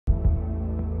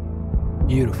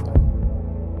Beautiful.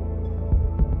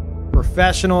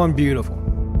 Professional and beautiful.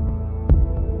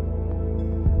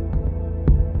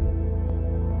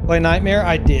 Play Nightmare?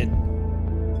 I did.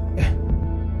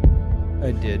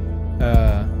 I did.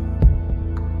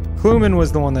 Kluman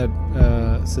was the one that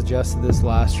suggested this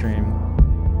last stream.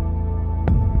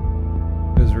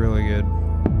 It was really good.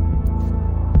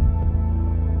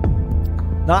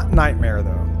 Not Nightmare,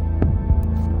 though.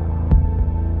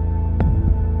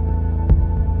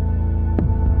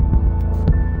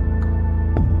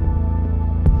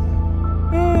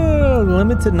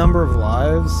 Limited number of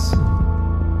lives.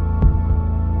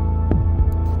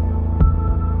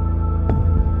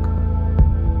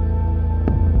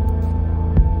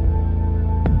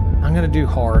 I'm gonna do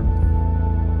hard.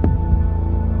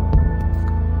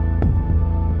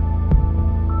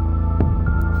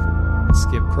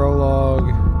 Skip prologue.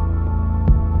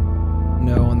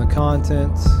 No on the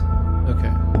content.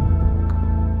 Okay.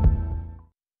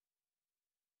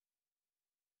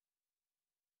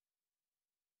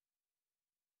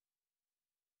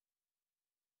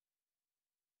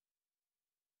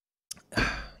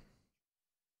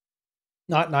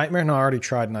 Not Nightmare? No, I already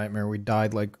tried Nightmare. We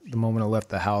died like the moment I left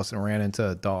the house and ran into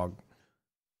a dog.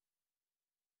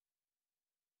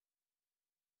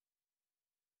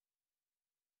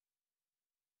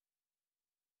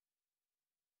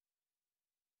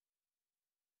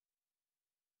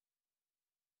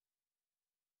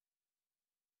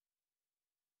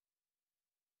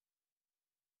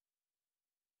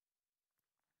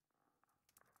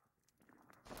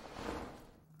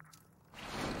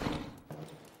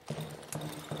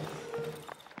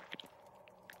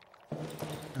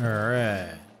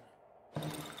 Alright.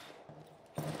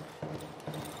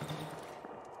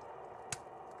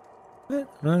 What? I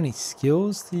don't have any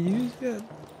skills to use yet. I'm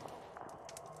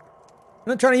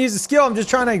not trying to use a skill, I'm just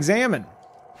trying to examine.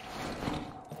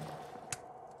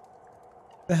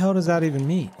 What the hell does that even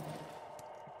mean?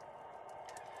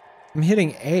 I'm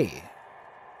hitting A.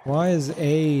 Why is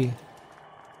A...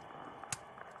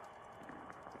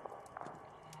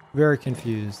 Very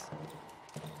confused.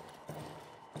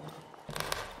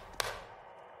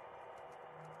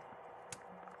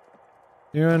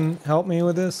 Anyone help me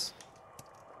with this?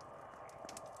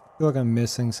 I feel like I'm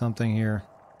missing something here.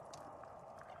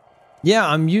 Yeah,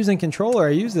 I'm using controller. I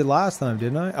used it last time,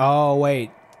 didn't I? Oh,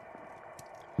 wait.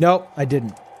 Nope, I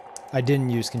didn't. I didn't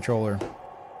use controller.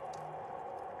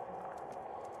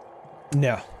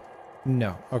 No.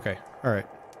 No. Okay. Alright.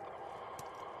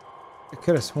 I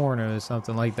could have sworn it was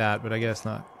something like that, but I guess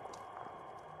not.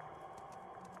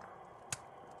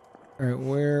 Alright,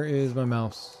 where is my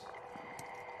mouse?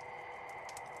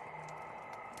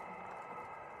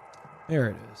 There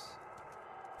it is.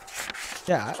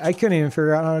 Yeah, I couldn't even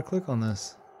figure out how to click on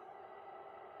this.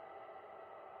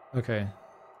 Okay.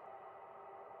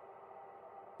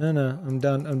 No, no, I'm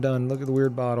done. I'm done. Look at the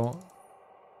weird bottle.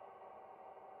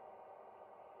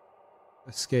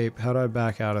 Escape. How do I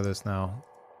back out of this now?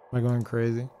 Am I going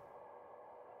crazy?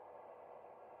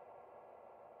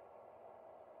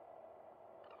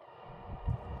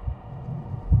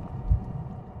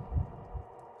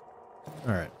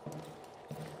 All right.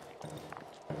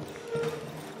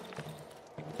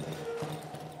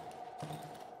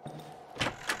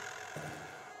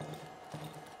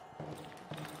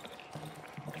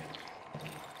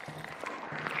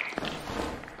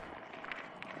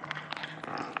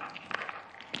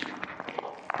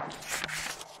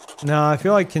 No, I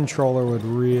feel like controller would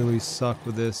really suck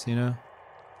with this, you know?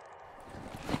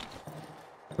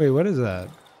 Wait, what is that?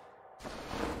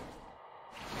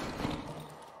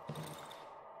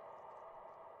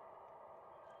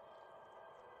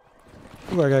 I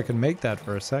feel like I could make that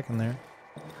for a second there.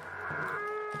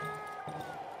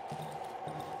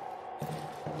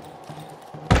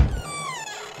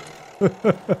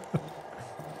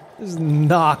 Just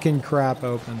knocking crap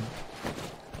open.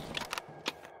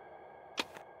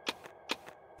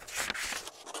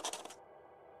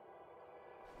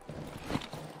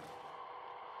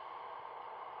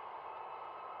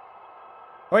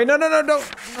 Wait, no, no, no, no!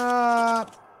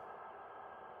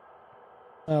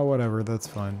 Oh, whatever, that's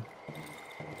fine.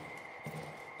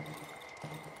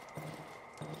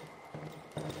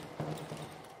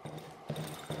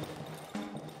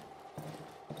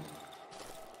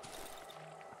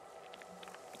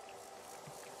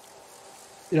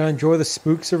 Did I enjoy the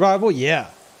spook survival? Yeah.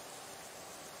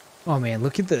 Oh man,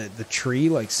 look at the tree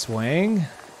like swaying.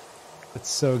 That's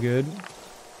so good.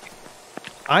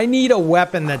 I need a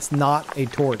weapon that's not a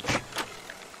torch.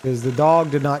 Because the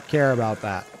dog did not care about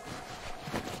that.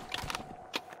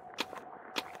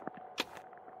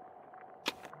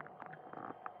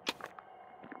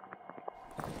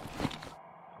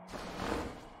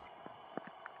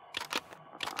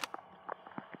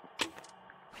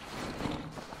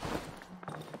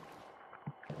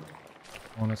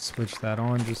 want to switch that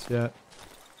on just yet.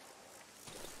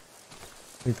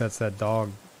 I think that's that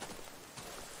dog.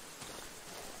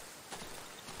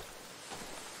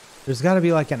 There's got to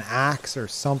be like an axe or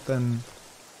something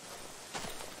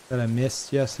that I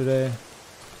missed yesterday.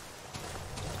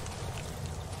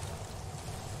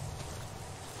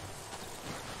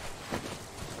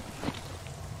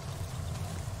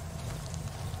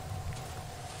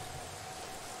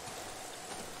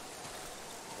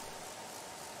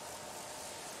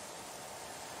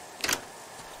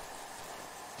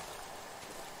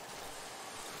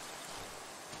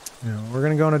 No, we're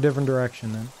gonna go in a different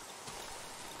direction then.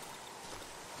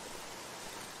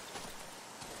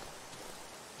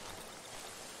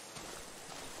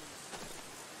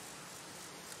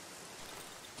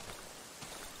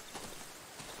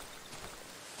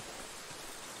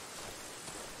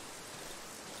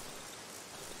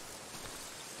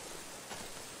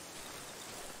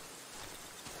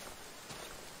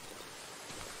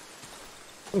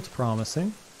 Looks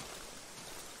promising.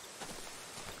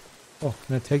 Oh,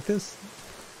 can I take this?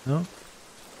 No?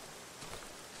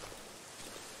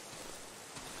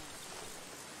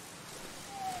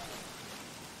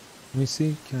 Let me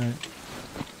see. Can I?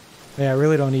 Yeah, I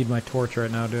really don't need my torch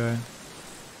right now, do I? It's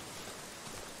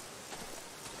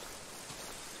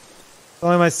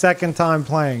only my second time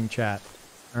playing, chat.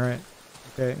 Alright.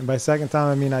 Okay, and by second time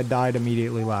I mean I died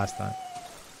immediately last time.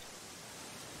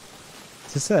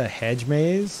 Is this a hedge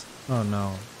maze? Oh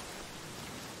no.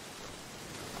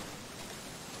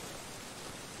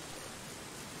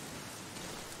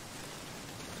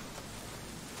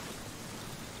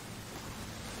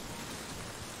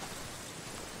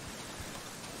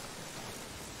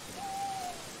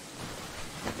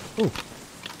 Ooh.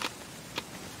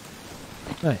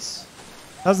 Nice.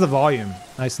 How's the volume?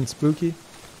 Nice and spooky?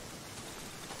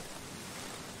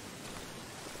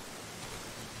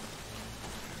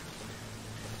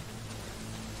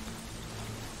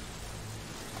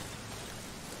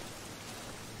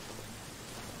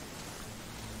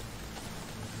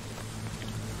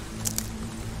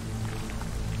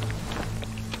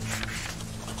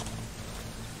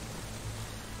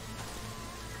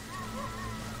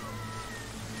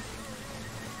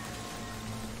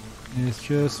 This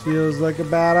just feels like a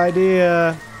bad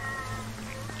idea.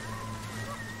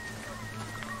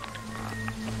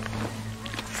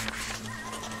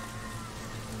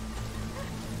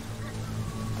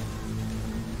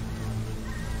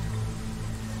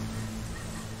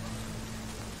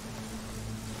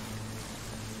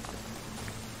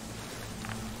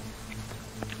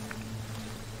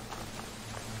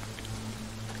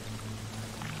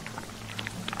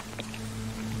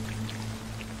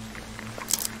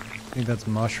 I think that's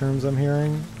mushrooms I'm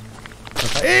hearing.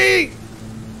 Okay. Hey!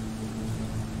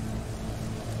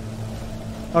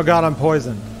 Oh god, I'm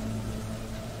poisoned.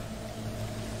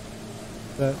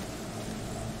 That.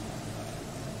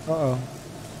 Uh-oh.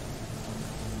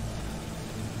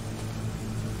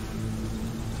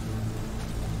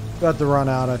 About to run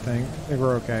out, I think. I think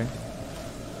we're okay.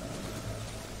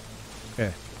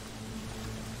 Okay.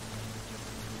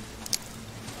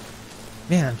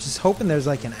 Man, I'm just hoping there's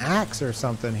like an axe or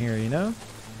something here, you know?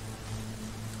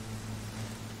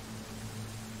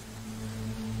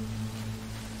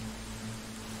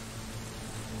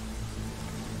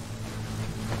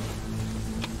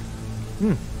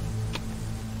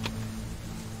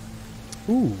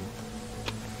 Ooh.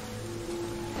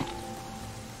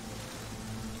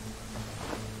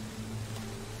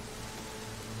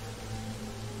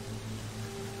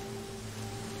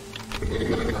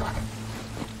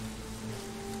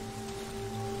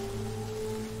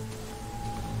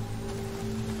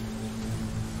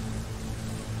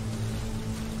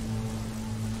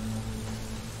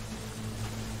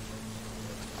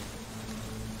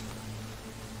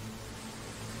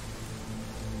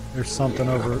 There's something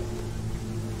over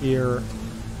here.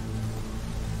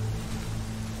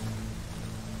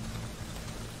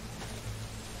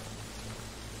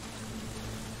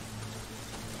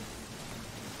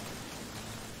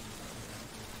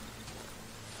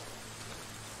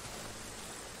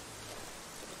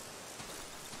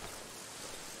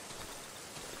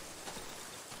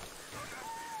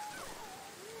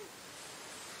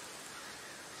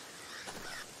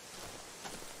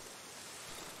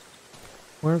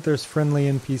 I wonder if there's friendly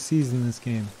NPCs in this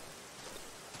game.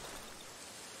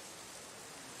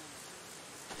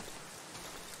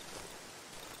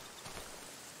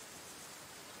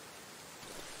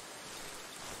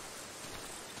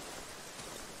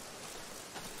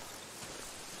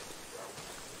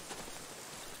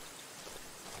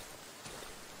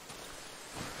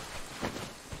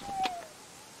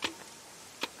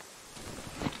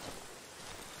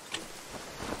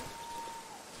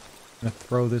 gonna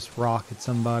throw this rock at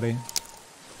somebody.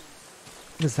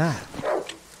 What is that?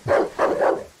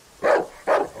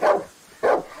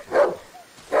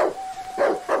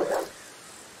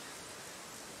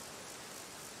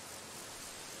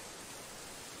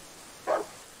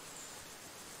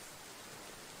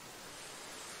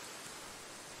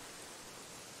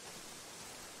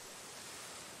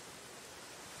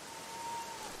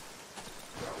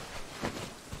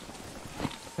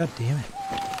 God damn it.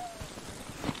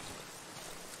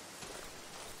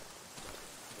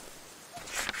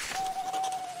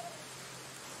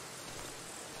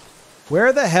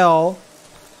 Where the hell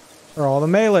are all the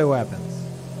melee weapons?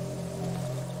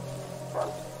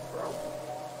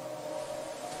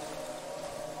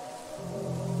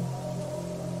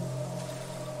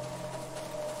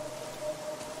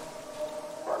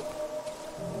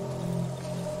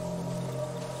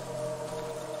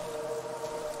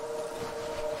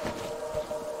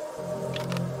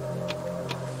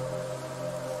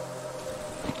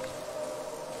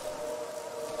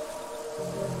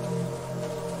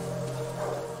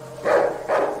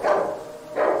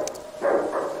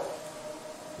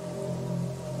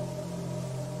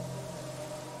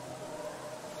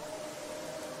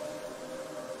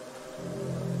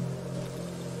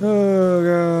 Oh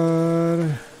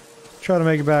god. Try to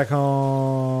make it back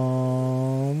home.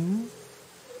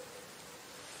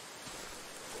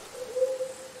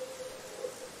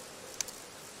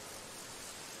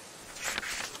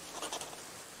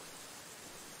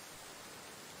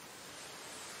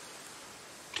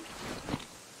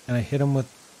 And I hit him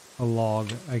with a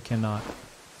log. I cannot.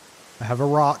 I have a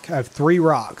rock. I have 3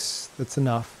 rocks. That's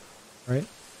enough, right?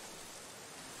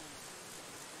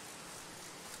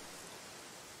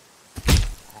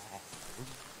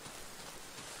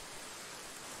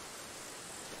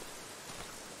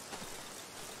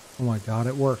 Oh my god,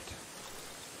 it worked.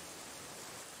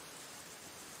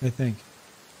 I think.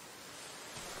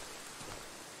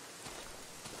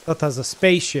 That has a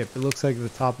spaceship. It looks like the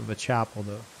top of a chapel,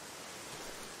 though.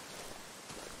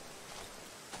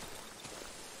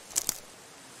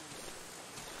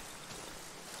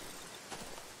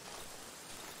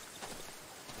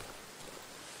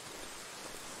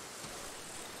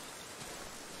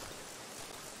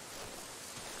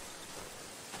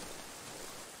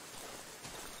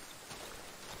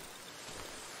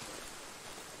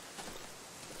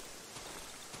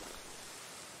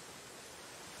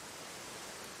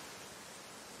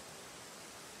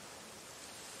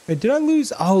 Wait, did I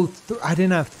lose? Oh, I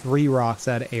didn't have 3 rocks.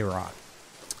 I had a rock.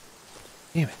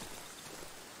 Damn it.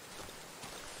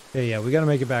 Yeah, we gotta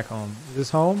make it back home. Is this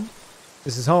home?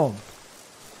 This is home.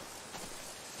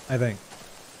 I think.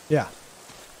 Yeah.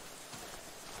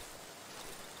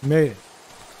 Made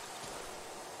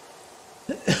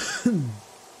it.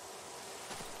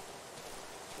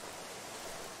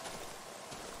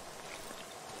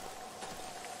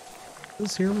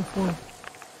 Was here before?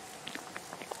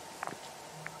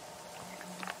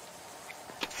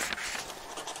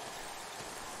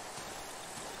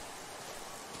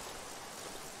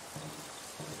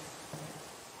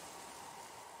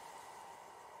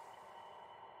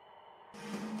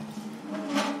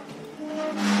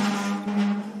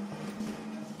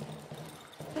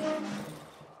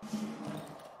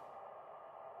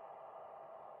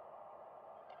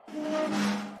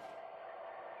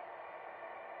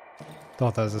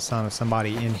 Thought that was the sound of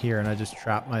somebody in here, and I just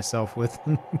trapped myself with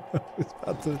them.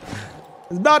 I was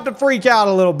about to freak out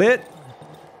a little bit.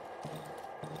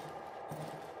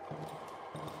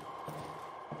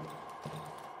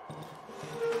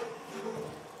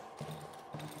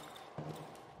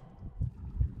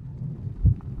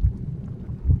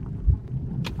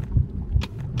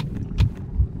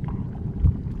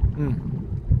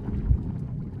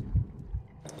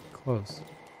 Close.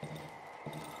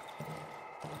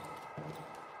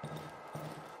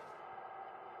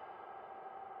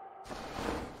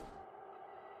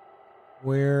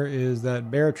 Where is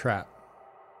that bear trap?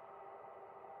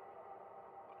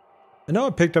 I know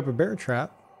I picked up a bear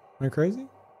trap. Am I crazy?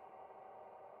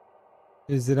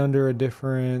 Is it under a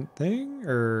different thing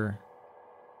or?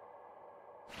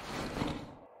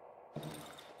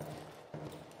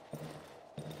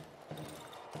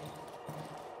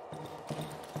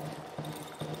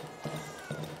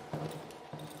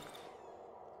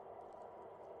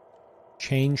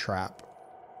 Chain trap.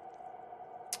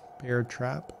 Bear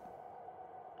trap.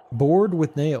 Board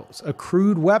with nails. A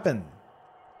crude weapon.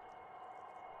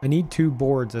 I need 2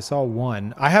 boards. I saw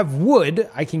 1. I have wood.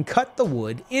 I can cut the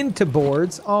wood into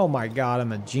boards. Oh my god,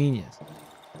 I'm a genius.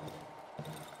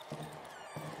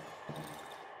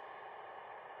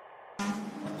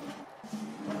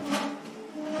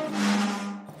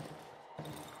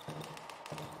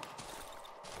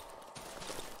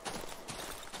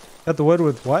 Cut the wood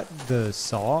with what? The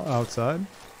saw outside?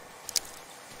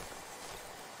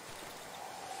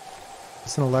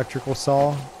 It's an electrical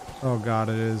saw. Oh god,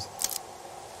 it is.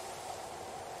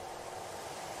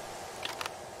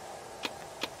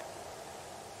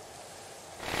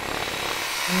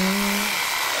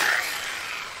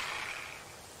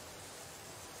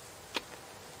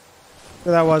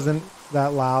 That wasn't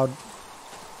that loud.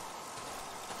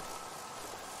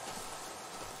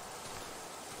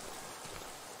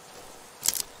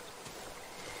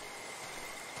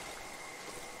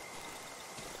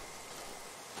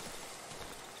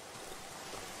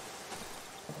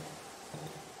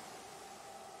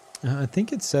 I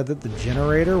think it said that the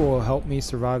generator will help me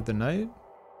survive the night.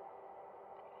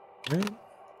 Right?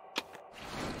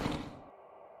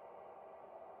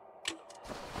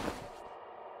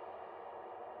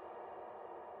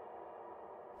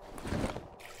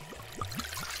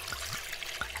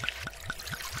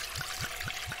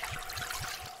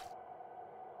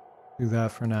 Do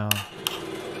that for now.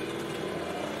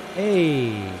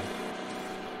 Hey.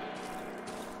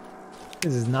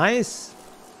 This is nice.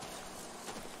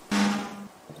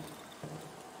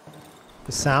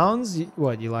 The sounds?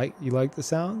 What, you like the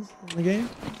sounds in the game?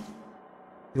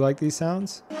 You like these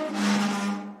sounds?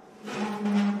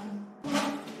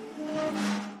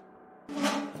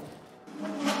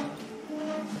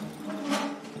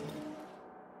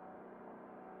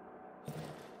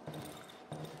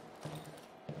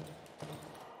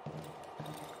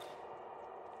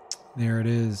 There it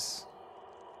is.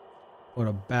 What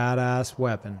a badass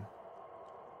weapon.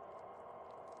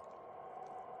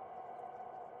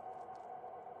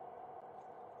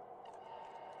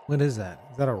 What is that?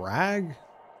 Is that a rag? What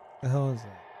the hell is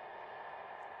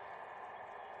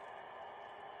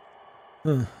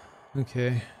that? Huh.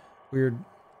 Okay. Weird.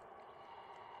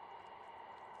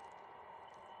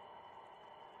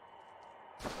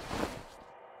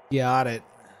 Got it.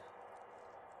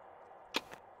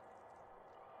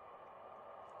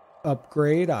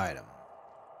 Upgrade item.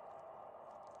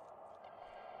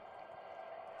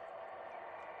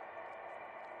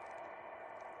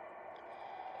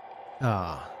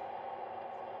 Ah.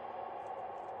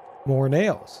 More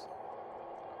nails.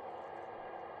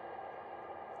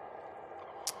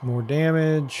 More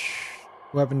damage,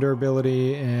 weapon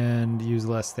durability, and use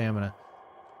less stamina.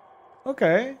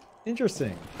 Okay,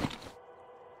 interesting.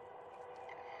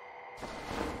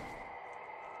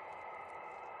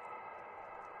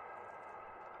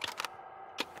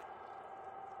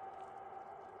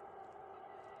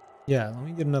 Yeah, let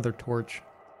me get another torch.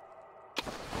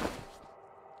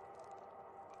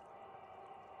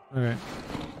 Okay.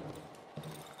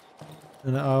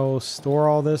 And I'll store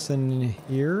all this in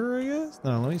here, I guess?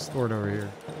 No, let me store it over here.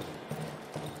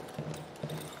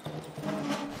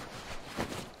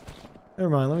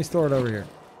 Never mind, let me store it over here.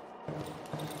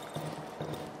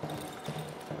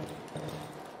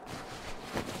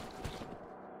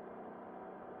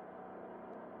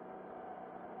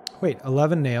 Wait,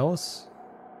 11 nails.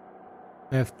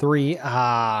 I have 3.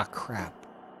 Ah, crap.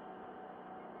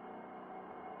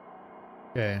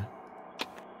 Okay.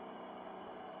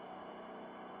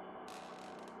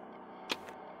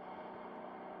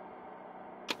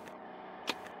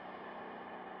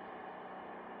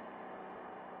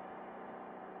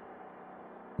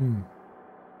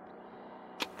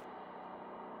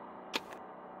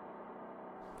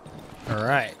 All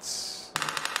right.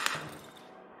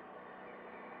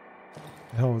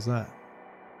 The hell was that?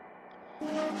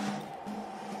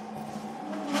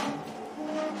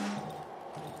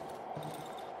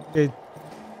 I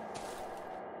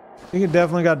think it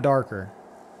definitely got darker.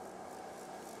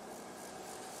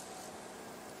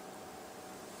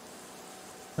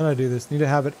 How do I do this? Need to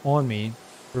have it on me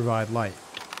to provide light.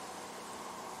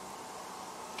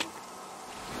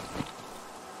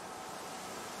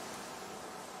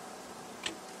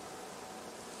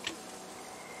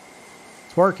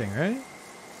 It's working, right?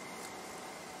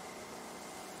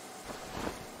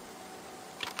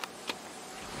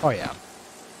 Oh yeah.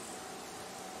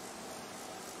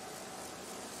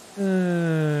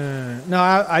 No,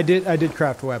 I did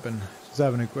craft a weapon. Just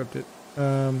haven't equipped it.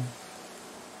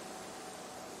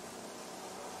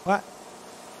 What?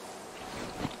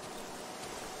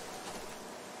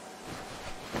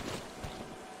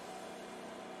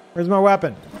 Where's my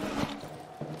weapon?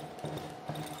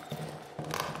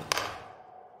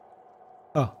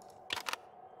 Oh.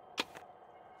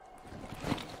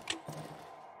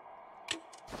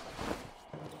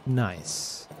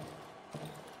 Nice.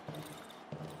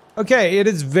 Okay, it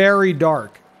is very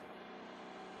dark.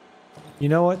 You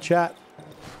know what, chat?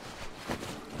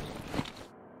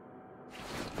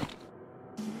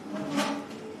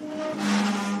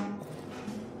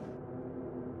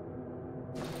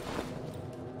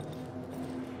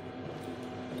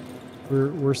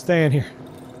 We're staying here.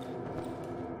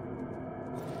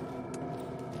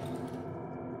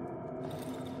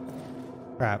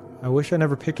 Crap. I wish I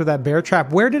never picked up that bear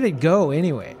trap. Where did it go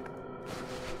anyway?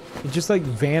 It just like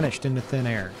vanished into thin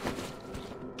air.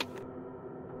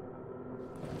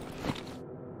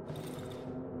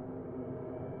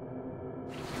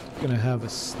 Gonna have a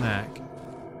snack.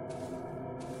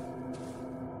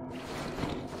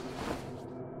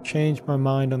 Change my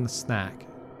mind on the snack.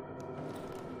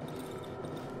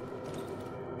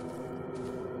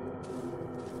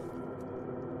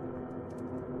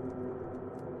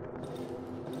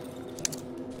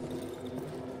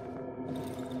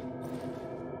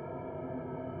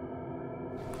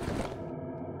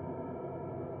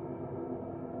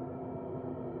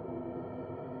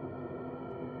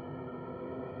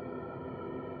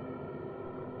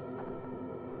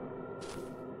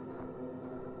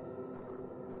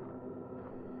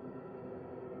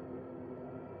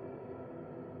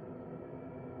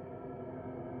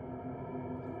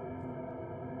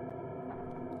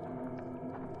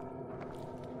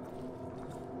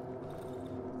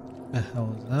 The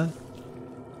hell is that?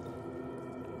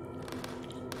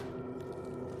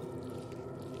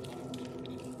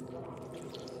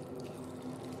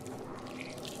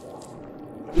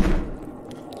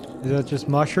 Is that just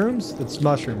mushrooms? It's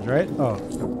mushrooms, right? Oh.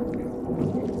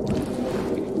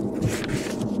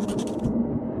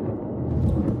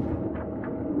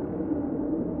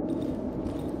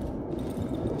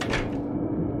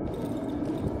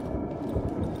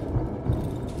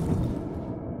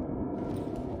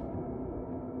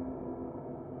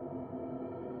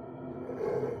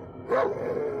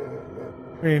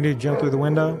 What are you gonna do? Jump through the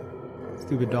window?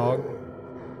 Stupid dog.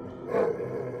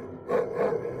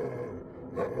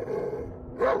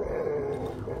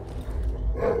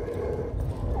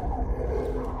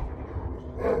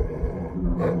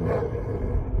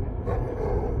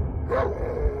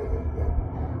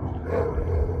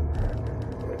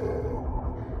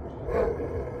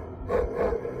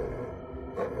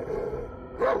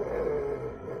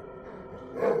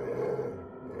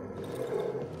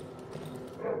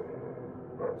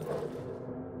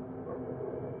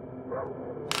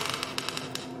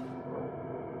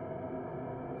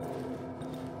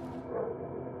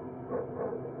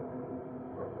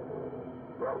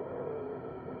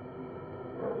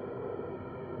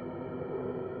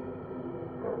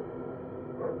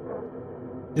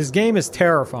 This game is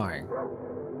terrifying.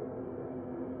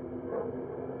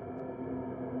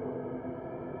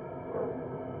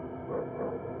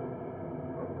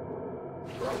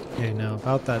 Okay, now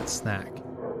about that snack.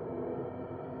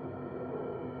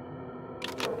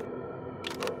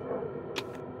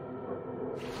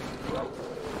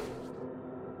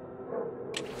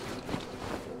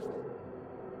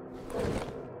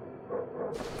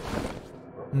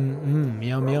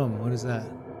 Yum yum. What is that?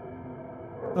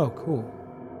 Oh, cool.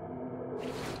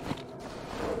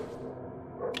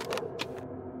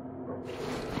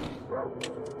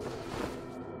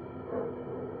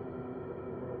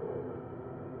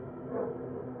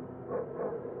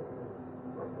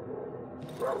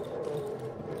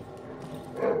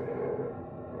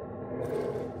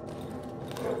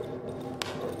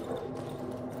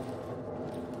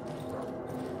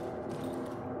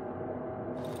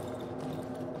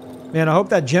 Man, I hope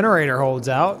that generator holds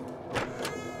out.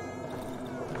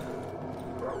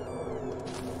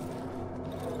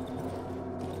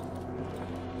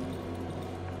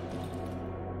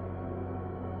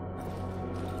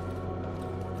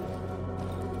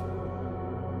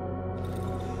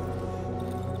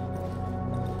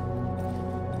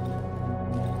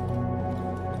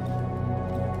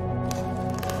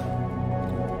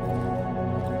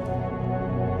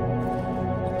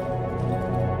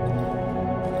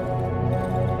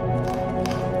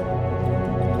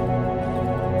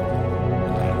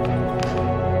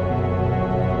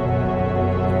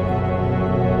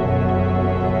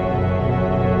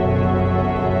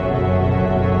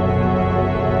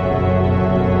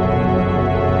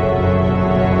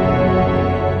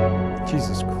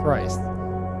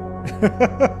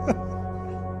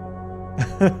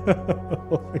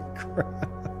 Holy crap.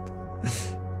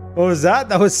 What was that?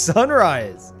 That was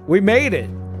sunrise. We made it.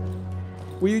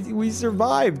 We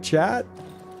survived, chat.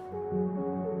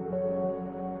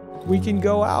 We can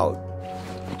go out.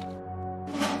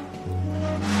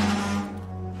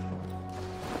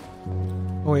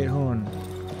 Oh, wait, hold on.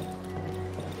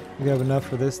 We have enough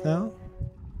for this now?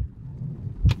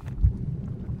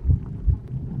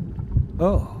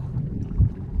 Oh.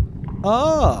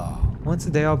 Oh. Once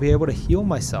a day, I'll be able to heal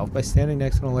myself by standing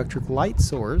next to an electric light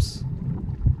source.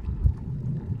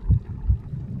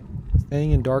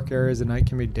 Staying in dark areas at night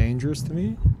can be dangerous to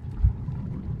me.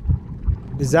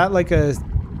 Is that like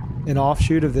an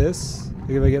offshoot of this? Like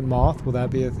if I get moth, will that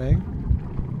be a thing?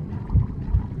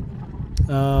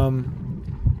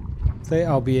 Say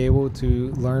I'll be able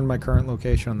to learn my current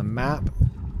location on the map.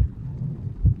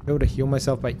 Be able to heal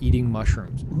myself by eating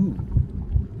mushrooms. Ooh.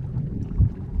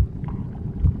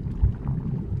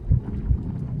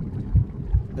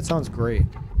 That sounds great.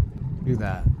 Do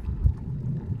that.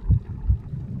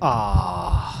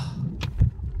 Ah.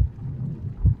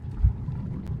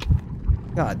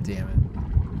 God damn it.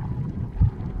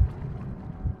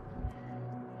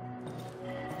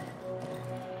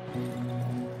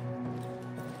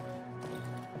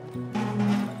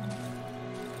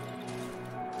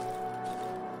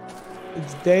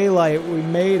 It's daylight. We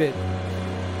made it.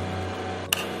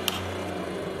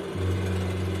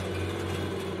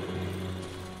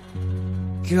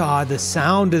 God, the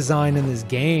sound design in this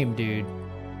game, dude.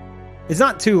 It's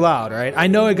not too loud, right? I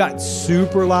know it got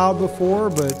super loud before,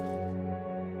 but...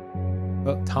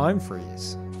 Oh, time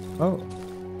freeze. Oh.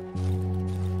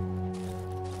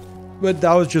 But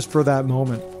that was just for that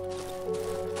moment.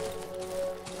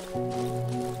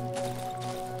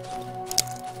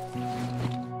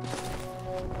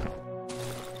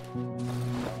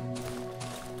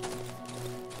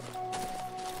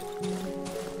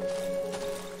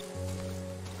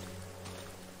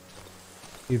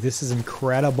 Dude, this is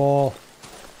incredible.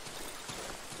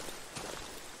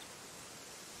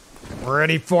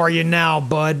 Ready for you now,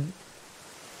 bud.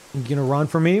 You gonna run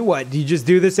for me? What? Do you just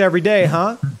do this every day,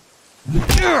 huh?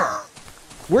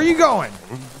 Where are you going?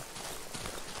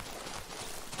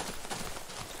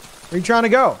 Where are you trying to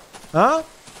go? Huh?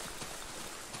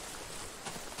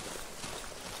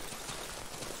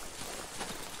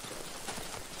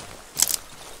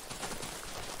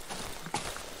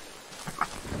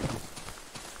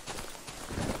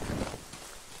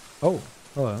 Oh,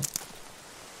 hello.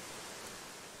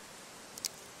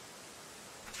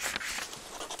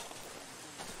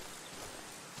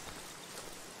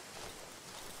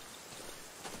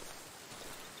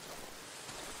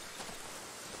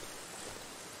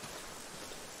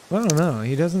 I don't know.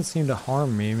 He doesn't seem to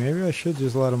harm me. Maybe I should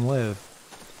just let him live.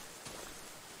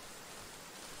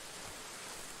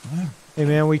 Hey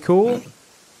man, we cool?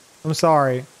 I'm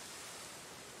sorry.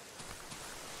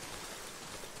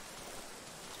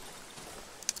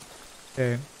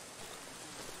 Okay.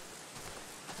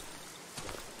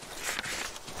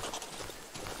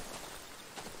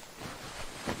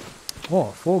 Oh,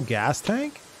 a full gas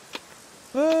tank?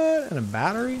 What? And a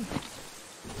battery?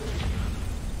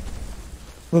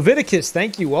 Leviticus,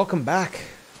 thank you. Welcome back.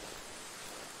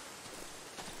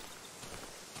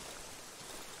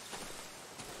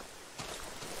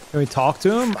 Can we talk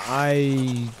to him?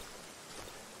 I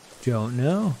don't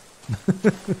know.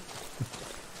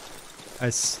 I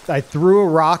threw a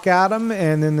rock at him,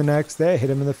 and then the next day I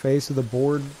hit him in the face with a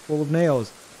board full of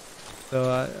nails. So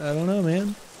I don't know,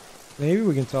 man. Maybe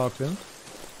we can talk to him.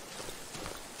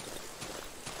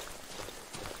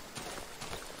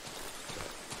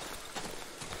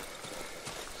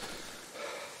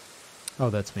 Oh,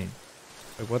 that's me.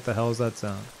 Like, what the hell is that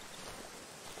sound?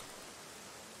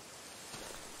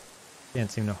 Can't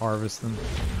seem to harvest them.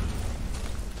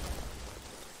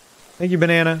 Thank you,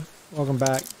 Banana. Welcome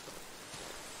back.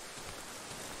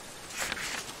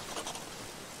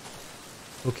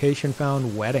 Location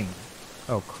found, wedding.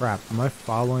 Oh crap, am I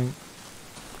following?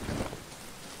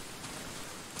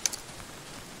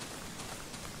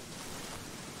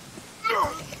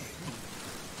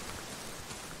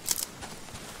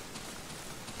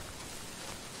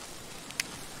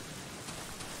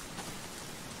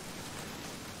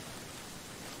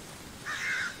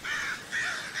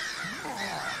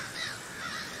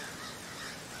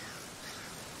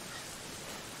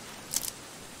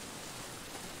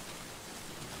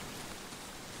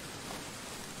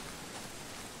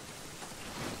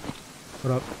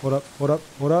 What up? What up? What up?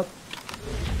 What up?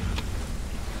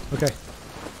 Okay.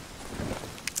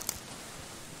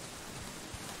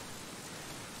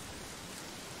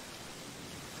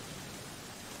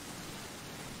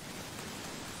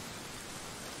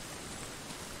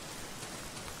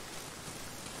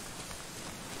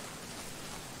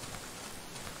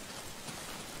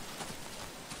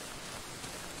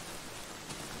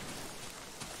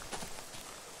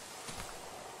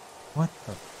 What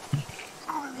the?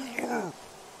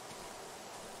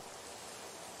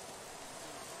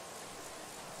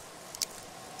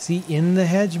 Is he in the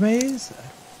hedge maze?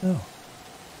 No.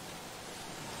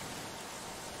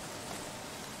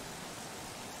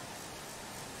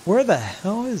 Where the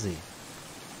hell is he?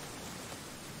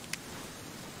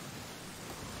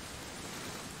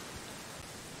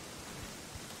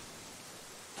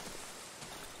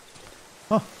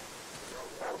 Huh.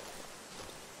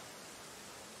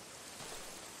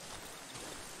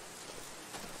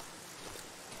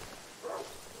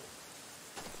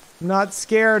 I'm not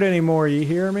scared anymore, you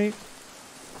hear me?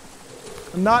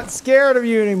 I'm not scared of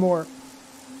you anymore.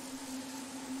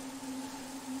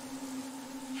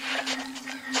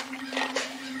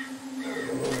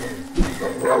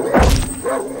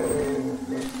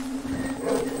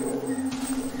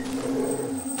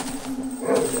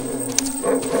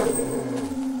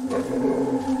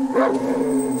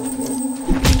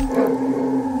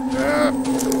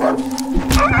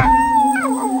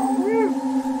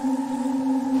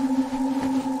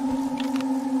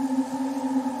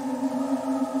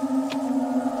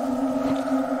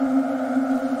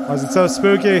 Why is it so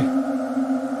spooky?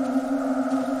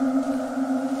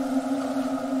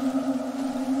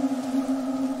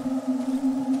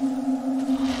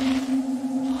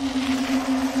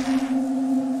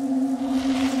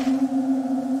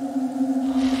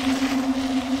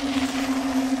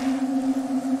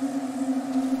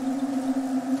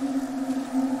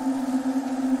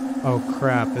 Oh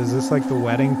crap, is this like the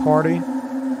wedding party?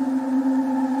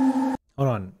 Hold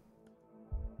on.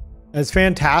 As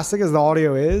fantastic as the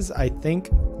audio is, I think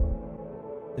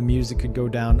the music could go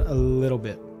down a little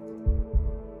bit.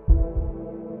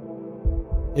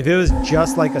 If it was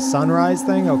just like a sunrise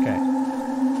thing, okay.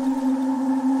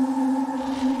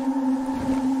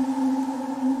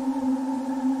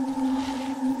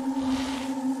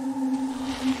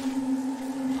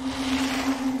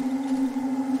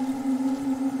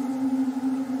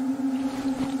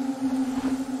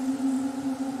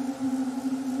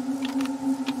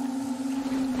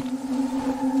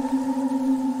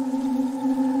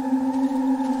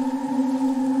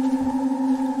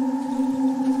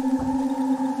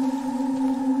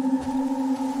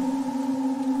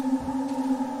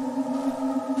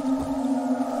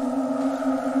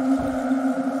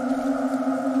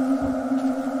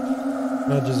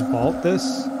 Can I just vault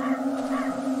this?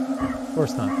 Of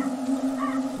course not.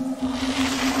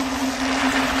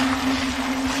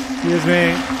 Excuse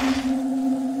me.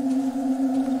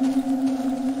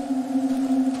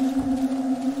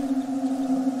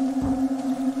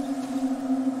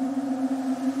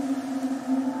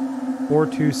 Four,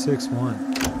 2, 6, 1.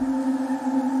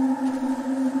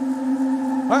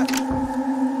 What?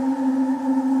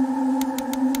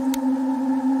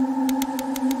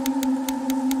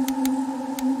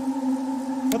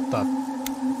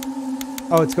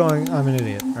 Oh, it's going. I'm an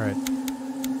idiot. All right.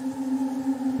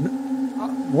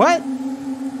 What?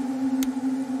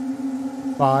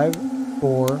 5,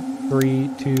 4, 3,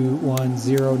 2, 1,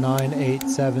 0, 9, 8,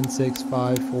 7, 6,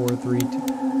 5, 4, 3, 2.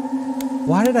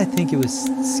 Why did I think it was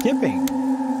skipping?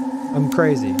 I'm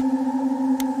crazy.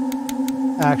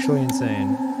 Actually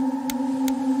insane.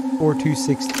 4, 2,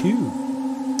 6, 2.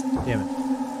 Damn it.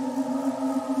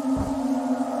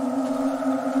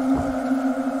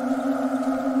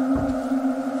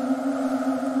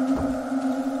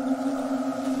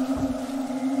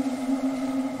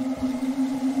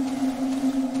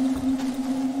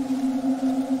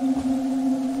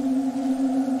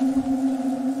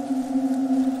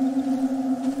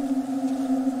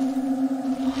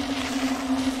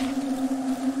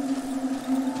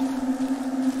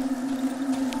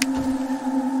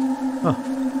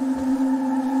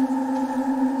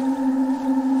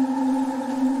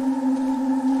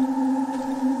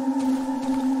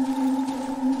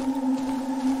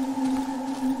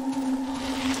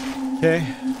 Okay.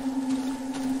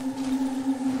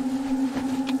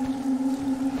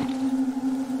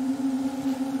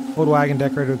 Old wagon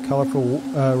decorated with colorful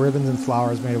ribbons and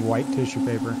flowers made of white tissue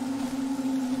paper.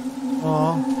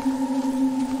 Aww.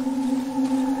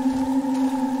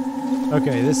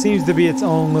 Okay, this seems to be its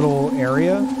own little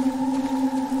area.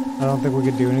 I don't think we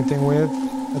could do anything with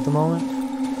at the moment.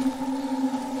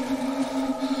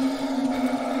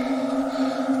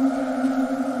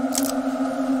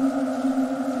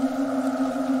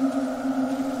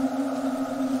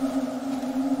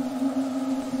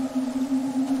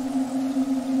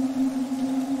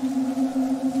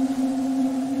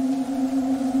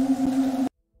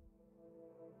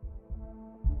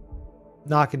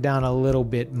 Knock it down a little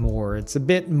bit more. It's a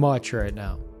bit much right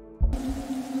now.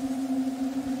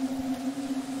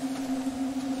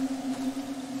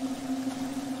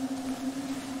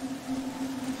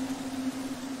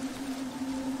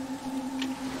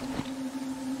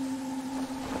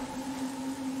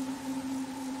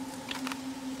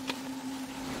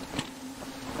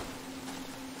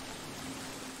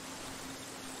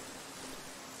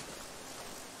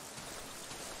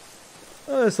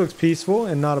 Oh, this looks peaceful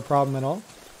and not a problem at all.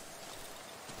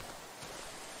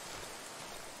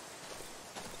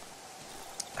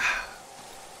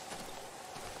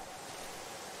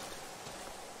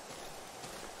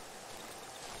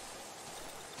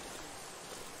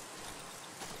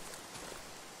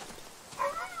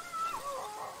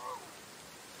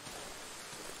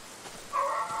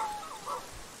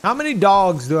 How many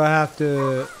dogs do I have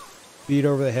to beat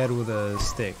over the head with a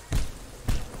stick?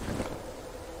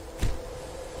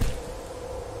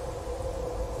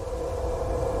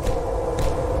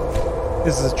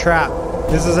 This is a trap.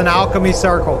 This is an alchemy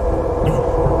circle.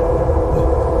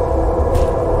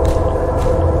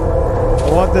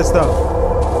 I want this though.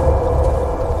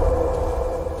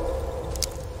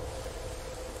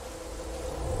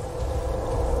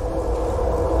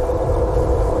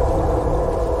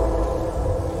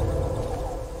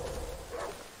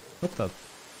 What the?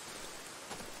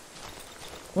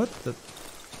 What the?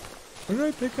 What did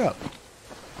I pick up?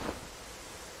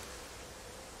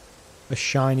 A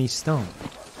shiny stone.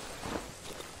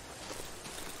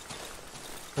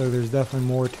 So there's definitely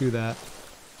more to that.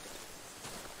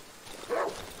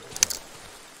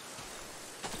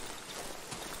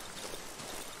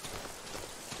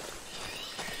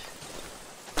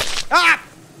 Ah!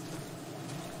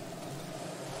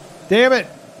 Damn it!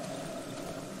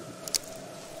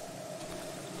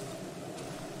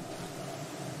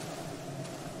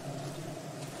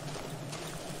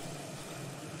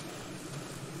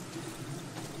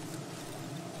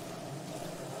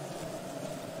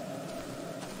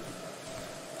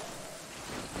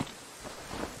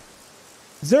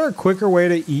 Is there a quicker way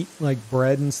to eat like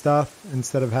bread and stuff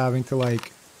instead of having to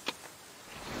like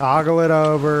toggle it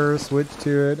over, switch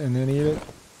to it, and then eat it?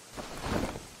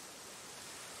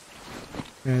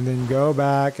 And then go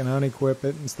back and unequip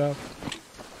it and stuff?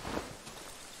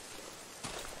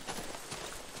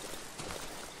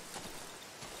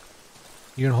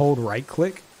 You can hold right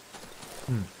click?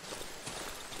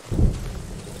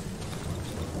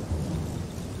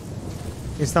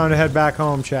 It's time to head back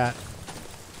home, chat.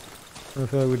 I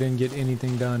feel like we didn't get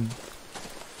anything done.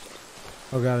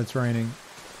 Oh god, it's raining.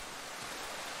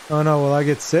 Oh no, will I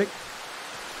get sick?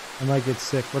 I might get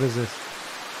sick. What is this?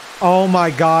 Oh my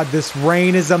god, this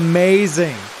rain is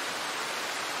amazing.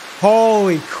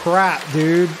 Holy crap,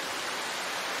 dude.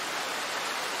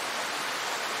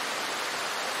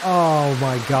 Oh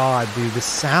my god, dude. The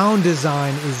sound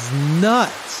design is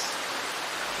nuts.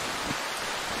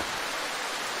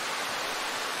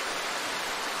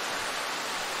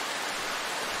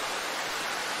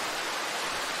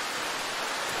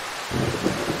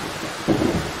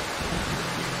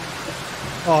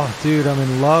 Oh, dude, I'm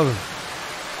in love.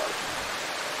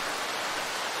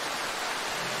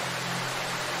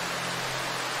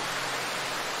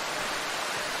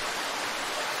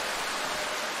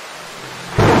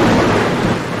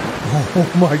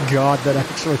 Oh my god, that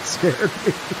actually scared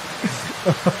me.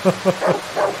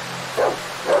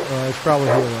 I should probably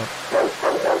heal up.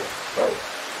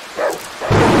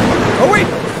 Oh wait!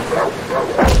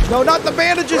 No, not the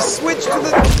bandages! Switch to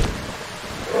the...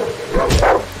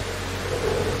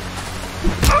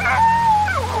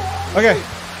 Okay,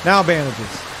 now bandages.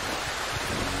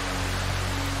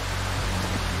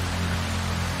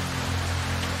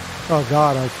 Oh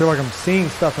god, I feel like I'm seeing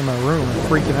stuff in my room. I'm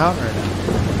freaking out right now.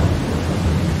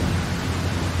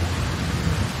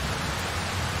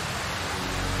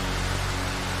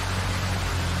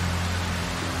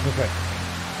 Okay.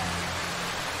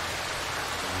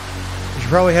 We should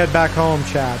probably head back home,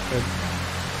 chat, but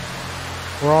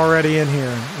we're already in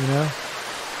here, you know?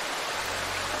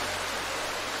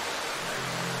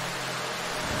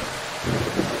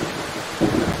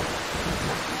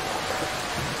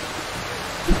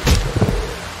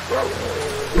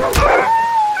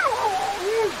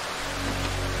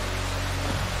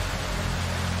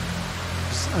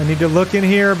 I need to look in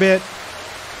here a bit,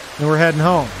 and we're heading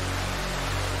home.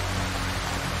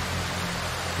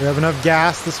 We have enough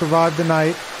gas to survive the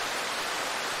night.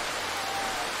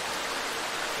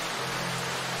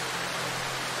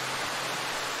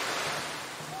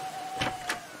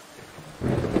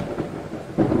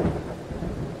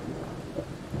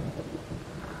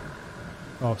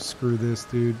 Oh, screw this,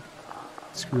 dude.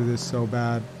 Screw this so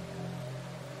bad.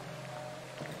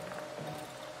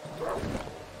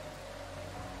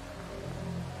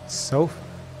 Sofa.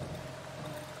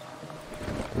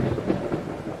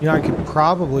 You know, I could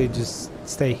probably just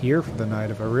stay here for the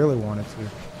night if I really wanted to.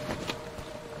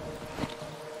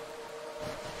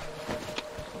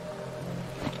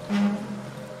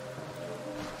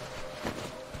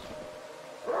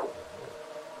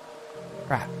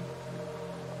 Crap.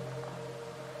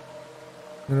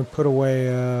 I'm gonna put away,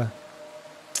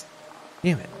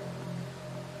 damn it.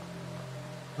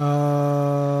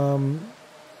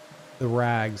 The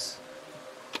rags.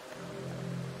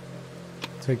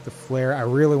 Take the flare. I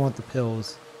really want the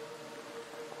pills.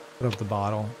 Put up the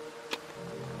bottle.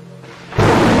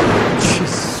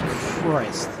 Jesus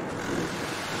Christ.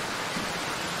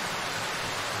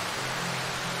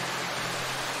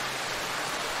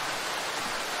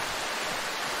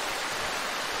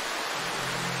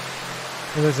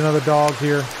 Oh, there's another dog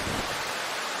here.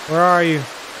 Where are you?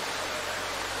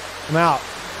 Come out.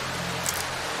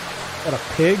 Is that a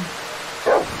pig?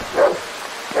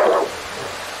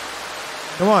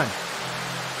 Come on.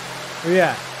 Where you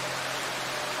at?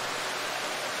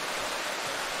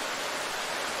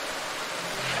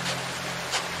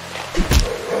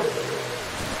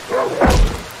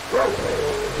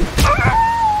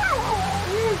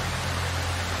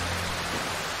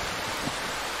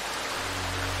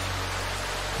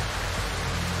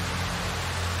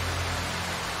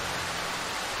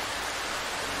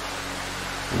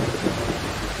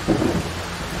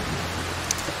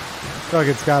 I feel like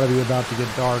it's got to be about to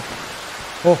get dark.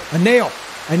 Oh, a nail!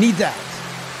 I need that.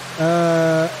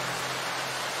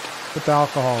 Put the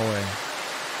alcohol away.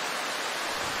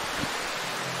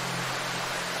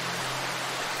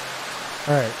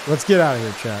 All right, let's get out of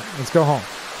here, chat. Let's go home.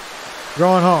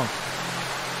 Going home.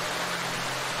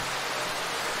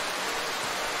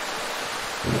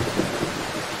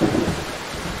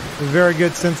 A very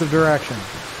good sense of direction.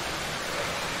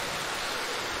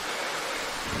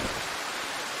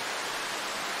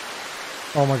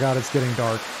 Oh my god, it's getting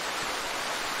dark.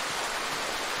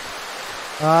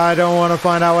 I don't want to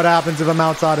find out what happens if I'm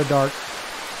outside of dark.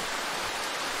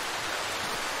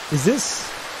 Is this...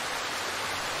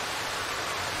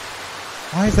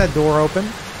 Why is that door open?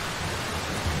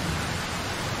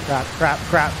 Crap, crap,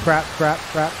 crap, crap, crap,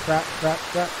 crap, crap, crap,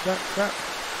 crap, crap, crap.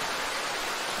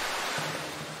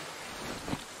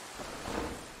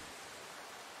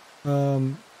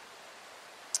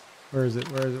 Where is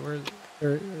it? Where is it? Where is it?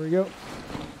 There we go.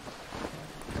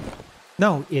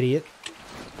 No, idiot.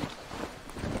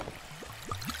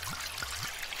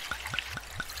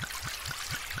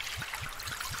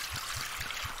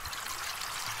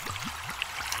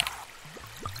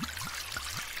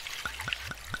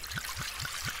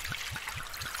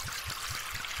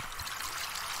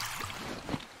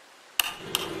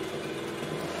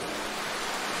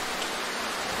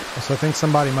 So I think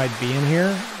somebody might be in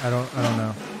here. I don't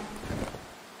know.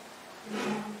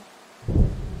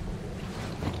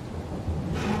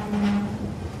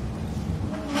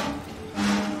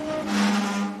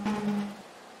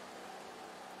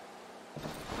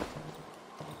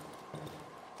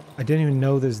 I didn't even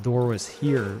know this door was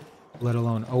here, let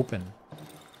alone open.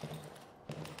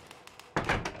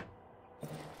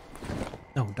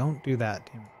 No, don't do that,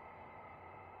 damn it.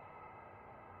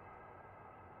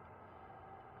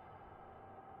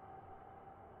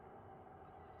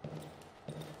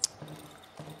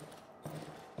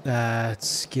 That's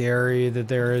scary that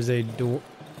there is a door.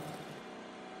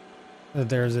 That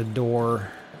there's a door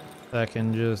that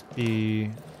can just be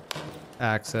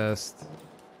accessed.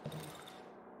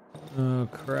 Oh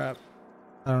crap.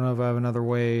 I don't know if I have another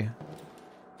way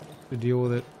to deal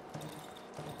with it.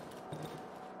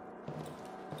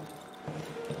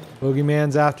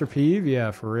 Boogeyman's after Peeve?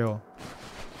 Yeah, for real.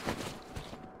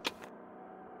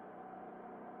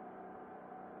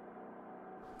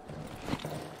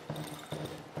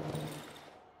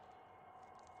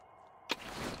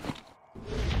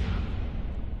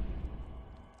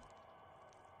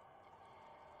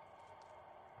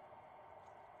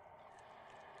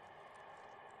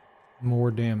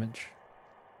 More damage.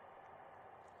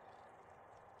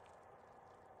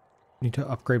 Need to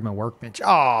upgrade my workbench.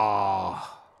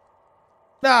 Ah.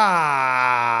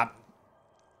 Ah.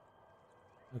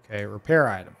 Okay, repair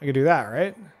item. I can do that,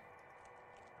 right?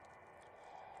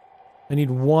 I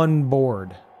need one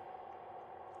board.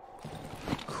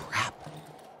 Crap.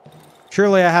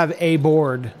 Surely I have a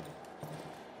board.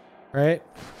 Right?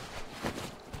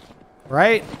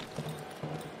 Right?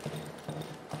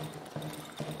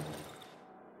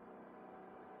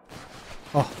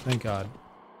 Oh, thank God.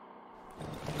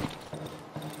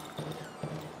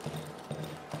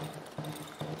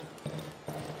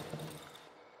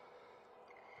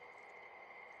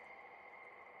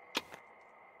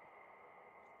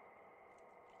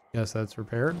 Yes, that's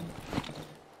repaired.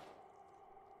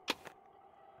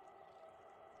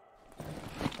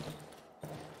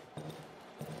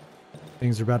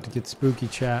 Things are about to get spooky,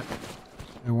 chat.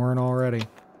 They weren't already.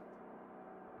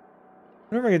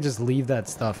 I wonder if I could just leave that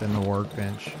stuff in the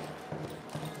workbench.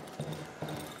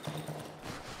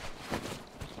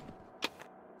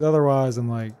 Otherwise, I'm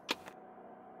like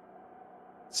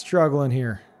struggling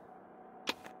here.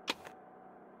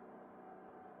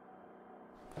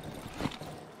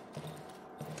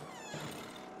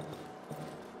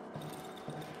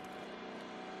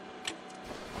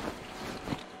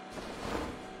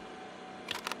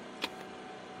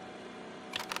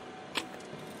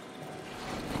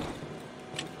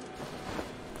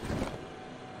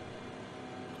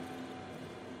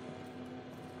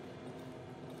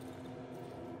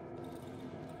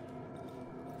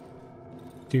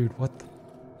 Dude, what the?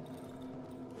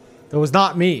 That was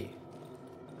not me.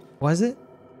 Was it?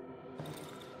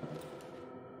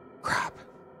 Crap.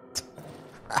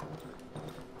 Crap.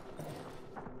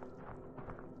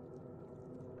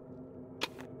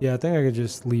 Yeah, I think I could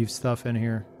just leave stuff in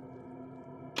here.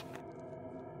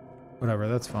 Whatever,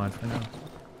 that's fine for now.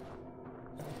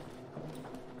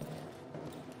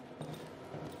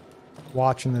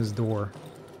 Watching this door.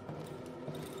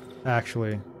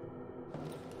 Actually.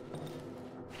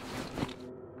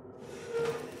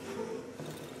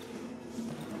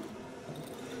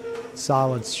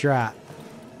 Solid strat.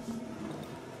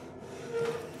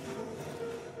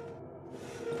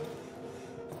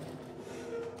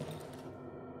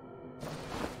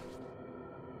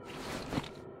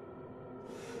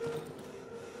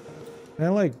 Can I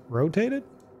like rotate it?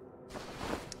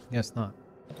 Guess not.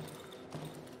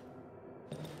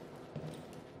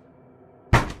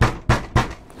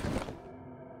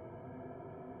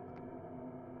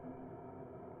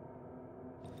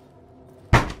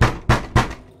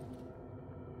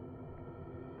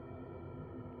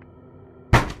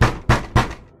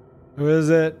 Who is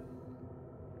it?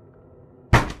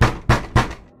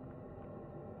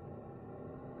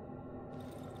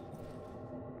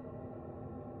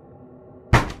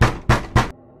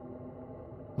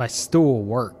 My stool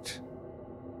worked.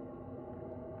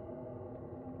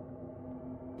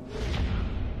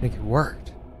 I think it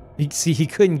worked. You see, he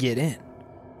couldn't get in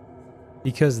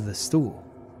because of the stool.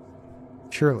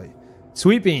 Surely.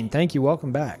 Sweet Bean, thank you.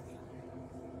 Welcome back.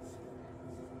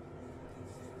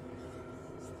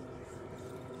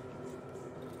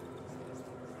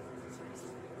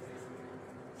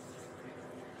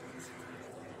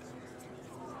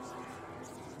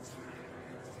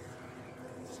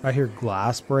 If I hear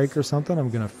glass break or something, I'm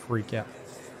gonna freak out.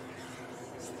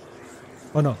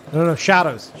 Oh no, no, no,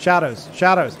 shadows, shadows,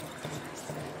 shadows.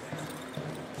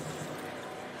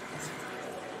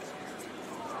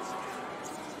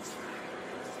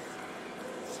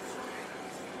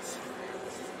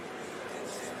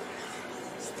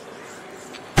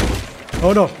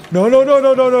 Oh no, no, no, no,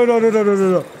 no, no, no, no, no, no, no,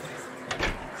 no.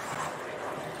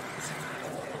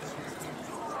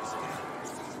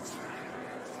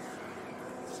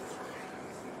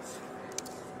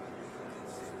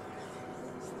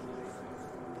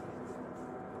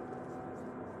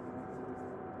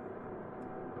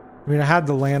 I mean, I had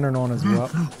the lantern on as well.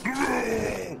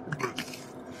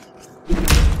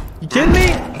 You kidding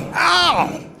me?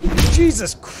 Ow!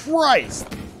 Jesus Christ!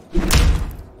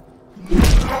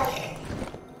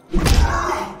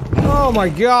 Oh my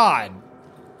God!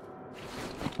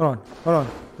 Hold on, hold on,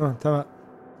 hold on, time out.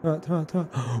 Time out, time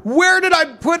out. Where did I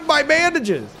put my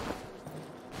bandages?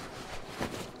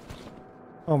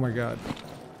 Oh my God.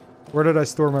 Where did I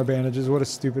store my bandages? What a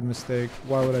stupid mistake.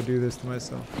 Why would I do this to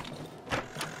myself?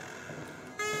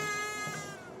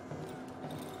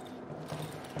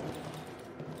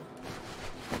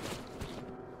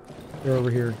 They're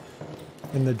over here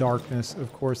in the darkness.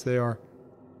 Of course they are.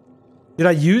 Did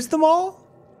I use them all?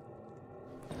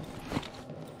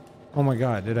 Oh my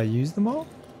God, did I use them all?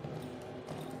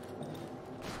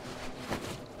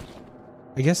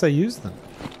 I guess I used them.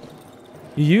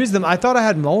 You used them? I thought I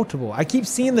had multiple. I keep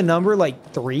seeing the number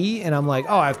like 3 and I'm like,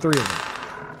 oh, I have 3 of them.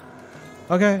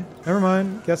 Okay, never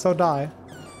mind. Guess I'll die.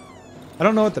 I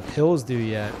don't know what the pills do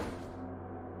yet.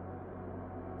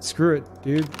 Screw it,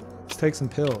 dude. Let's take some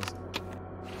pills.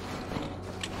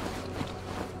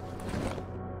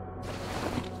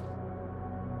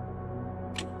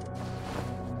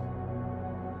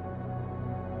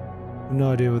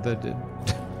 No idea what that did.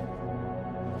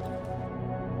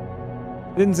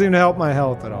 Didn't seem to help my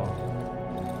health at all.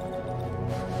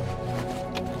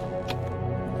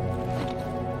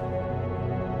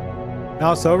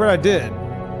 Now sober, I did.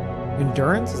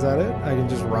 Endurance, is that it? I can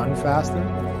just run faster.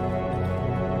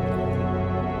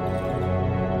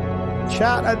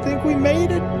 Chat, I think we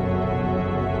made it.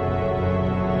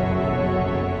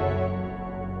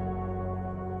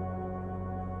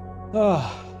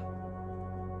 Oh.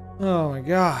 Oh my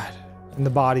God. And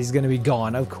the body's gonna be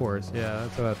gone, of course. Yeah,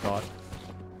 that's what I thought.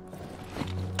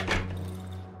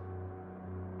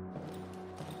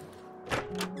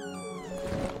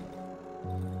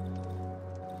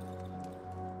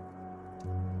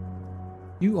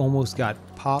 You almost got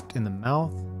popped in the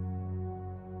mouth.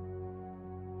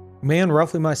 A man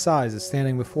roughly my size is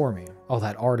standing before me. Oh,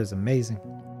 that art is amazing.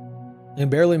 And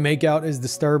barely make out his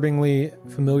disturbingly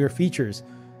familiar features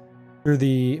through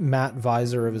the matte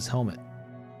visor of his helmet.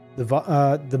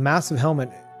 The massive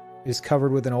helmet is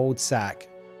covered with an old sack.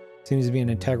 Seems to be an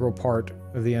integral part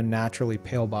of the unnaturally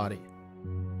pale body.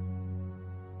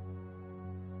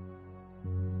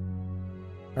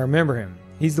 I remember him.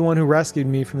 He's the one who rescued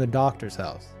me from the doctor's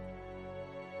house.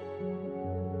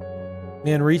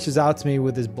 Man reaches out to me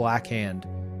with his black hand.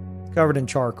 It's covered in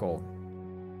charcoal.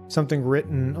 Something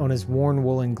written on his worn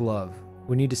woolen glove.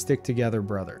 We need to stick together,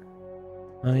 brother.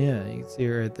 Oh yeah, you can see it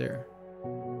right there.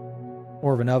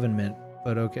 More of an oven mitt,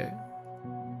 but okay.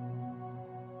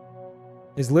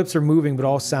 His lips are moving, but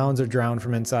all sounds are drowned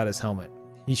from inside his helmet.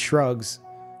 He shrugs,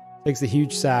 takes a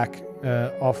huge sack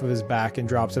off of his back and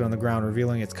drops it on the ground,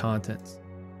 revealing its contents.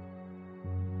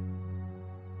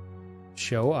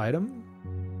 Show item?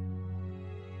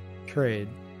 Trade.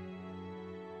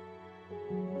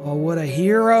 Oh, what a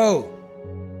hero!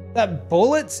 That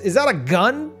bullets? Is that a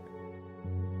gun?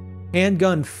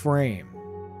 Handgun frame.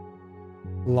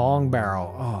 Long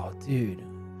barrel. Oh, dude.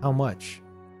 How much?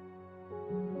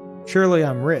 Surely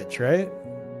I'm rich, right?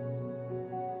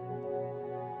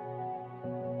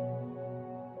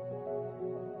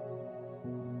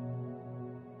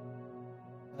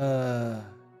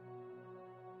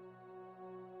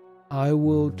 I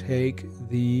will take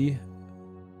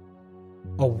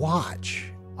a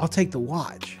watch. I'll take the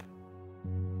watch.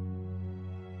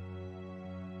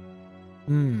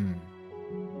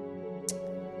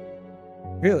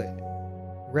 Really?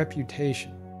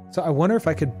 Reputation. So I wonder if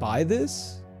I could buy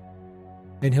this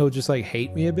and he'll just like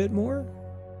hate me a bit more.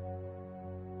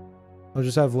 I'll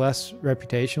just have less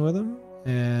reputation with him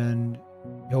and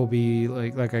he'll be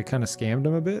like I kind of scammed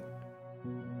him a bit.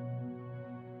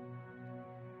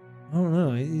 I don't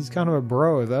know. He's kind of a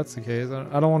bro if that's the case.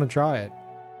 I don't want to try it.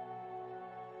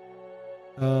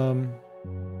 I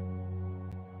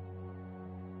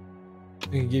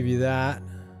can give you that.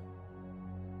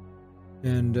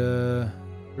 And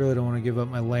really don't want to give up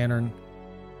my lantern.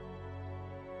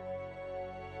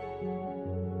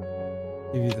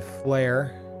 Give you the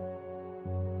flare.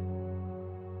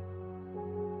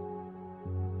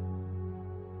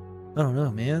 I don't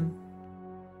know, man.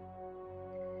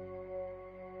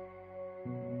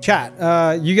 Chat,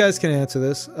 you guys can answer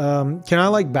this. Can I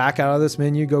like back out of this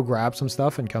menu, go grab some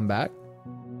stuff and come back?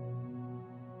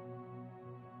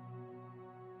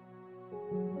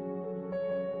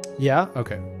 Yeah?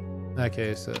 Okay. In that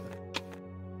case,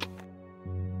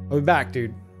 I'll be back,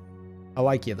 dude. I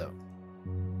like you, though.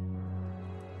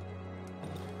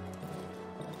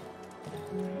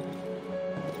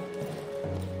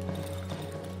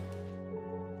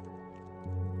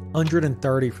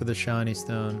 $130 for the shiny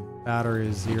stone. Battery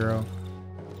is 0.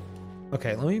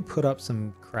 Okay, let me put up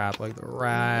some crap like the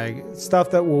rag.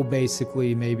 Stuff that will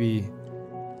basically maybe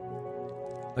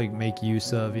like make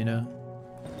use of, you know?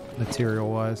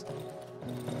 Material-wise.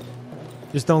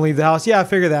 Just don't leave the house. Yeah, I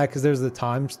figured that because there's the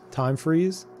time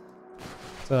freeze.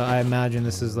 So I imagine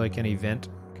this is like an event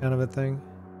kind of a thing.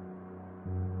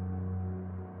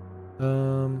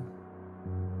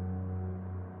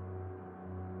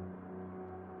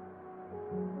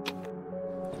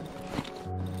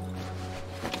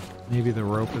 Maybe the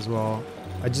rope as well.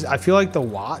 I feel like the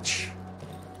watch.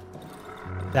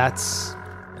 That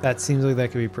seems like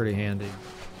that could be pretty handy.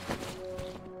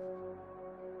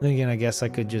 Then again, I guess I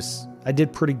could just... I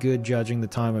did pretty good judging the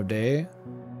time of day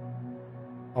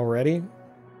already.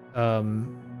 I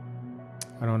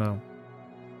don't know.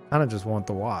 Kind of just want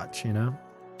the watch, you know?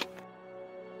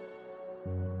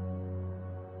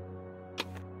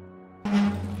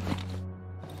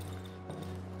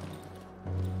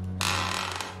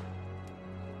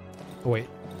 Oh, wait.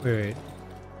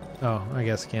 Oh, I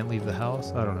guess I can't leave the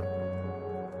house. I don't know.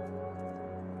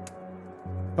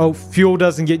 Oh, fuel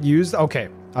doesn't get used? Okay.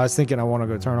 I was thinking I want to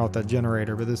go turn off that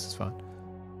generator, but this is fun.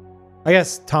 I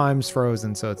guess time's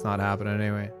frozen, so it's not happening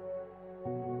anyway.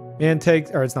 Man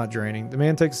takes... Or it's not draining. The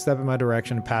man takes a step in my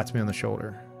direction and pats me on the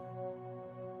shoulder.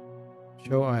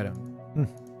 Show item.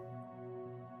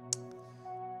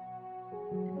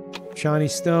 Shiny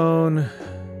stone.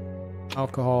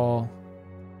 Alcohol.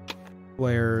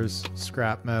 Flares.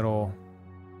 Scrap metal.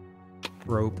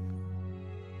 Rope.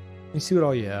 Let me see what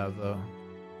all you have, though.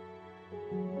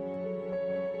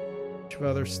 Bunch of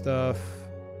other stuff.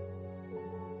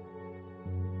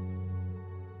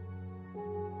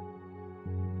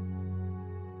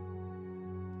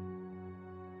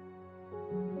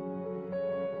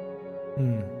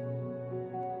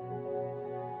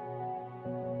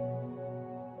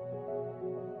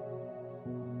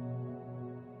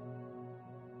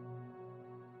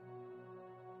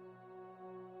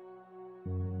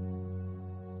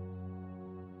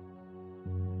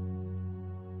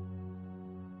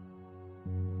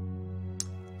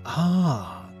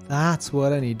 That's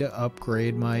what I need to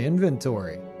upgrade my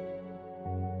inventory.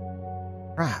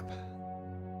 Crap.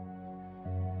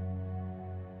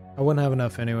 I wouldn't have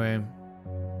enough anyway.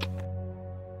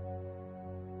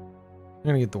 I'm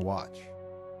gonna get the watch.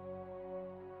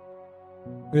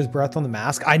 Look at his breath on the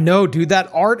mask. I know, dude. That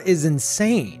art is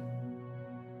insane.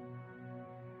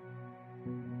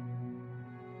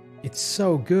 It's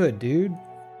so good, dude.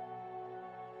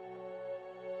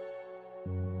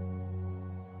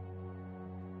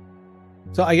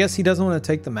 So I guess he doesn't want to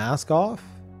take the mask off.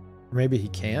 Or maybe he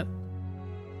can't.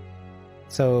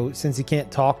 So since he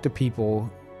can't talk to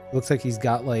people, looks like he's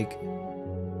got like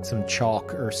some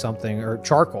chalk or something, or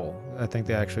charcoal, I think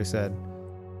they actually said.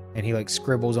 And he like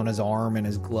scribbles on his arm and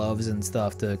his gloves and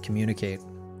stuff to communicate.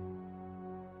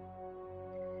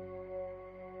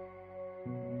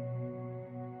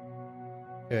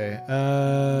 Okay,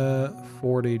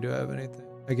 40, do I have anything?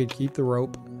 I could keep the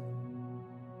rope.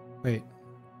 Wait.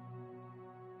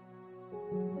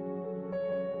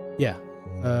 Yeah.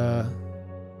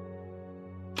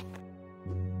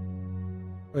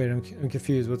 Wait, I'm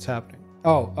confused. What's happening?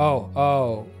 Oh,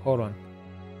 hold on.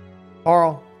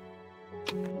 Carl.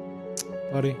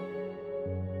 Buddy.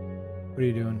 What are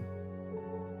you doing?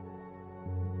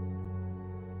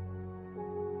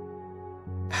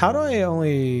 How do I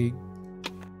only...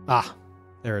 Ah,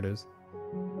 there it is.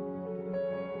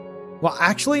 Well,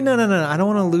 actually, no. I don't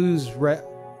want to lose...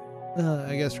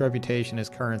 I guess reputation is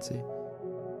currency.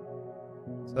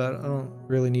 So I don't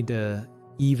really need to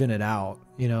even it out.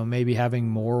 You know, maybe having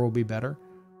more will be better.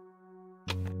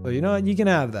 But you know what? You can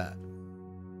have that.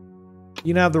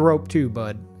 You can have the rope too,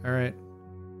 bud. All right.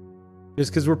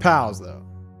 Just because we're pals, though.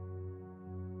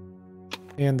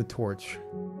 And the torch.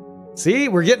 See?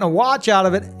 We're getting a watch out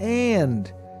of it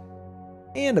and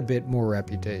a bit more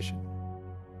reputation.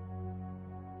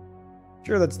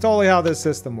 Sure, that's totally how this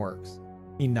system works.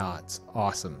 He nods.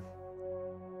 Awesome.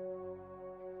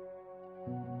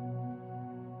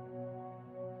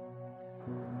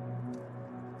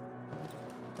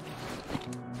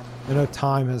 I know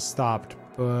time has stopped,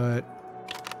 but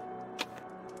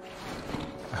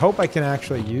I hope I can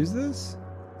actually use this.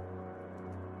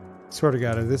 Swear to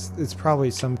God, it's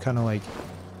probably some kind of like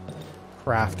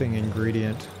crafting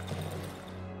ingredient.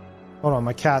 Hold on,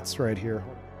 my cat's right here.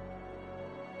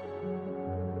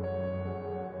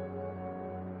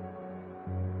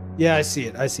 Yeah, I see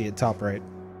it, top right.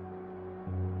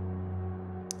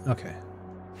 Okay,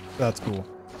 that's cool.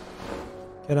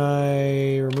 Can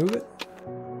I remove it?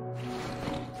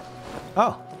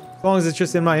 Oh, as long as it's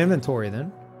just in my inventory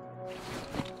then.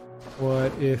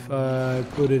 What if I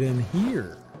put it in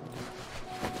here?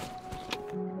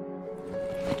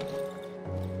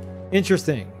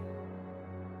 Interesting.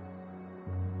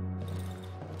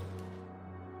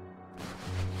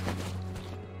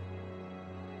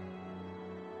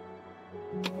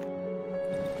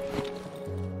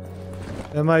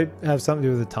 That might have something to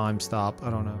do with the time stop. I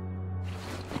don't know.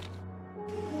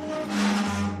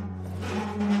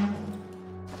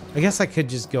 I guess I could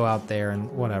just go out there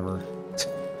and whatever.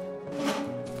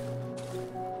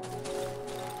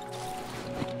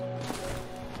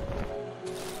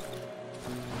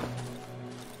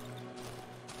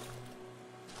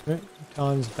 Okay,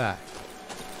 time's back.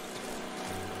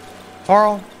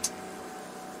 Carl,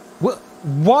 what?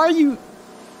 Why are you?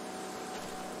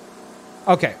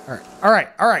 Okay, all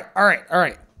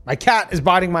right. My cat is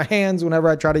biting my hands whenever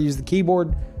I try to use the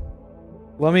keyboard.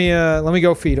 Let me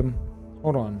go feed him.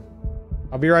 Hold on.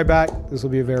 I'll be right back. This will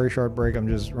be a very short break. I'm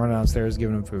just running downstairs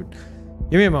giving him food.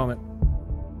 Give me a moment.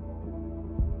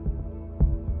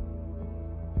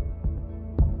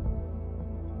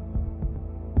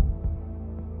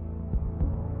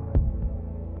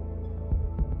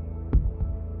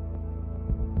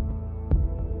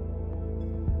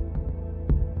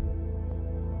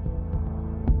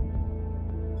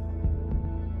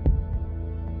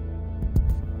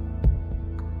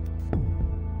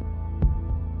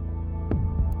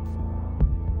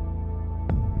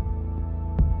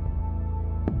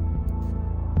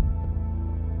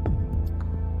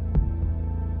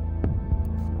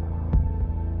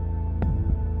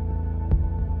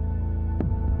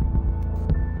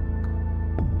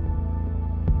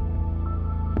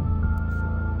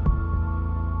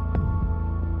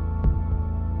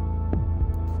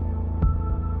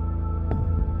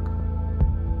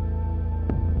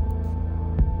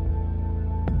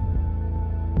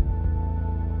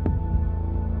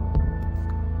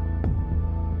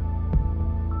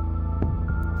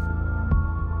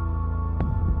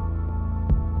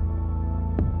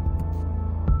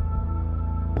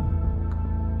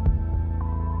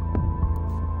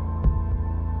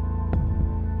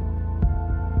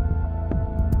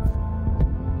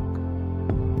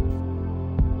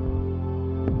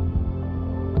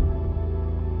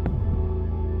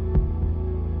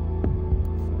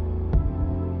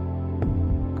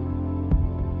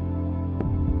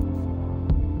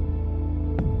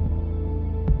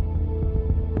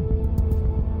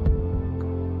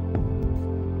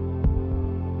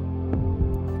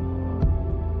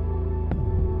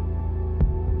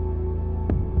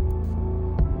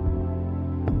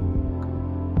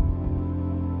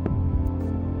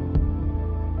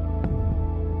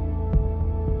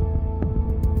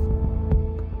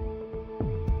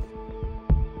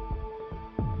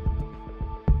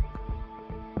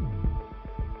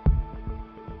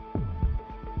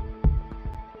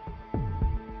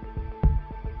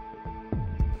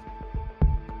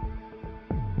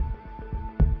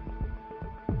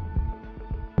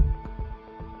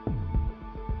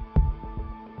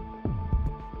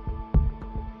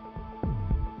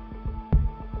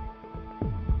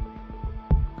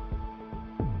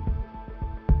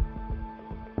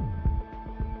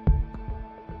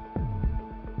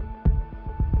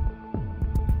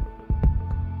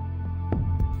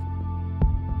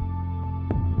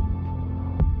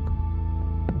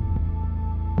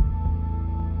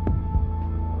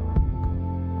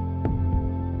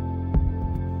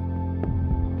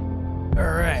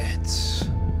 right.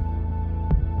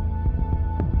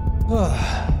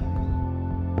 Ugh.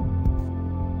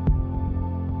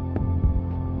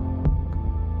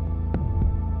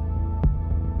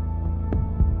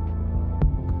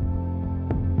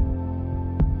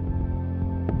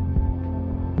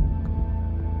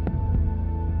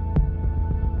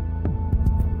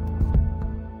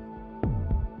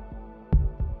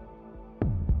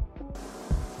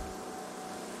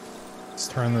 Let's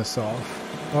turn this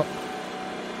off. Oh.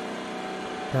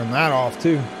 Turn that off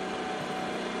too.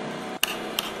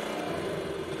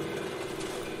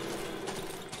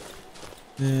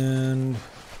 And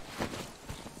if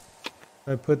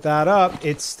I put that up,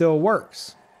 it still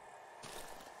works.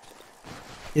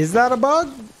 Is that a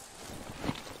bug?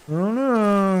 I don't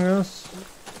know, I guess.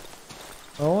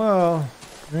 Oh well.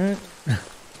 Right.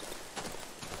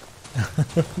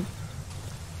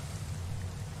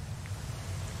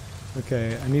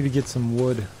 Okay, I need to get some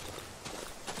wood.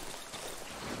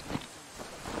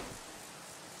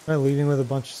 Am I leaving with a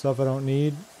bunch of stuff I don't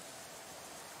need?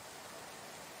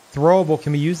 Throwable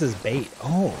can be used as bait.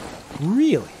 Oh,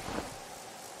 really?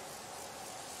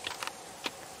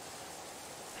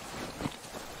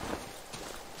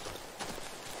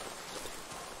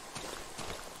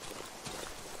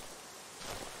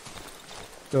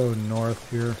 Go north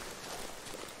here.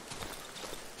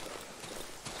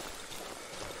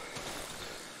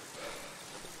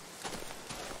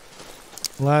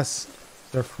 Unless,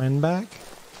 is our friend back?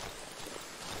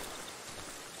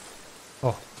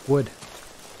 Oh, wood.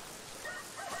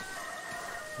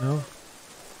 No?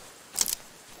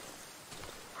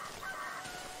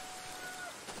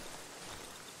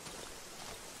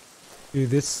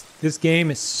 Dude, this game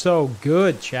is so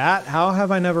good, chat. How have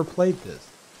I never played this?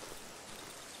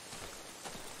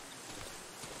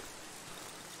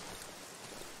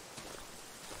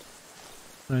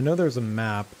 I know there's a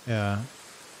map, yeah.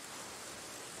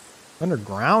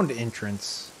 Underground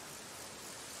entrance.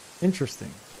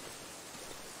 Interesting.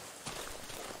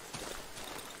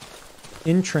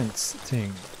 Entrance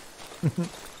thing.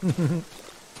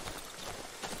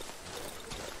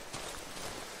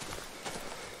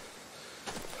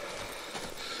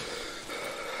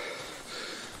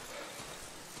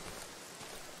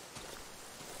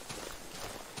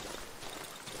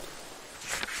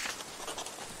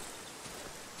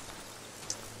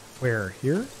 Where?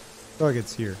 Here? I feel like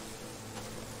it's here.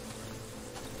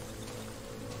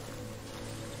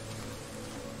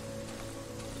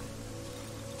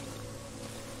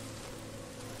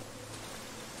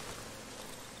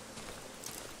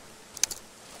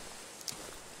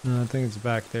 No, I think it's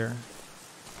back there.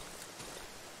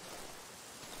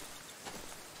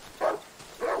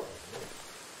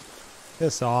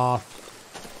 Piss off.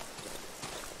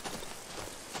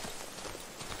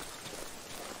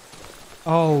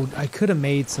 Oh, I could have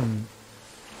made some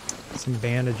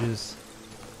bandages.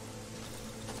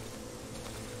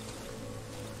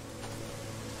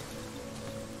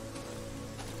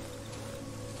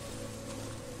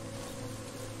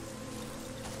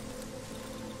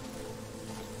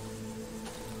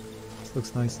 This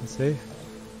looks nice and safe.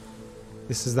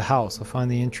 This is the house. I'll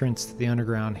find the entrance to the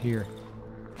underground here.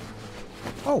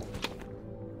 Oh!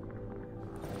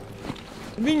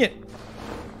 Convenient!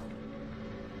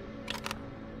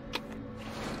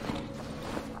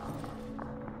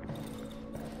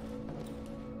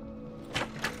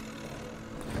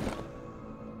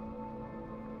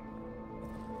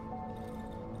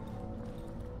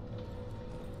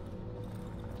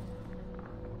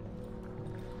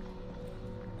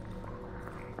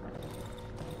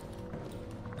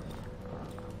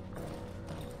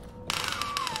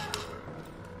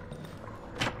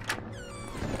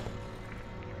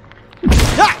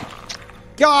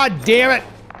 God damn it!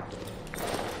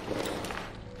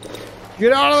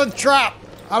 Get out of the trap!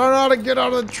 I don't know how to get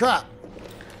out of the trap.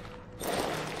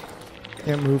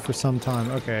 Can't move for some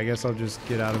time. Okay, I guess I'll just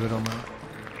get out of it on my...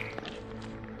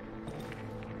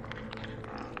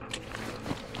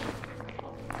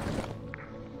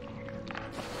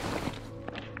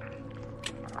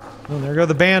 Oh, there go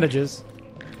the bandages.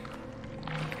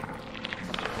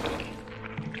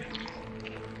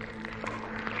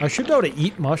 I should be able to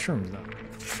eat mushrooms though.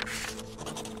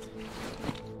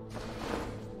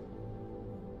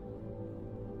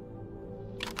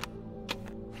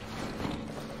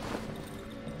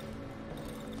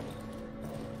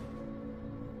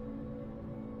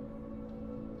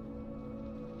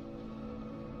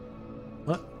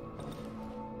 What?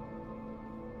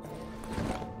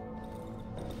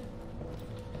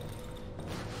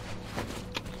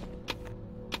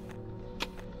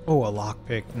 Oh, a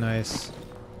lockpick. Nice.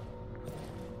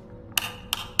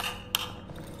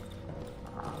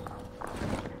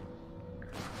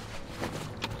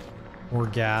 More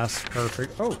gas.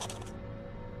 Perfect. Oh.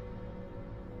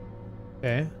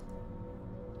 Okay.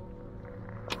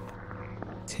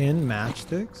 10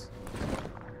 matchsticks.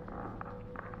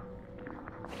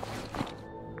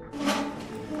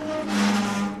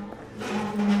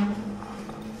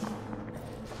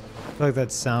 I feel like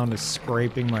that sound is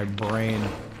scraping my brain.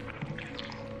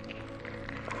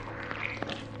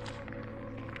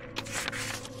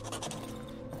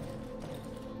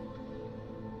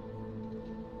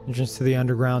 Entrance to the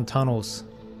underground tunnels.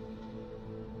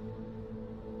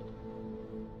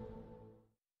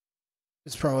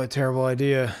 It's probably a terrible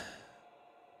idea,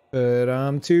 but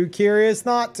I'm too curious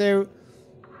not to.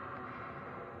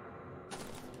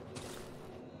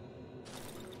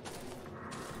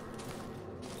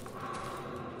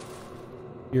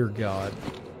 Dear God.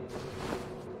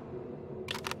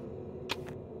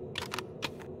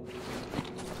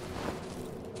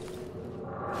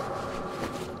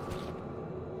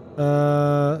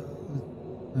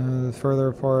 The further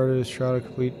apart is shrouded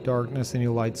complete darkness, any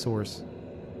light source.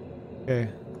 Okay.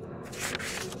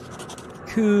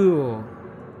 Cool.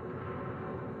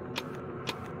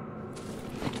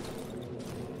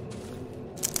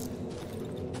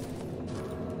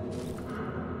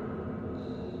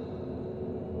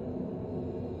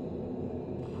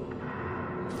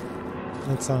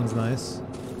 That sounds nice.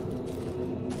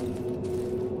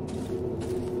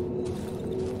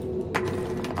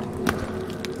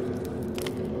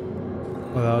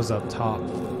 Oh, that was up top.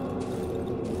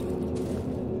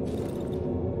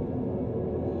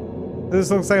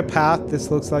 This looks like a path.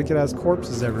 This looks like it has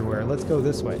corpses everywhere. Let's go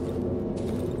this way.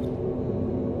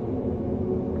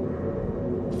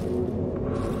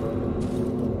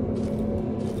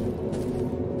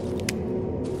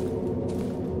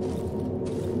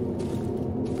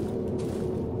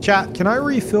 Chat, can I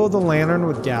refill the lantern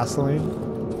with gasoline?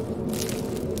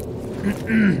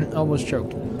 Almost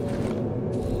choked.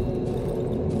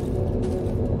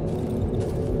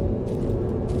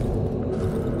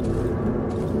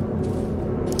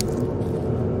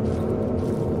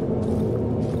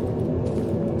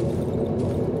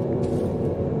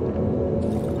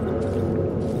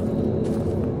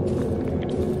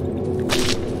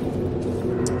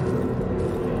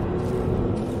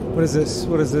 What is this?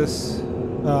 What is this?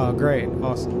 Oh, great.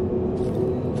 Awesome.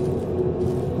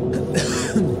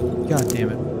 God damn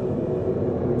it.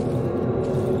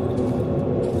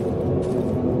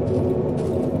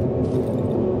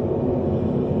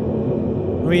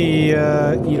 Let me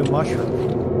eat a mushroom.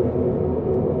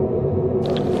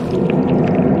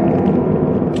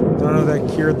 I don't know if that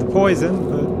cured the poison,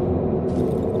 but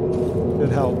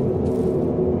it helped.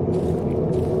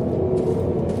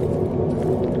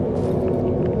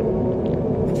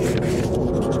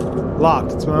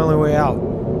 Locked. It's my only way out.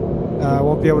 I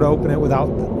won't be able to open it without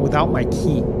my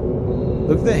key.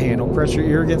 Look at the handle. Press your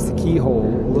ear against the keyhole.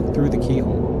 Look through the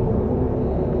keyhole.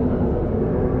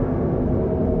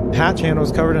 The hatch handle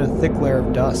is covered in a thick layer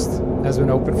of dust. Has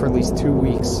been open for at least 2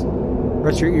 weeks.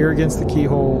 Press your ear against the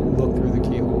keyhole. Look through the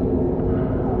keyhole.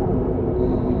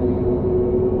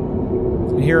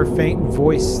 You can hear a faint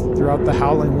voice throughout the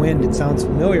howling wind. It sounds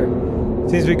familiar.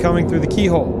 It seems to be coming through the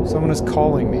keyhole. Someone is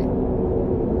calling me.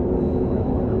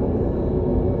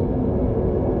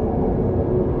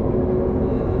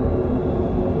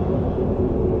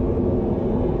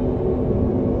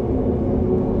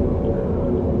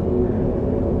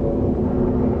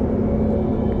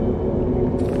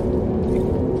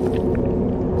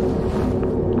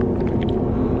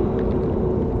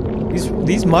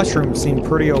 These mushrooms seem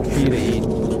pretty OP to eat,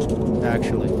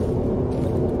 actually.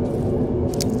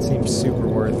 Seems super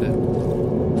worth it.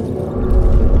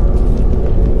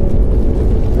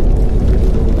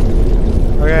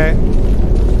 Okay.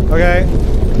 Okay.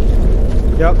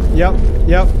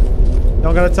 Yep.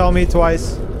 Don't gotta tell me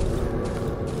twice.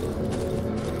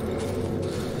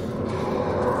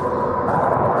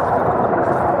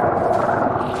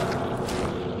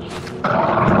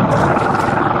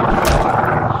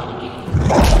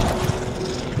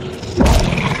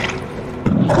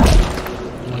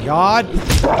 God.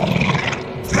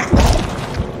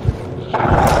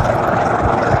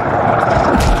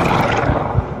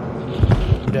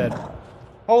 I'm dead.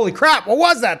 Holy crap, what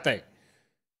was that thing? Is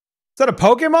that a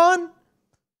Pokemon?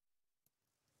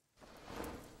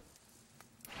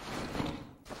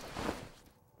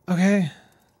 Okay.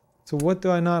 So what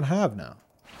do I not have now?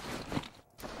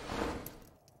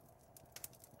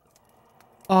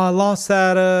 Oh, I lost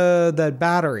that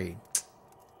battery.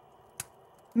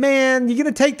 Man, you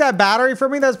gonna take that battery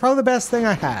from me? That's probably the best thing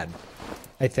I had.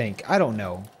 I think. I don't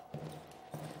know.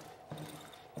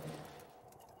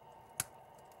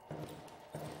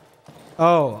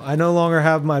 Oh, I no longer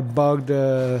have my bugged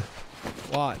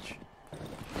watch.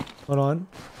 Hold on.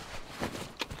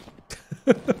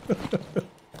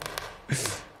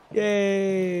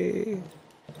 Yay!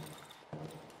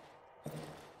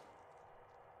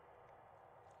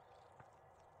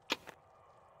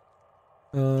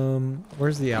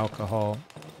 Where's the alcohol?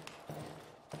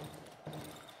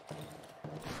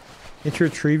 Can't you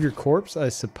retrieve your corpse? I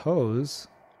suppose.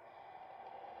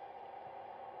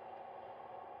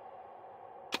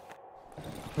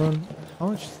 How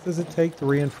much does it take to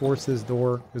reinforce this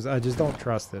door? Because I just don't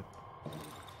trust it.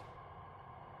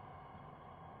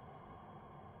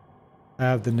 I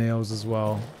have the nails as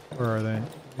well. Where are they?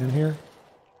 In here?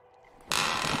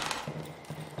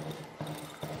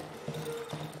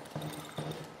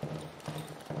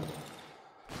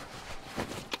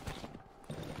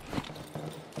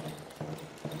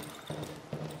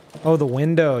 Oh, the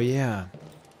window, yeah.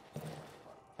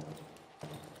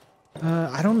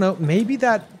 I don't know. Maybe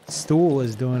that stool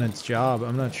is doing its job.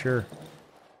 I'm not sure.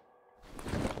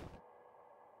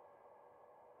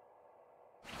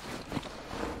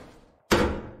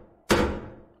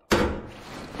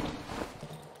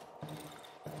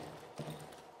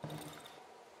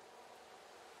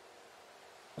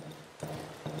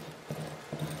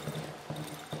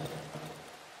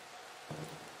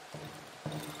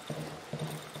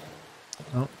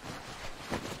 Oh. Is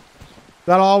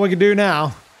that all we can do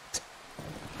now?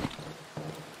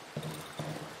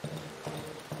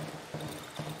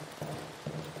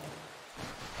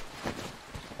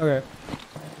 Okay.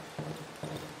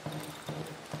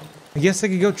 I guess I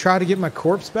could go try to get my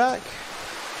corpse back.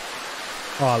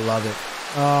 Oh, I love it.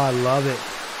 Oh, I love it.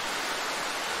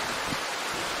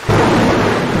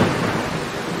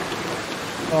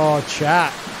 Oh,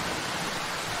 chat.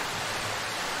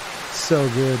 So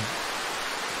good.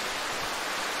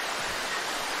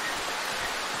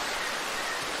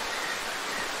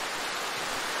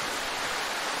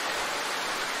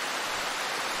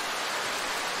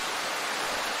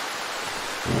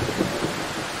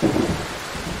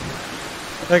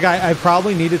 Like, I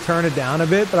probably need to turn it down a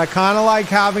bit, but I kind of like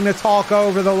having to talk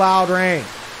over the loud rain.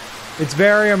 It's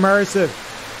very immersive.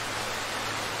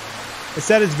 I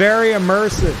said it's very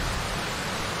immersive.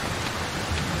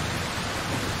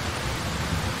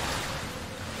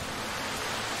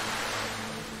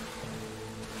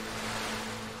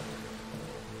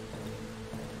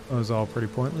 That was all pretty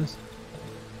pointless.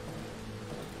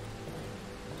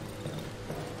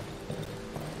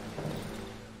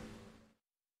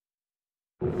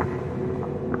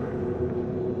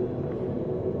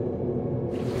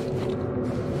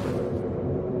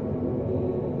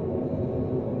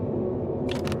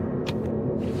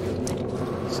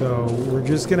 So we're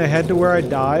just gonna head to where I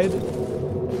died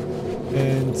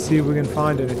and see if we can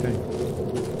find anything.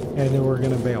 And then we're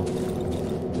gonna bail.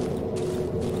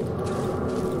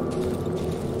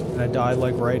 And I died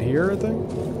like right here, I think.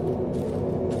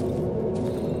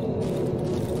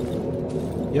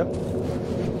 Yep.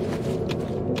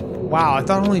 Wow, I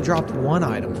thought I only dropped one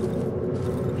item.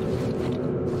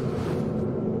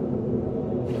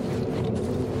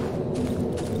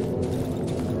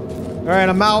 Alright,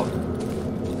 I'm out.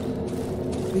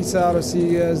 Peace out. I'll see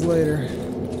you guys later.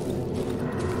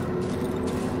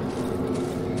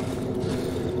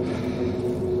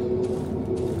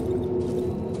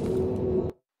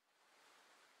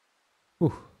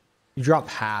 Ooh, you drop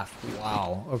half.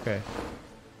 Wow. Okay.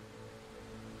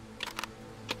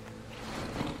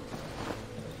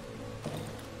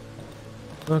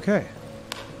 Okay.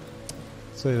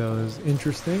 So that was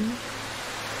interesting.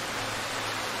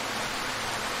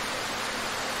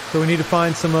 So we need to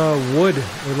find some wood.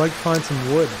 We'd like to find some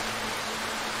wood.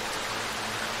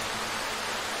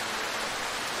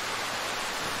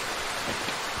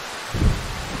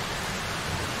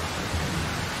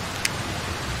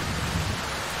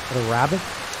 Got a rabbit?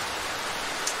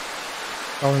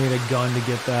 Oh, we need a gun to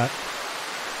get that.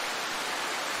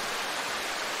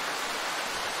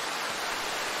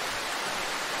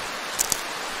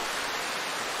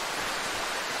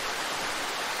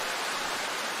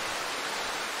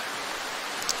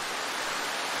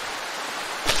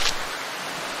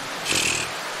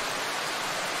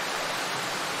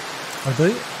 Are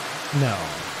they? No.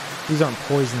 These aren't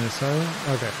poisonous, are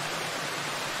they? Okay.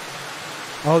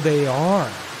 Oh, they are.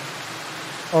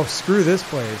 Oh, screw this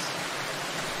place.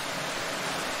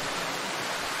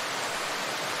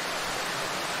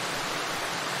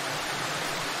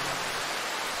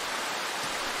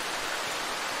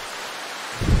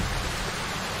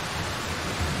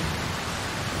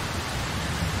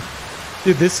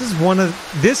 Dude, this is one of...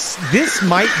 This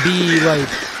might be, like...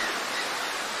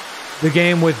 the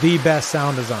game with the best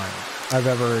sound design. I've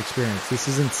ever experienced. This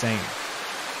is insane.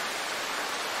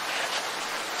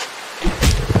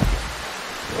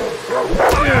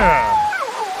 Yeah.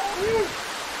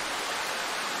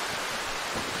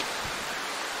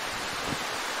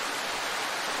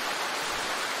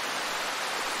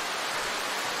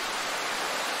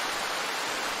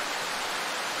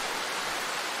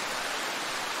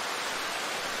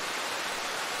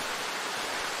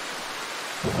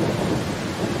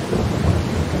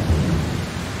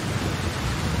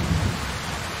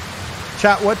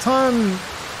 Chat, what time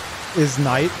is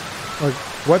night? Like,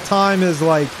 what time is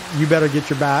like you better get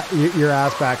your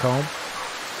ass back home?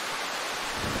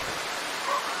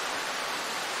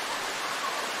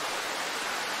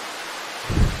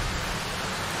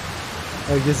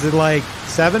 Like, is it like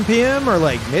 7 p.m. or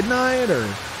like midnight, or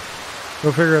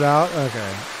we'll figure it out?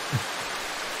 Okay.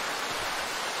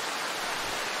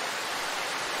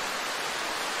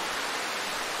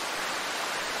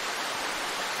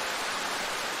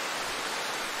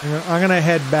 I'm gonna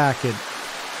head back at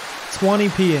 20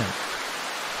 p.m.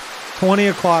 20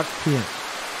 o'clock p.m.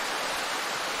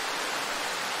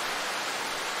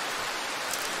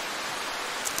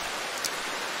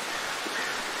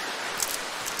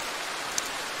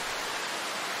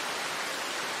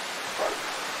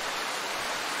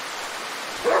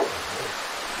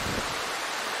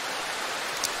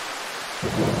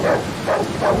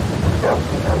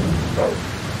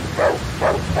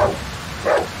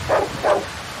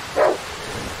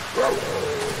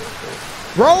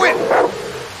 Throw it!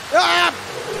 Ah!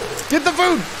 Get the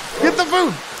food! Get the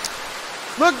food!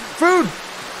 Look, food!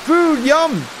 Food!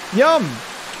 Yum! Yum!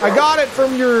 I got it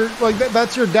from your, like,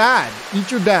 that's your dad. Eat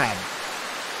your dad.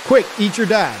 Quick, eat your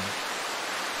dad.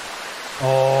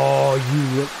 Oh,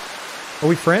 you look... Are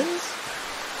we friends?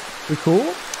 We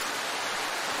cool?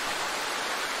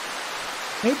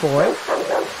 Hey, boy.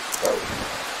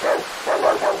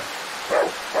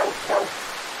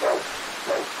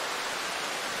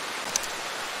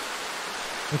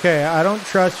 Okay, I don't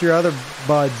trust your other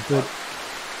buds, but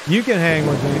you can hang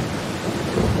with me.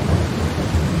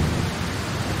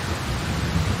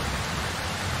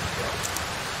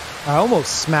 I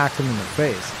almost smacked him in the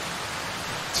face.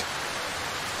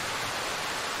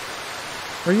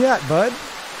 Where you at, bud?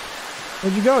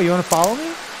 Where'd you go? You want to follow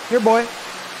me? Here, boy.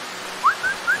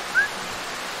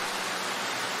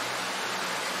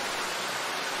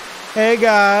 Hey,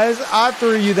 guys. I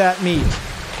threw you that meat.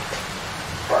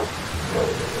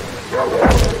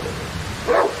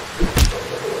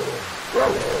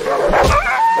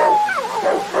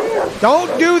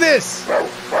 Don't do this!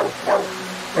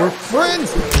 We're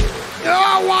friends!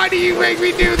 Oh, why do you make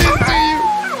me do this to you?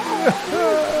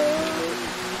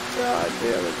 God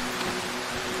damn it.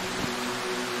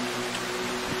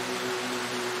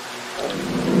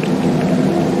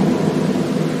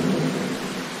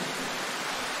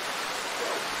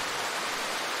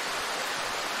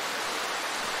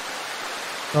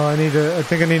 Oh, I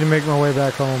think I need to make my way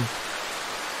back home.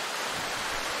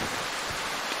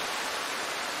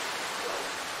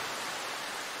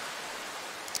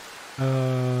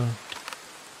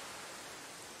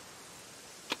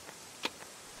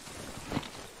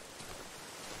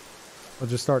 I'll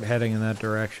just start heading in that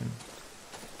direction.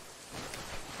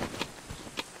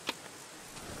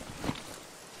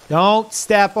 Don't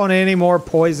step on any more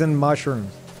poison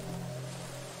mushrooms.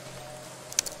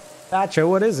 Gotcha,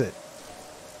 what is it?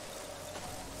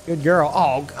 Good girl.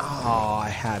 Oh, I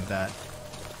had that.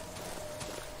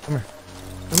 Come here.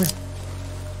 Come here.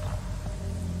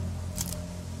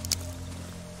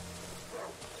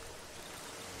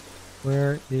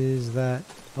 Where is that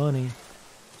bunny?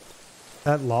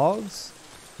 That logs?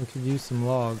 We could use some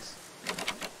logs.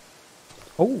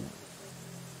 Oh.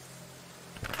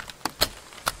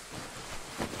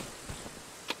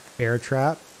 Bear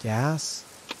trap. Gas.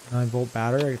 9-volt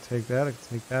battery. I can take that. I can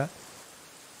take that.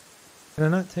 Did I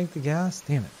not take the gas?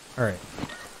 Damn it. Alright.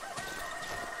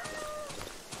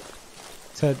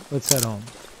 Let's head home.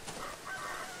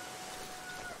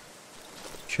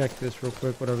 Check this real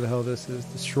quick, whatever the hell this is.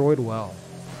 Destroyed well.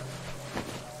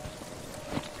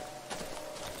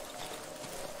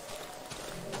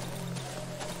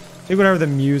 I think whenever the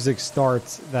music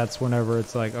starts, that's whenever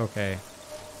it's like, okay,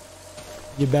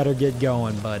 you better get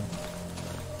going, bud.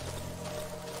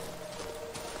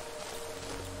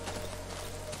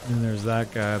 And there's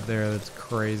that guy up there that's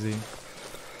crazy.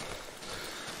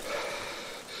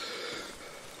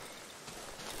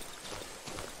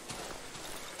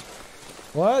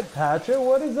 What, Patcha?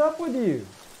 What is up with you?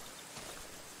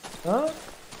 Huh?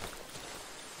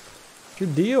 What's your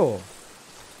deal?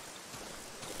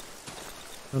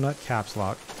 No, not caps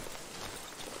lock.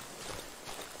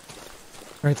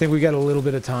 I think we got a little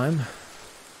bit of time.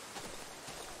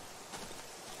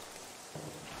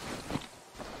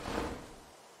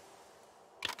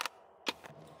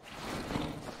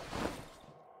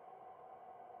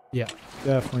 Yeah,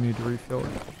 definitely need to refill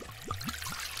it.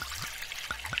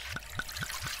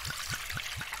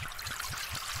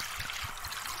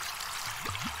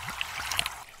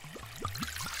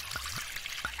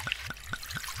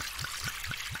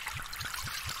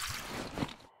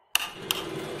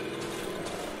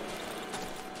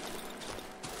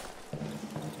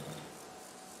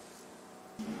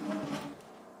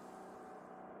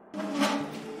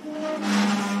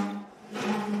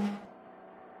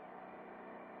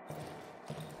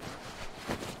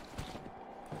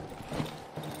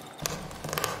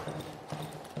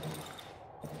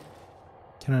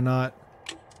 Can I not?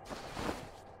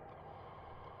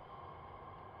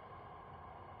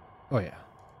 Oh, yeah.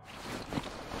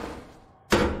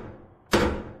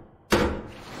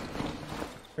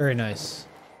 Very nice.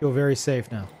 Feel very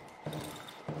safe now.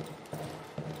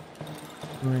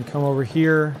 I'm going to come over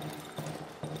here.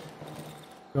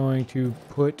 Going to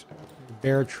put the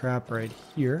bear trap right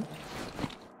here.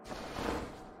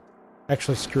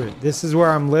 Actually, screw it. This is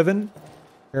where I'm living.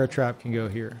 Bear trap can go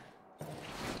here.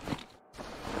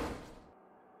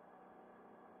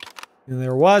 And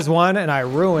there was one, and I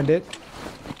ruined it.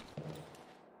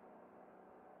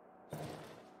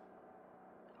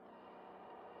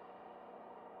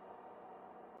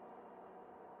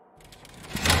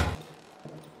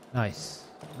 Nice.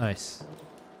 Nice.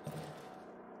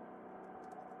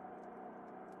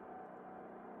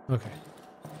 Okay.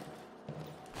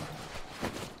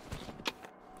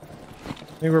 I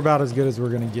think we're about as good as we're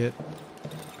going to get,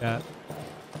 chat.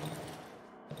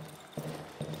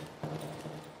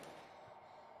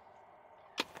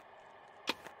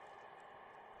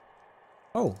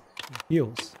 Oh,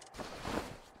 heals.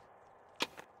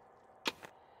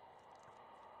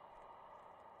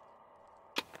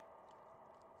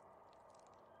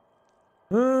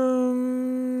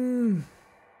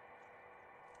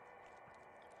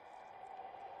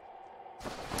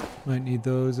 Might need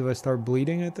those if I start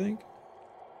bleeding, I think.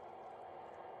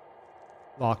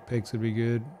 Lockpicks would be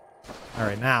good. Not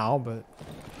right now, but...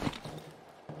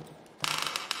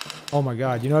 Oh my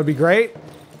god, you know what'd be great?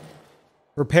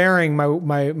 Repairing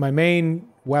my main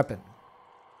weapon.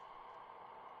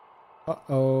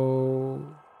 Uh-oh.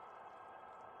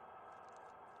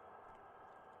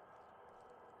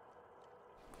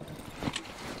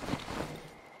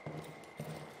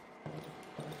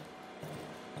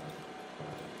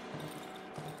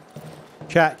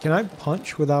 Chat, can I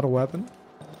punch without a weapon?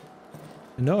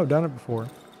 No, I've done it before.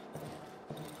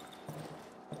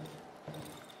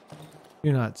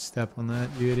 Do not step on that,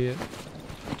 you idiot.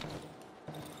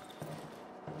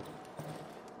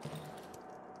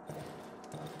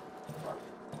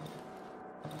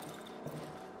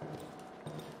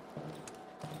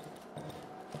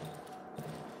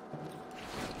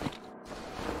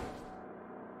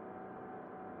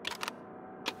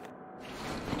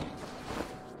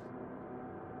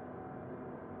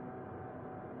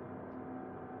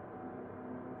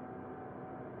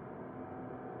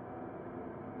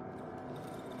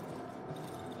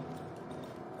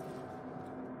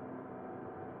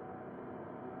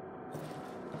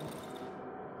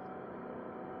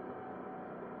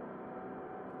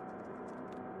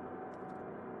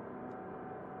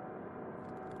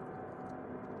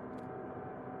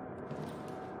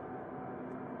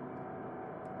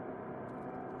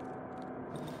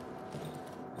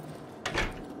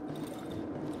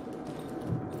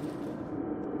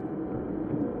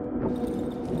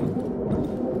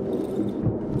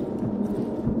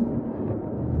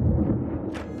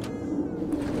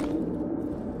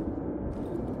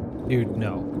 Dude,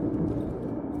 no.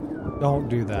 Don't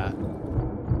do that.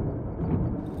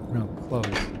 No, close.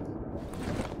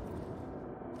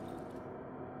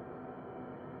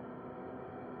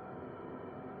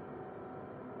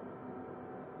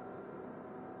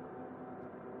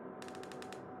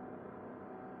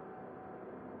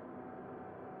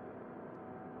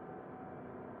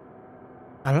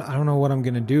 I don't know what I'm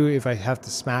gonna do if I have to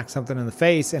smack something in the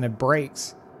face and it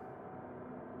breaks.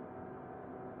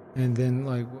 And then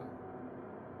like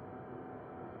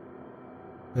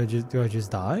do I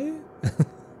just die? I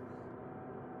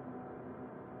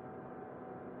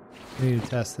need to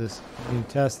test this. I need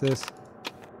to test this.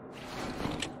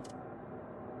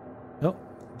 Nope.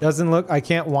 Doesn't look, I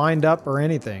can't wind up or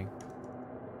anything.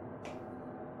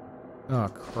 Oh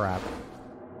crap.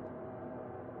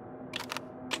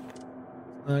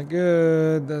 Not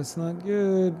good. That's not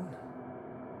good.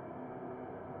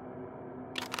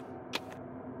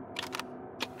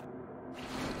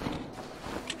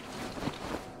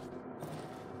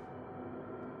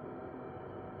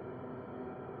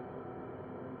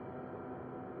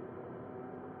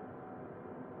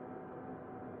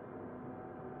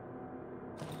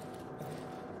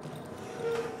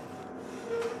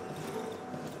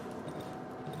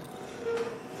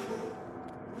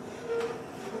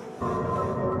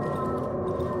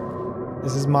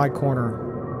 This is my corner.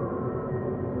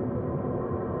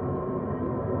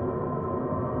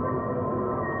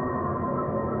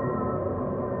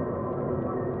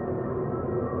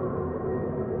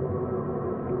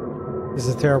 This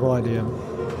is a terrible idea.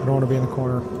 I don't want to be in the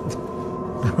corner.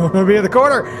 I don't want to be in the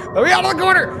corner! Let me out of the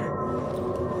corner!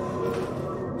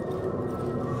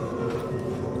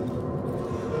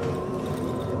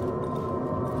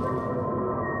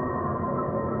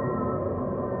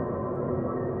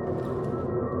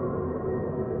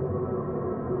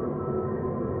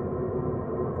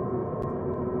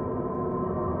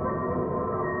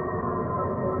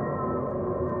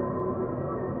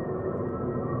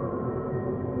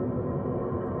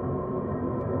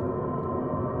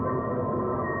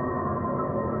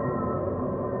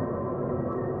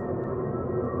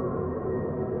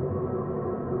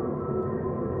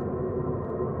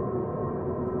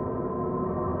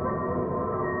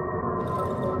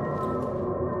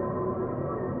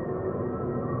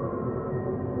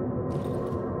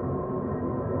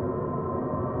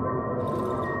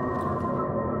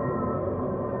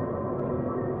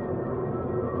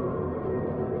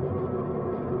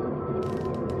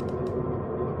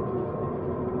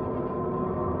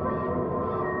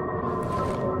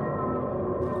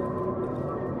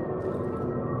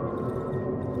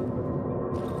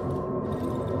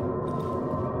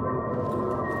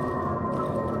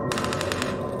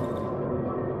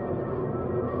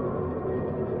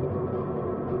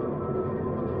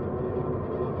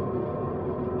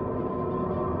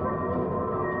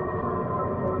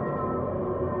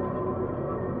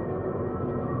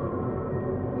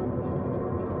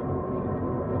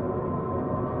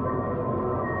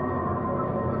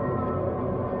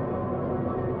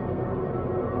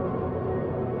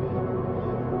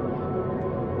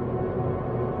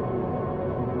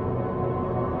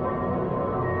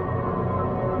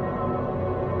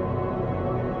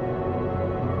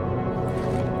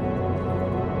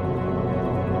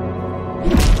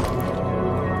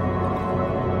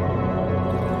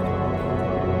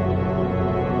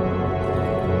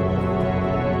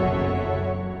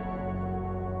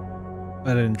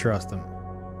 I didn't trust him.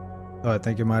 Oh, I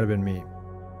think it might have been me.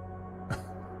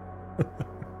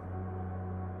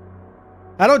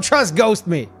 I don't trust Ghost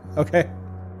Me. Okay.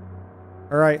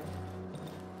 All right.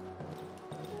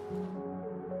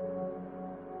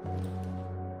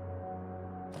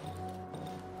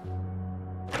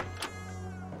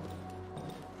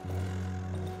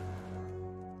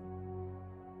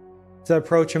 As I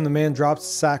approach him, the man drops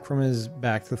the sack from his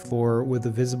back to the floor with a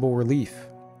visible relief.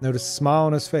 Notice a smile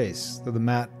on his face through the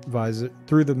matte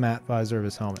visor of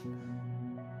his helmet.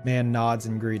 Man nods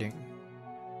in greeting.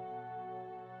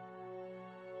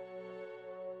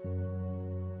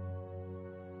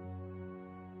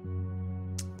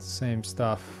 Same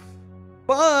stuff.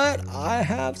 But I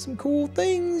have some cool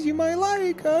things you might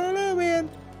like. I don't know, man.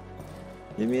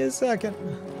 Give me a second.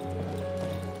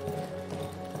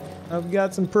 I've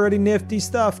got some pretty nifty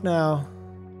stuff now.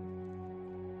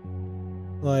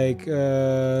 Like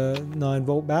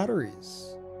 9-volt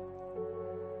batteries.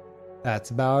 That's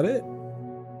about it.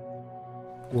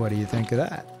 What do you think of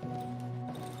that?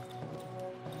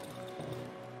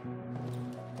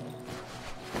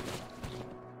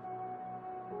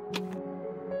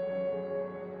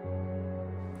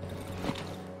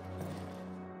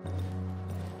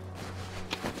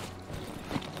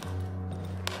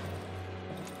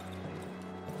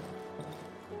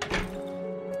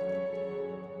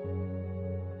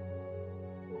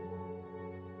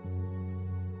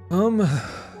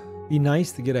 Be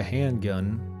nice to get a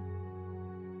handgun.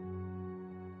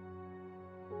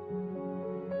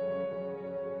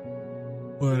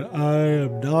 But I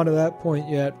am not at that point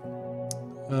yet.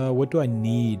 What do I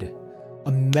need?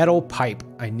 A metal pipe.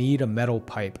 I need a metal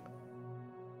pipe.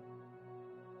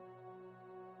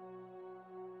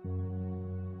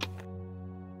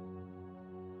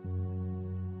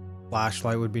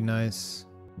 Flashlight would be nice.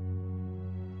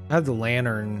 I have the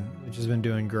lantern, which has been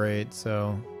doing great,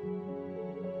 so...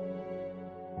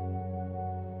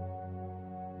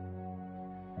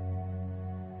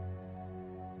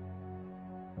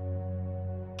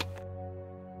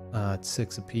 It's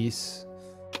 6 apiece.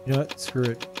 You know what? Screw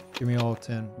it. Give me all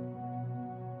 10.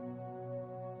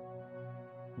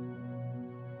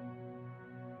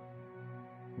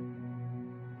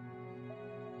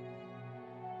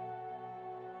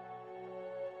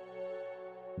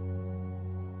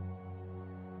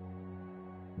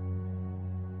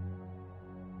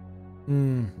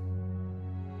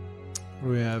 What do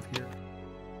we have here?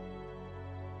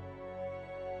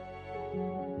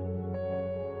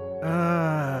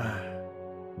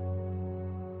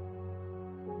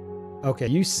 Okay,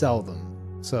 you sell them.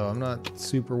 So I'm not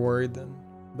super worried then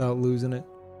about losing it.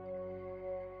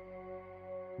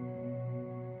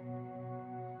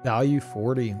 Value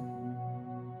 40.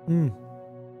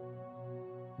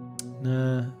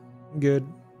 Nah, I'm good.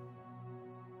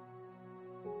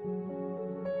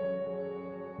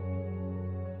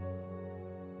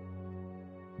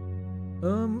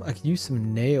 I could use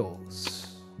some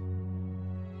nails.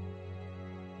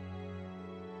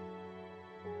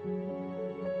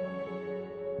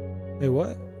 Hey,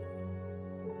 what?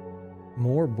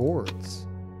 More boards.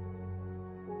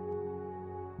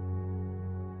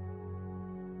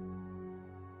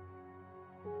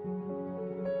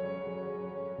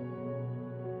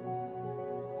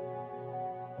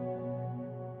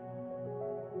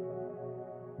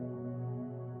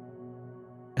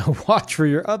 Watch for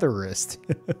your other wrist.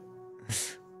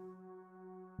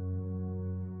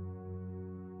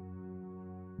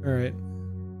 All right.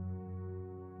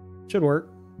 Should work.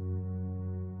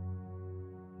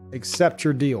 Accept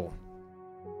your deal.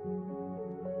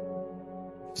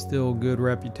 Still good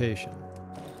reputation.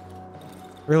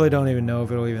 Really don't even know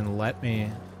if it'll even let me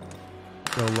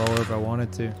go lower if I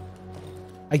wanted to.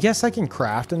 I guess I can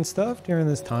craft and stuff during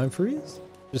this time freeze.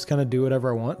 Just kind of do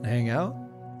whatever I want and hang out.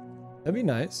 That'd be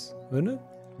nice, wouldn't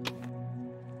it?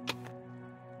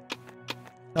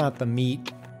 Not the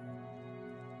meat.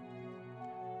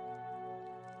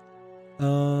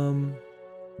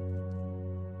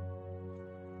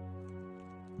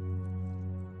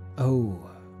 Oh,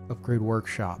 upgrade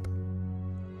workshop.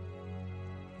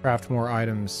 Craft more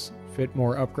items. Fit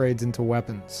more upgrades into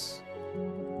weapons.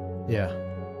 Yeah.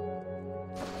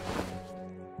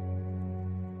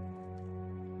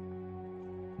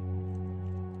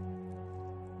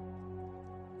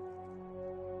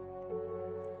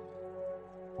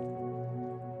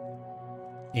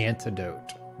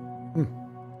 Antidote.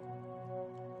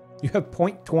 You have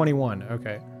 .21.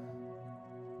 Okay.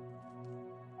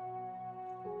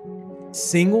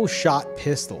 Single shot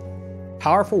pistol.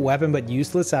 Powerful weapon, but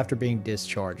useless after being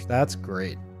discharged. That's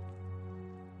great.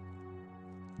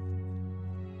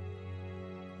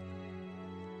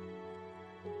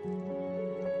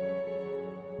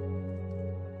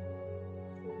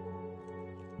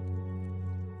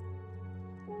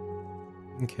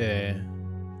 Okay.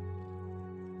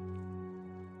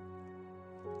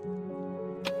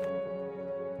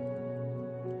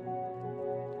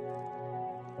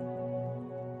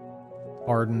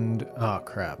 Hardened. Oh,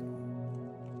 crap.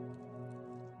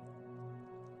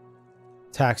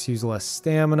 Attacks use less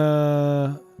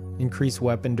stamina. Increase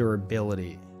weapon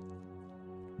durability.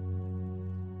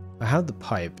 I have the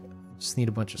pipe. Just need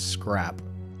a bunch of scrap.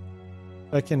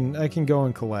 I can go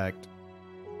and collect.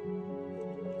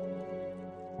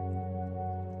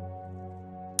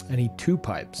 I need 2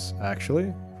 pipes,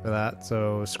 actually, for that.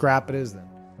 So scrap it is then.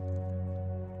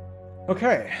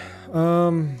 Okay.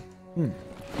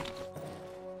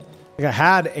 Like I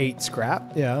had 8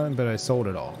 scrap, yeah, but I sold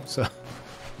it all, so.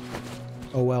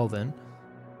 Oh well then.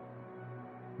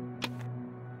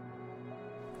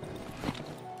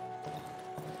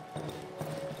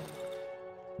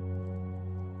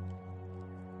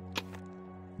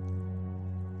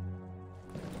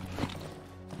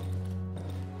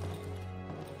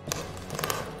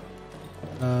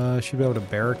 Should be able to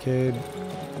barricade.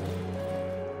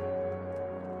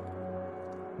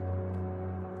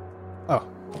 Oh.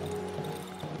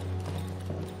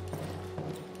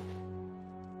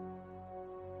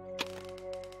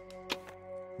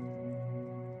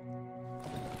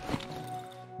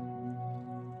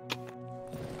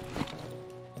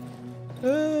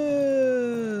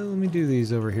 Let me do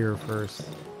these over here first.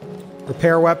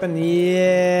 Repair weapon?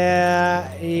 Yeah,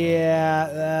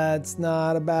 that's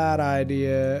not a bad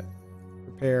idea.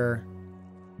 Repair.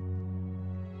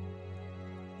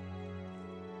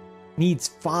 Needs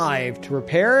 5 to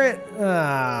repair it?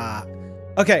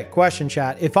 Okay, question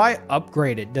chat. If I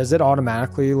upgrade it, does it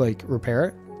automatically, like, repair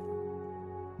it?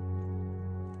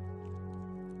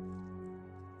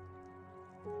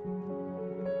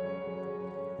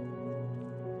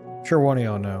 Sure one of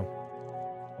y'all know.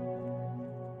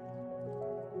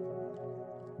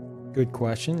 Good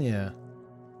question, yeah.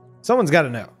 Someone's got to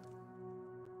know.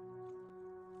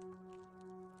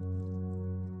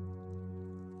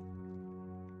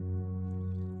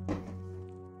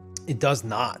 It does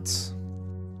not.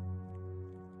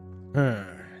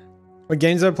 What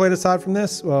games have I played aside from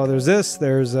this? Well, there's this.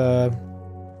 There's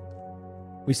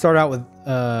we start out with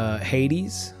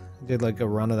Hades. Did like a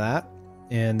run of that.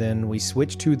 And then we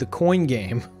switched to the coin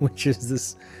game, which is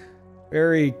this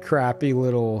very crappy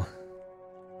little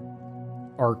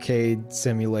arcade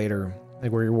simulator,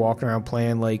 like where you're walking around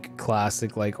playing like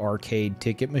classic like arcade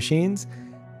ticket machines.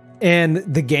 And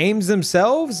the games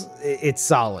themselves, it's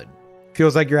solid.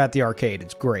 Feels like you're at the arcade.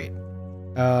 It's great.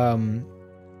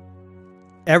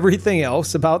 Everything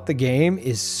else about the game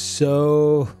is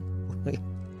so...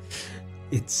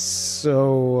 it's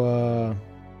so...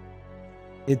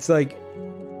 it's like...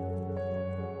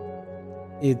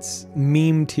 it's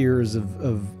meme tiers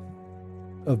of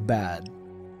bad.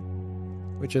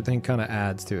 Which I think kind of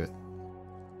adds to it.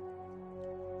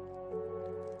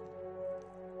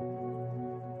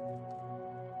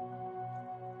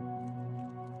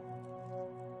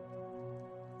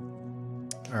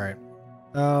 All right.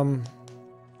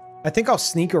 I think I'll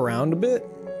sneak around a bit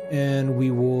and we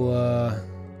will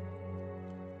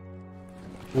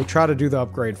we'll try to do the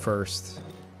upgrade first.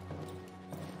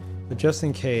 But just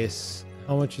in case,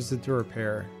 how much is it to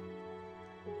repair?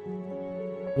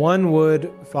 1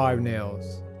 wood, 5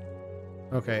 nails.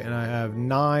 Okay, and I have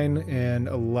 9 and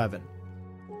 11.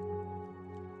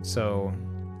 So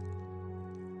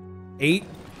 8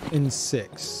 and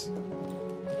 6.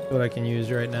 That's what I can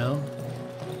use right now.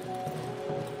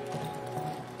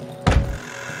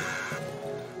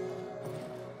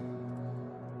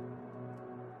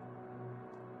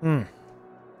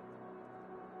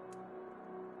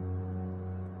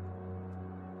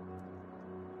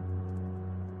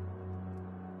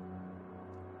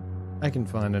 I can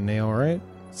find a nail, right?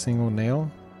 Single nail.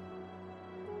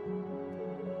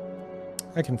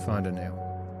 I can find a nail.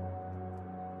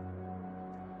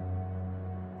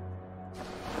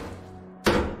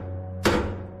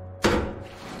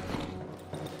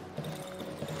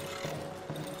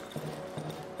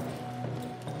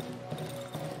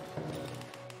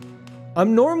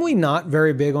 I'm normally not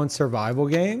very big on survival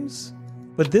games,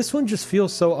 but this one just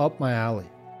feels so up my alley.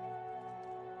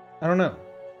 I don't know.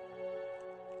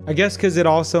 I guess because it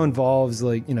also involves,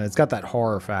 like, you know, it's got that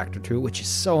horror factor to it, which is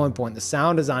so on point. The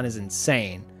sound design is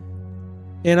insane.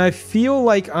 And I feel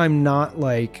like I'm not,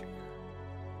 like...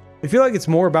 I feel like it's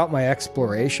more about my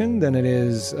exploration than it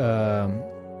is... like,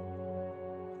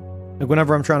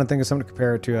 whenever I'm trying to think of something to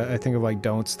compare it to, I think of, like,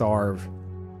 Don't Starve,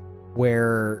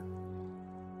 where...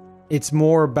 it's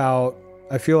more about,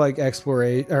 I feel like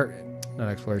exploration, or not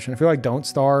exploration. I feel like Don't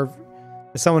Starve,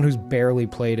 as someone who's barely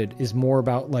played it, is more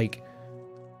about like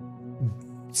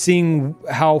seeing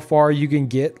how far you can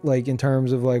get, like in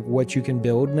terms of like what you can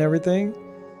build and everything.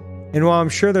 And while I'm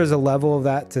sure there's a level of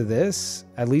that to this,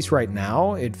 at least right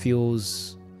now, it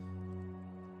feels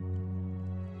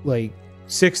like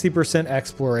 60%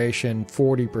 exploration,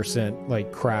 40%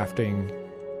 like crafting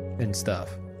and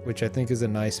stuff, which I think is a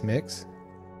nice mix.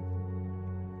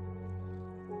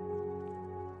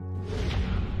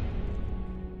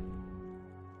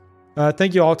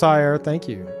 Thank you, Altair. Thank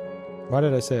you. Why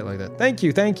did I say it like that? Thank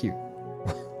you, thank you.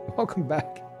 Welcome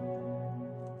back.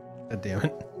 God damn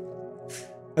it.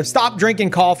 I've stopped drinking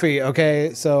coffee,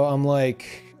 okay? So I'm like,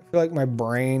 I feel like my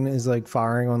brain is like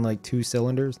firing on like 2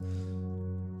 cylinders.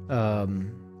 I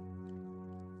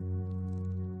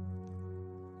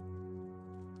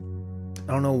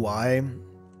don't know why.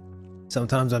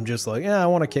 Sometimes I'm just like, yeah, I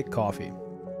want to kick coffee.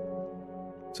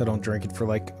 So I don't drink it for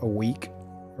like a week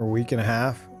or a week and a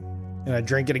half. And I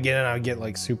drink it again and I get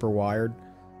like super wired.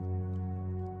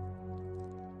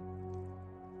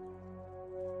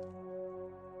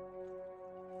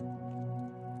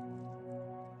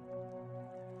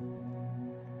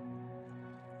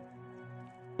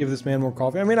 Give this man more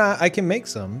coffee. I mean, I can make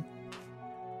some.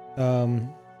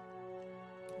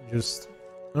 Just,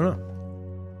 I don't know.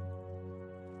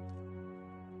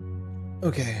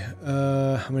 Okay,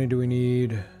 how many do we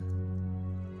need?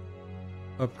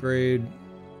 Upgrade.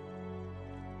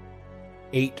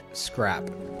 8 scrap.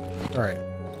 All right,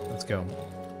 let's go.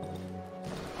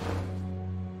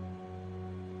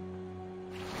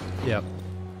 Yep.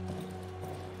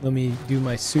 Let me do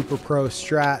my super pro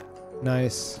strat.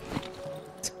 Nice.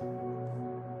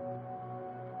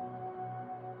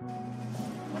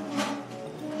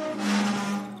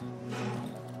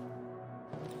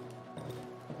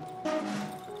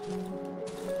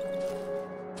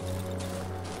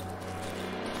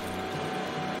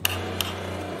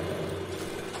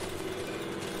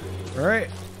 Alright.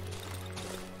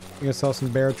 I guess I'll some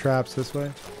bear traps this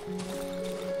way.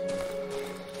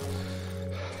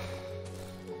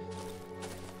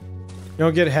 You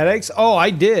don't get headaches? Oh,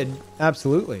 I did.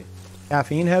 Absolutely.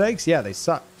 Caffeine headaches? Yeah, they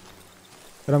suck.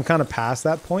 But I'm kind of past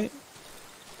that point.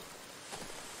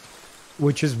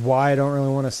 Which is why I don't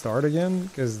really want to start again,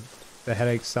 because the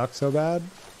headaches suck so bad.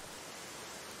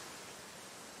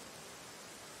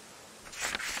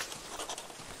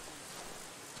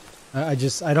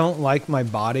 I don't like my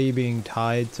body being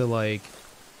tied to like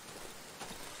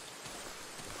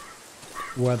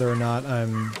whether or not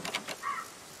I'm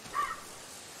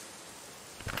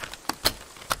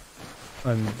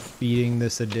I'm beating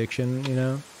this addiction, you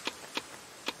know?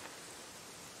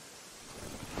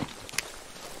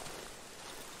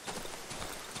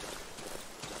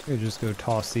 I could just go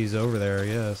toss these over there, I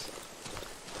guess.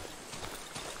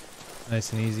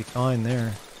 Nice and easy find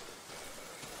there.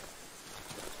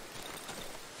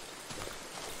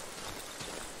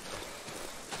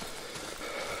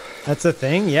 That's a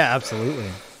thing? Yeah, absolutely.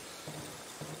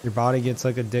 Your body gets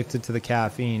like addicted to the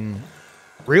caffeine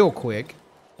real quick.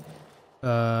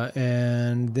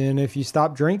 And then if you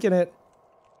stop drinking it,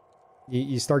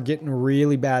 you start getting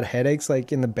really bad headaches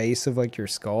like in the base of like your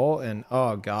skull. And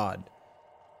oh God,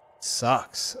 it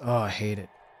sucks. Oh, I hate it.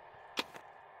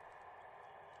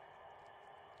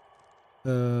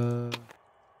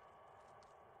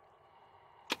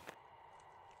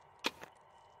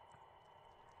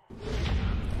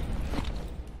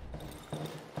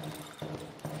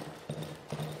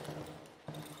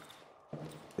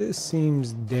 This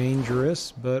seems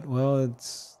dangerous, but well,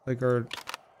 it's like our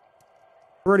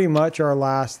pretty much our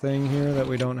last thing here that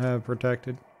we don't have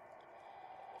protected.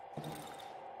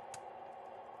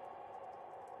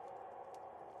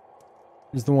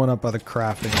 There's the one up by the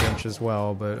crafting bench as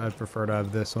well, but I'd prefer to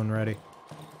have this one ready.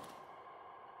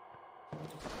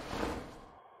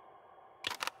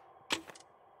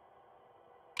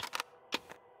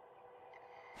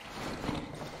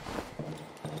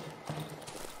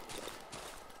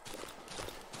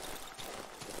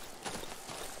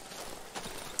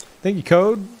 Thank you,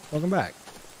 Code. Welcome back.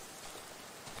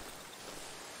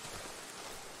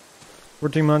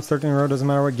 14 months, 13 in a row, doesn't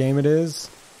matter what game it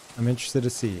is. I'm interested to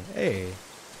see. Hey,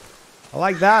 I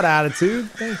like that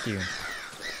attitude. Thank you.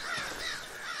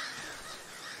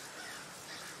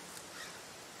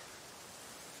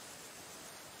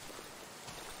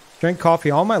 Drank coffee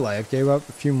all my life. Gave up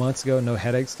a few months ago. No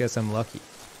headaches. Guess I'm lucky.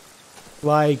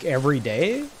 Like every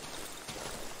day?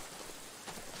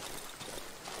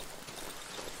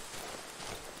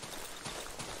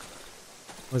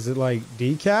 Was it like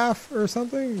decaf or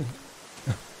something?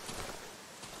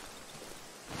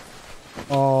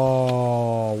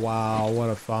 Oh, wow. What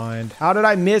a find. How did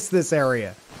I miss this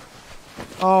area?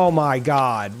 Oh my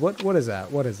God. What is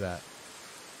that? What is that?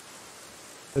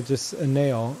 It's just a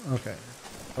nail. Okay.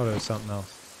 Thought it was something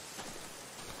else.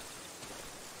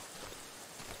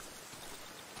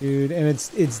 Dude, and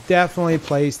it's definitely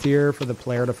placed here for the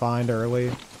player to find early.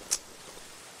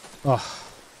 Oh,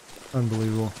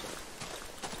 unbelievable.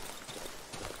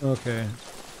 Okay.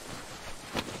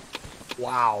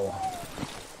 Wow.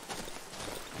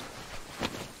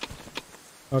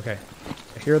 Okay.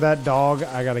 I hear that dog.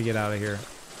 I gotta get out of here.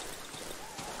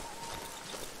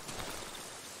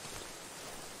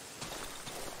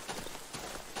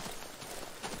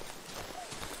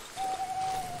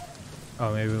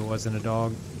 Oh, maybe it wasn't a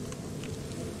dog.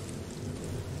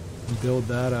 Build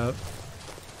that up.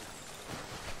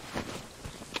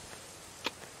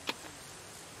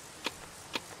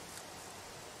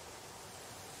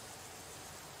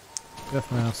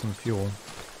 Definitely have some fuel.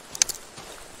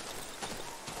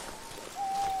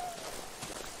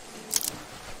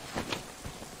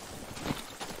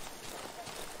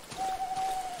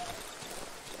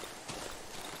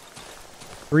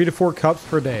 Three to 4 cups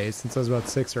per day since I was about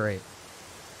 6 or 8.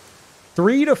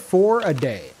 3 to 4 a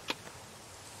day.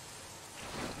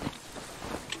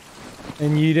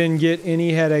 And you didn't get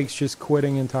any headaches just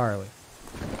quitting entirely.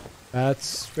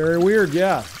 That's very weird,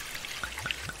 yeah.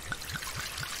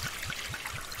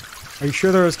 Are you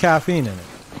sure there was caffeine in it?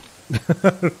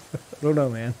 I don't know,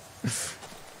 man.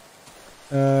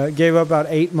 Gave up about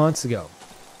 8 months ago.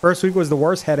 First week was the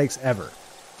worst headaches ever.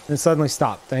 Then suddenly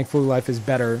stopped. Thankfully, life is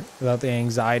better without the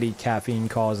anxiety caffeine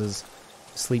causes.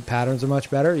 Sleep patterns are much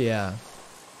better? Yeah.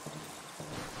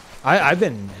 I've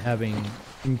been having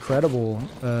incredible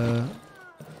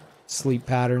sleep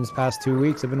patterns past 2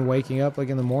 weeks. I've been waking up like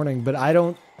in the morning, but I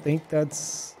don't think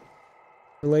that's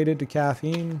related to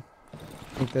caffeine.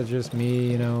 I think that's just me,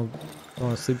 you know,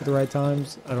 going to sleep at the right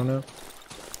times. I don't know.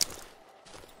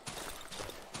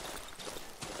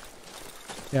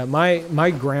 Yeah,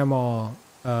 my grandma,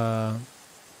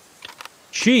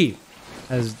 she's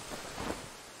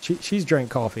drank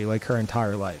coffee like her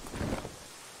entire life.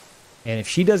 And if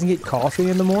she doesn't get coffee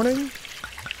in the morning,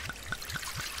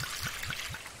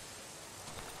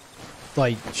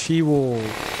 like she will...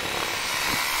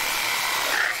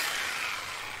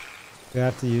 We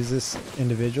have to use this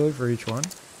individually for each one.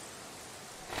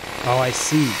 Oh, I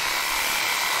see.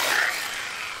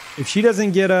 If she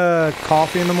doesn't get a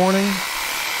coffee in the morning,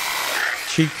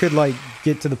 she could like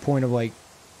get to the point of like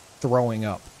throwing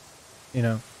up, you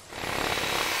know?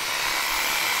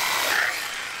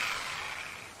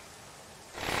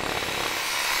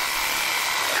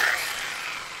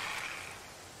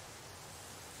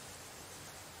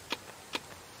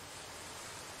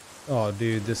 Oh,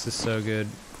 dude, this is so good.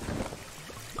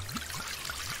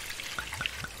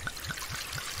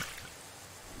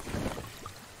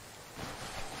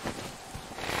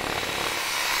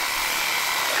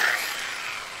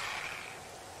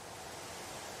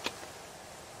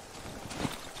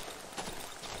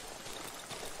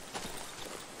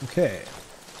 Okay.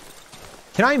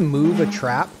 Can I move a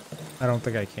trap? I don't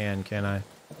think I can I?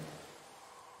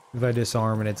 If I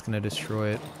disarm it, it's going to destroy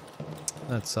it.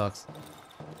 That sucks.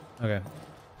 Okay.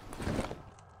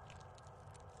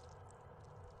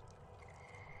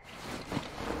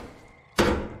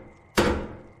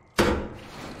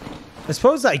 I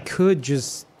suppose I could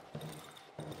just...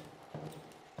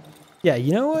 Yeah,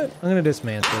 you know what? I'm going to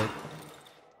dismantle it.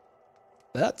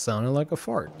 That sounded like a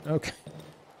fart. Okay.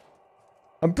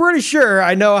 I'm pretty sure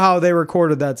I know how they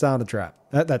recorded that sound trap.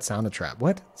 That sound trap.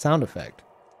 What? Sound effect.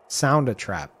 Sound a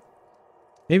trap.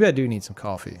 Maybe I do need some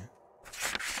coffee.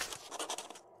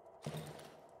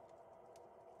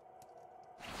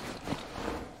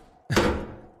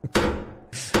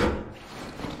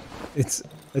 It's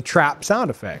a trap sound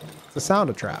effect. It's a sound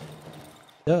a trap.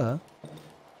 Duh.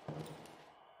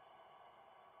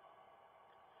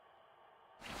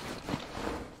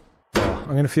 Oh,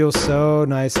 I'm gonna feel so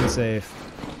nice and safe.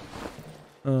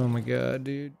 Oh my god,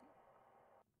 dude.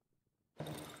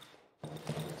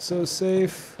 So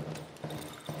safe.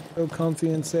 So comfy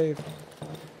and safe.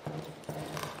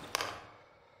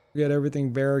 We got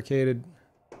everything barricaded.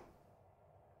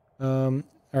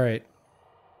 Alright.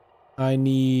 I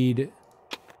need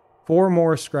 4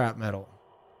 more scrap metal.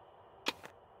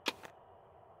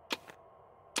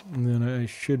 And then I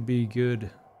should be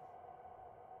good.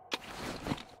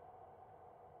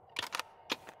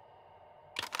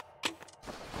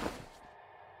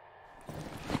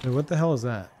 Hey, what the hell is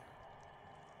that?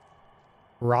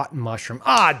 Rotten mushroom.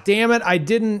 Ah, damn it. I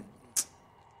didn't...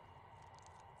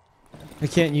 I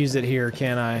can't use it here,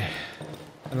 can I?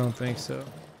 I don't think so.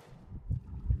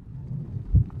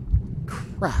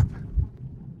 Crap.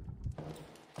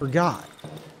 Forgot.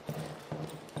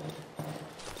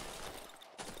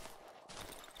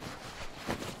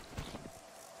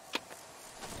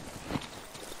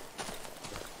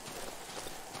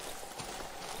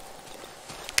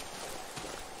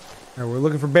 Alright, we're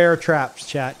looking for bear traps,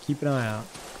 chat. Keep an eye out.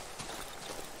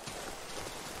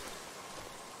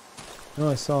 Oh,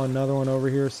 I saw another one over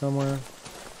here somewhere.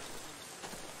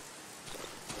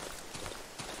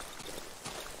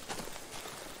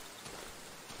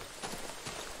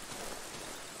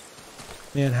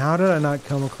 Man, how did I not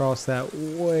come across that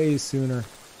way sooner?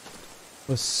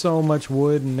 With so much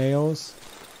wood and nails.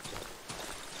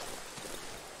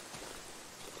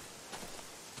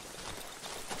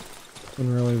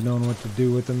 Wouldn't really have known what to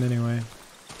do with them anyway.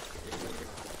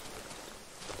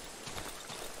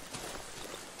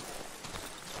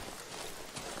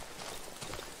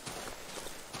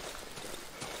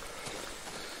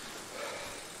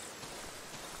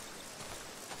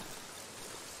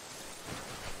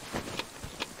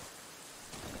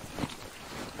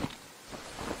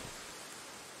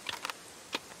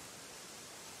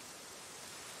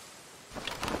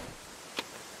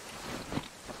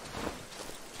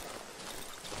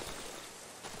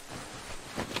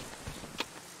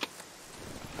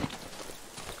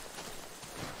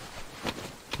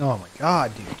 Oh my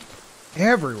god, dude.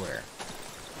 Everywhere.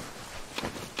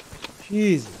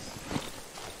 Jesus.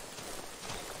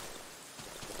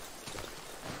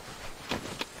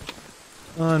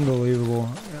 Unbelievable.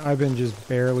 I've been just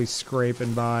barely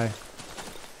scraping by.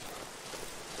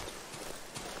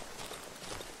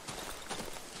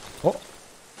 Oh.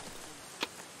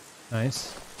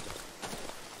 Nice.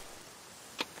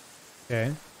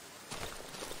 Okay.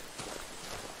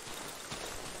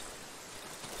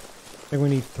 I think we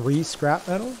need 3 scrap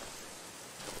metal.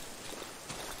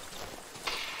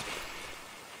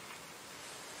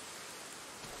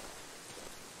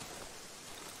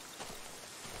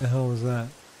 The hell was that?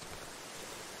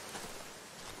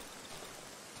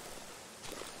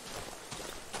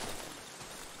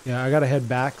 Yeah, I gotta head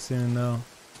back soon though. I'm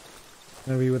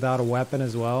gonna be without a weapon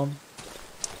as well.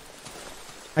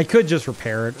 I could just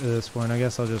repair it at this point. I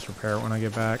guess I'll just repair it when I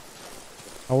get back.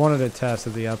 I wanted to test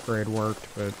if the upgrade worked,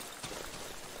 but...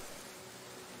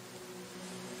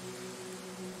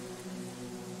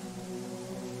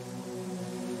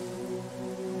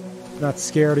 Not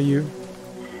scared of you.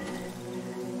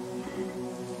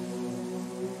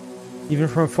 Even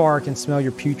from afar, I can smell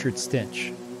your putrid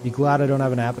stench. Be glad I don't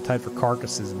have an appetite for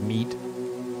carcasses and meat.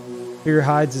 Fear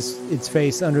hides its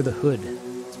face under the hood.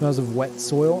 It smells of wet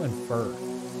soil and fur.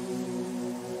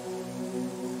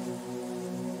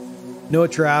 Know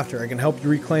what you're after. I can help you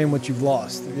reclaim what you've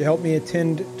lost. If you help me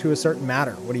attend to a certain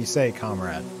matter, what do you say,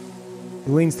 comrade?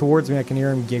 He leans towards me. I can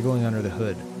hear him giggling under the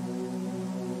hood.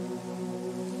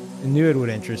 I knew it would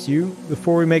interest you.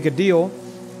 Before we make a deal,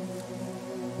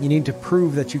 you need to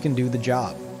prove that you can do the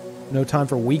job. No time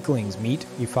for weaklings, meat.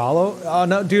 You follow? Oh,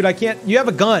 no, dude, I can't. You have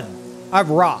a gun. I have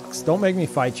rocks. Don't make me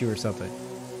fight you or something.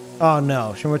 Oh,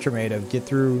 no. Show me what you're made of. Get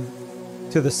through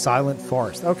to the silent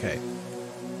forest. Okay.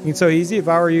 It's so easy. If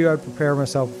I were you, I'd prepare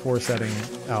myself before setting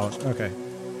out. Okay.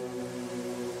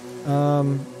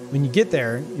 When you get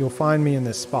there, you'll find me in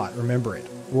this spot. Remember it.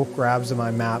 Wolf grabs my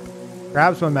map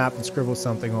and scribbles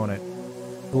something on it.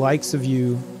 The likes of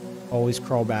you always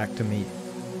crawl back to me.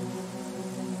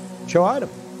 Show item.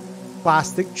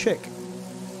 Plastic chick.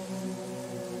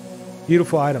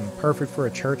 Beautiful item. Perfect for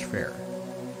a church fair.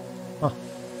 Huh.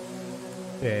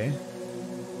 Okay.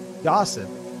 Gossip.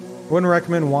 I wouldn't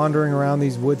recommend wandering around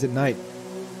these woods at night.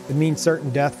 It means certain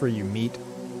death for you, meat.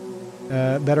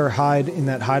 Better hide in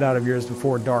that hideout of yours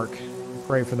before dark.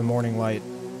 Pray for the morning light.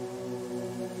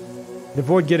 I'd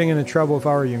avoid getting into trouble if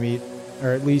I were you, meat.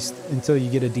 Or at least until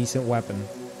you get a decent weapon.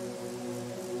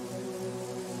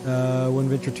 Wouldn't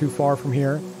venture too far from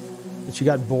here. But you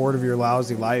got bored of your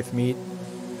lousy life, meat.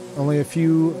 Only a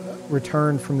few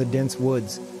returned from the dense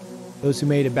woods. Those who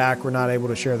made it back were not able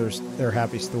to share their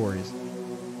happy stories.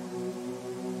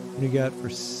 What do you got for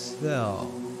sale,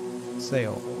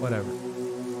 whatever.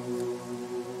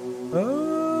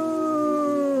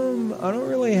 I don't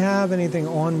really have anything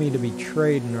on me to be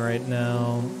trading right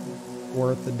now.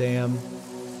 Worth the damn.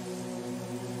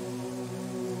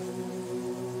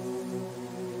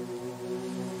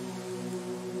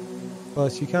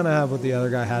 Plus, you kind of have what the other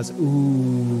guy has.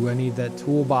 Ooh, I need that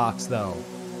toolbox though.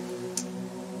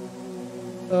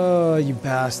 Oh, you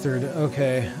bastard.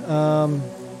 Okay. I'm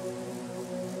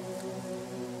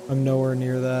nowhere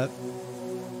near that.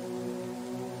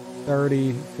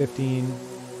 30, 15.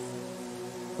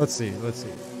 Let's see.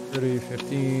 30,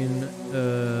 15.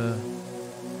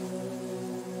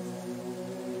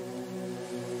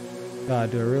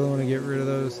 God, do I really want to get rid of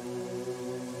those?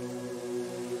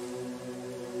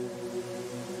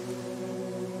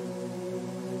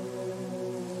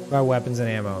 Buy weapons and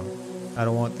ammo. I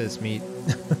don't want this meat.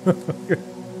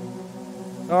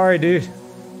 Sorry, dude.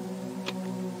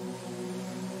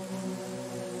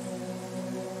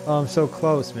 Oh, I'm so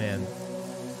close, man.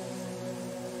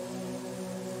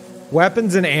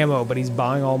 Weapons and ammo, but he's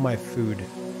buying all my food.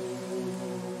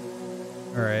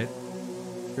 Alright.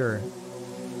 Sure.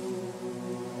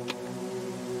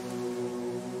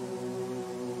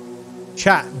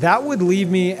 Chat, that would leave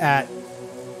me at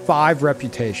 5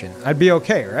 reputation. I'd be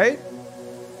okay, right?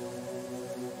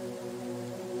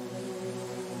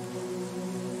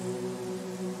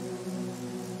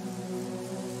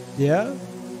 Yeah?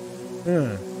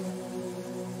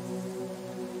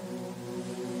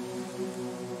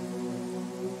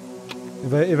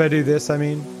 If I do this, I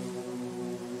mean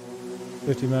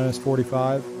 50 minus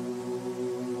 45.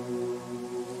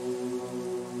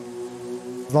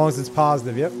 As long as it's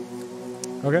positive, yep.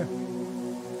 Okay.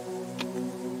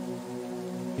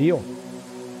 Deal.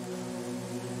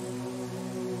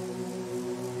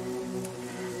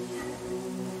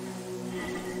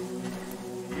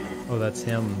 Oh, that's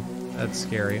him. That's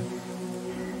scary.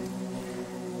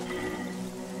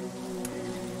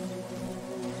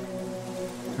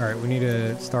 Alright, we need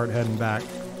to start heading back.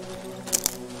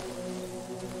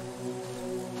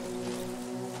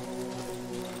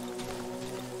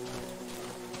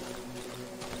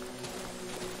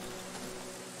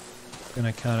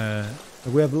 Gonna kinda...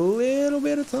 We have a little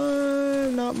bit of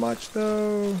time, not much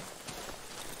though.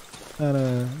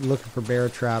 Kinda looking for bear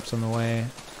traps on the way.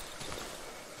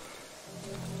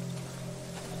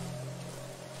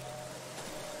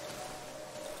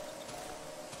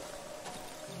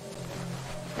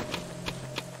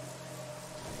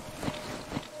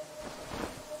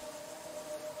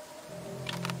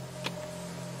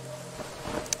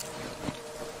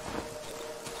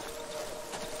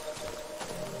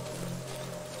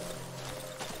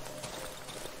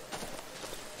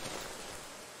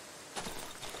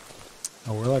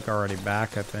 Oh, we're like already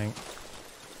back, I think.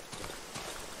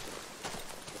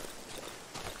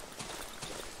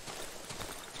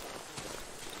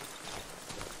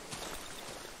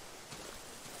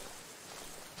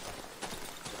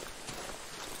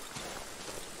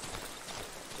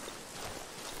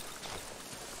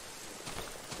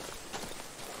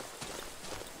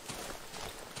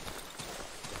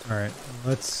 All right,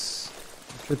 let's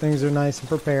make sure things are nice and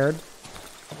prepared.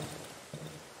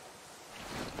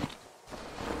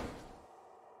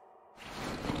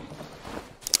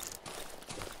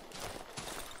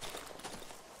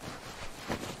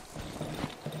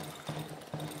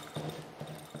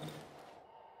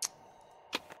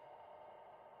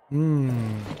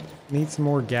 Need some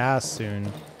more gas soon.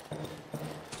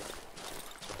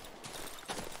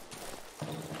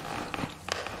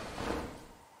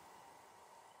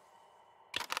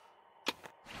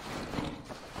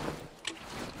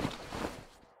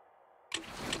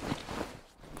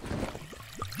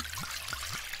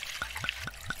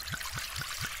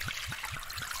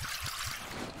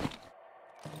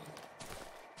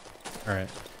 All right,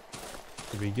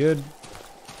 should be good.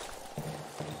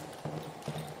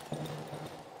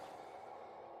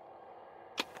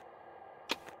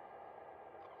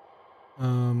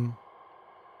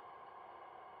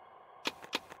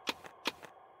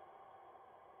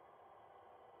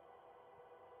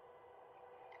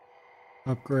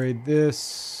 Upgrade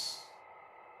this.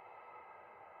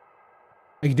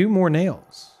 I can do more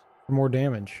nails for more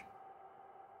damage.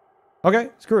 Okay,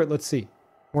 screw it. Let's see.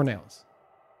 More nails.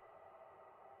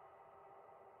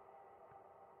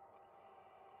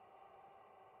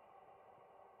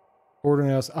 Order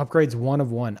nails. Upgrades 1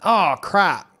 of 1. Oh,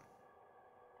 crap.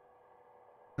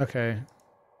 Okay.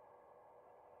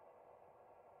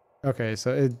 Okay,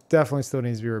 so it definitely still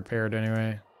needs to be repaired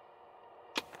anyway.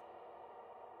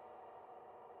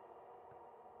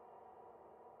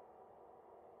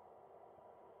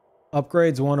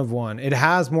 Upgrades 1 of 1. It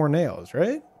has more nails,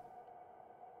 right?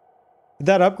 Did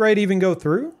that upgrade even go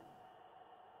through?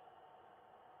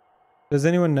 Does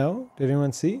anyone know? Did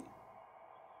anyone see?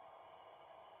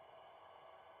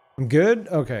 I'm good?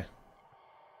 Okay.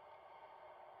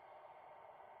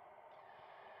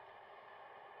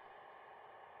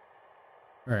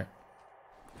 All right.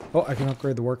 Oh, I can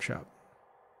upgrade the workshop.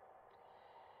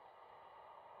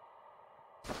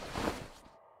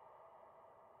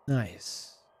 Nice.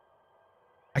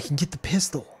 I can get the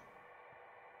pistol.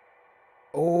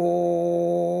 Oh,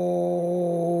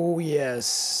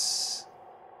 yes.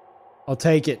 I'll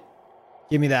take it.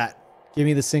 Give me that. Give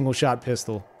me the single shot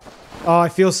pistol. Oh, I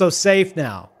feel so safe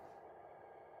now.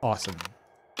 Awesome.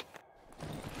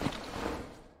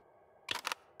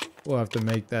 We'll have to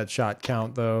make that shot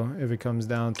count, though, if it comes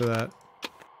down to that.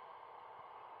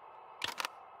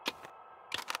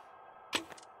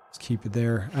 Let's keep it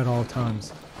there at all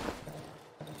times.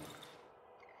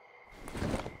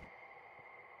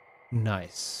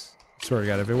 Nice. Swear to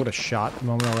God, if it would have shot the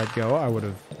moment I let go, I would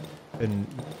have been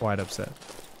quite upset.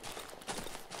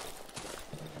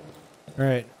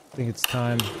 Alright, I think it's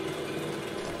time.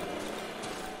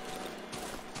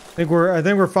 I think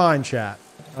we're fine, chat.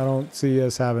 I don't see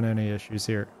us having any issues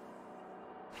here.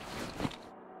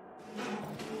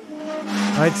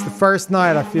 It's the first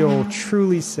night I feel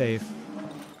truly safe.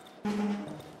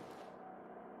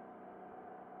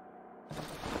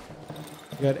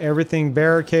 Got everything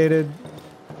barricaded.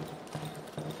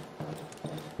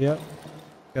 Yep.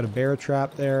 Got a bear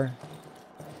trap there.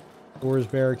 Doors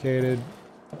barricaded.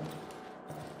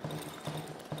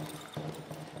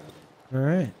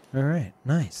 Alright, alright.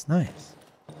 Nice, nice.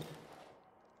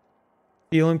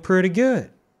 Feeling pretty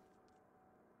good.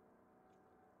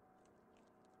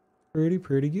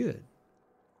 Pretty good.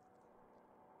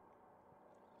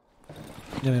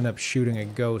 Gonna end up shooting a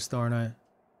ghost, aren't I?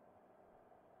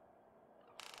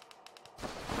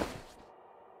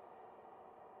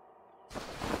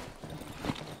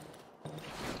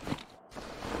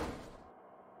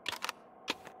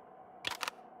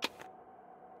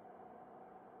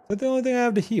 But the only thing I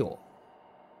have to heal.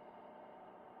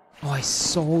 Oh, I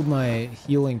sold my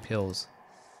healing pills.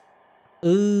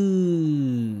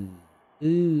 Ooh.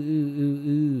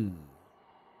 Ooh.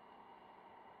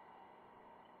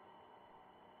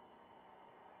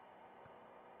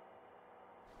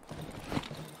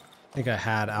 I think I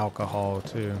had alcohol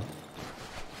too.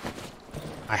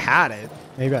 I had it.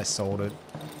 Maybe I sold it.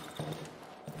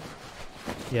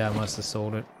 Yeah, I must have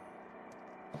sold it.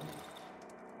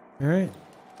 All right.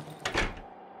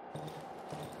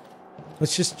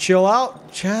 Let's just chill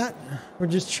out, chat. We're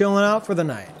just chilling out for the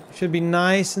night. Should be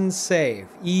nice and safe.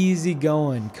 Easy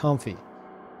going, comfy.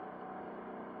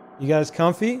 You guys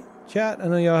comfy, chat? I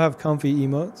know y'all have comfy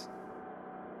emotes.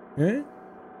 All right?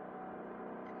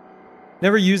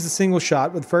 Never used a single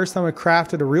shot, but the first time I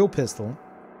crafted a real pistol,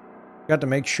 got to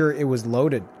make sure it was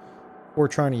loaded before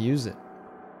trying to use it.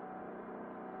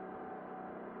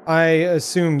 I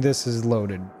assume this is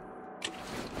loaded.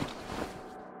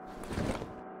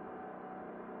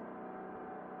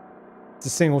 It's a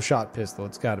single shot pistol.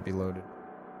 It's got to be loaded.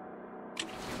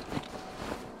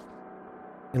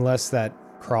 Unless that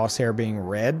crosshair being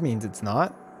red means it's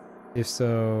not. If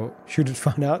so, shoot it,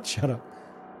 find out. Shut up.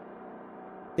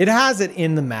 It has it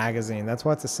in the magazine. That's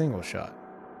why it's a single shot.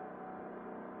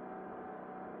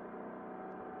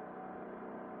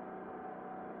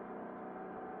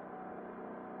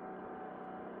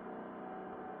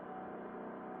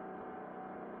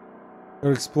 Go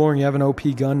exploring. You have an OP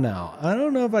gun now. I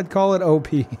don't know if I'd call it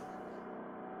OP.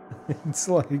 It's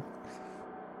like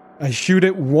I shoot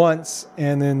it once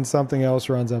and then something else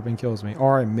runs up and kills me,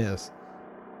 or I miss.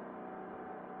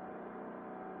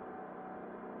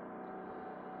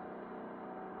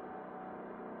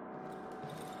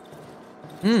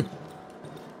 I'm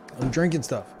drinking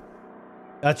stuff.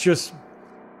 That's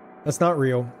not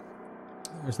real.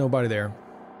 There's nobody there.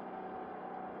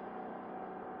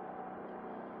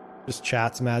 Just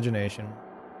chat's imagination.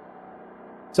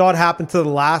 Saw what happened to the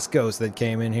last ghost that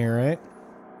came in here, right?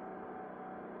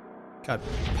 Got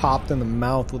popped in the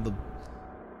mouth with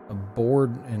a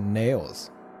board and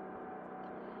nails.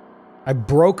 I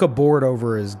broke a board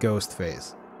over his ghost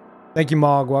face. Thank you,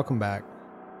 Mog. Welcome back.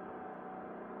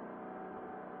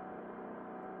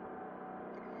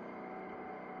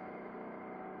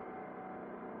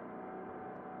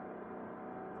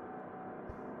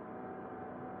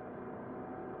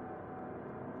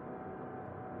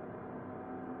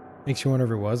 Makes you wonder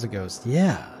if it was a ghost.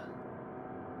 Yeah.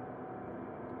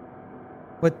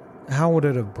 What? How would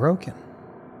it have broken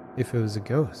if it was a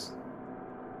ghost?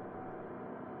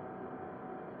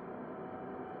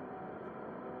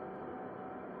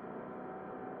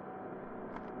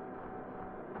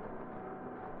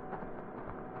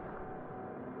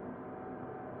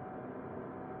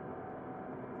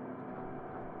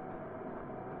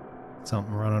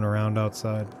 Something running around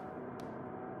outside.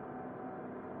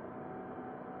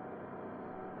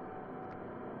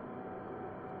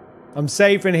 I'm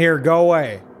safe in here. Go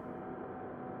away.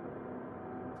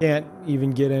 Can't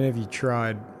even get in if you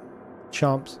tried.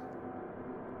 Chumps.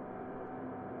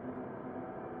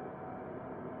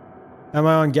 Am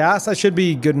I on gas? I should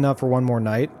be good enough for one more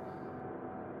night.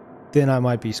 Then I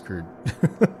might be screwed.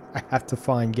 I have to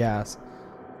find gas.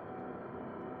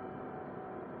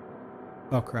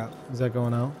 Oh crap. Is that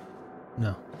going out?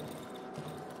 No.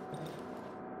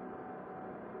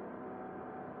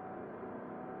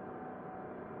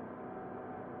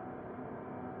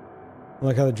 I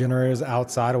like how the generator's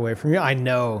outside away from you. I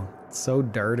know. It's so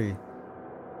dirty.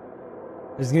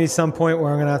 There's going to be some point where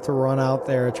I'm going to have to run out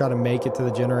there and try to make it to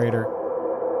the generator.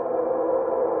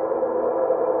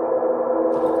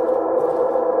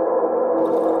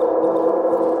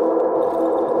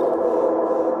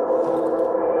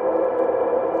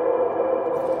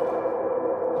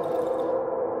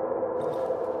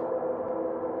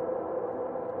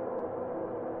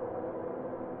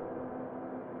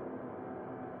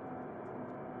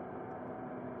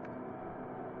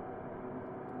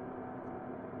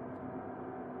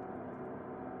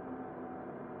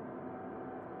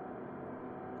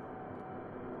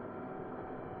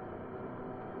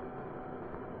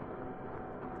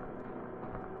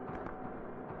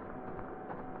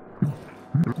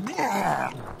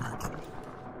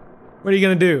 What are you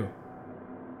gonna do?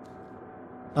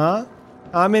 Huh?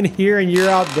 I'm in here and you're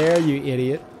out there, you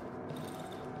idiot.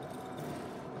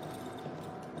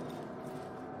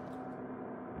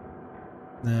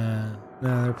 Nah,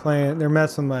 they're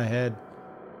messing with my head.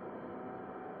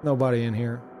 Nobody in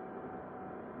here.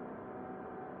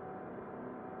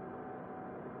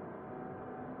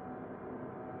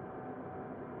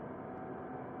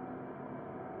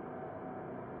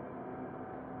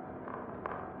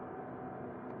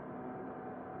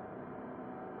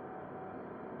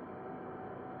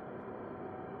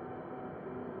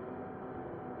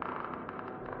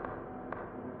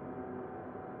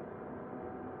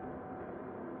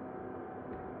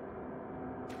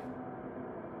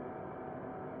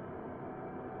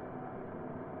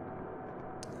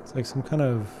 It's like some kind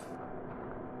of...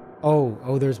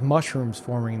 Oh, there's mushrooms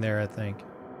forming there, I think.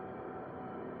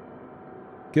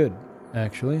 Good,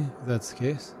 actually, if that's the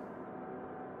case.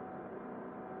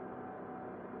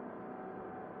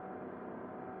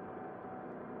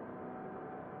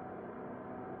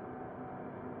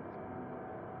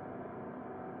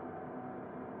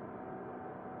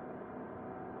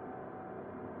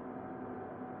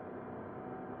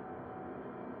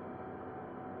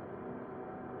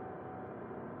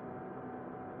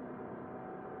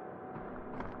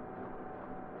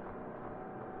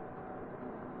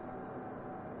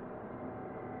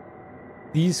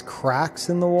 These cracks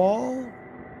in the wall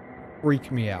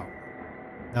freak me out.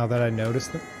 Now that I notice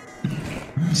them.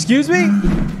 Excuse me?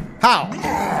 How?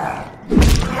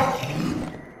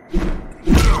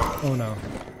 Oh no.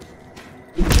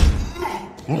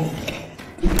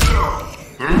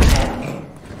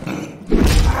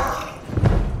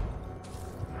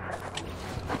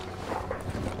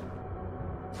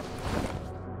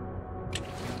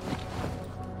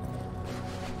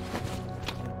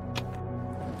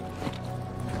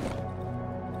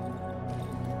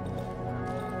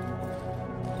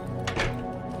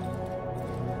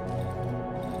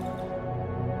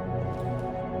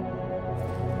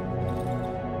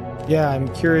 Yeah,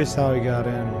 I'm curious how he got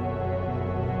in.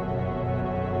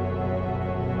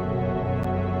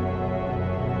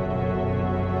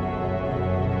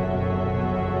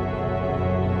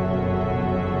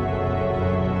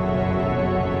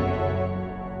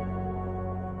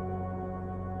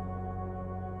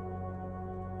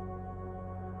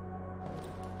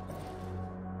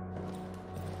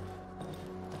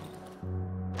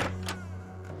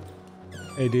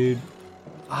 Hey, dude.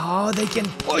 Oh, they can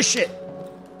push it.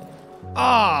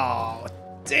 Oh,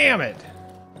 damn it.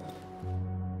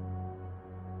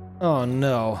 Oh,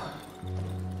 no.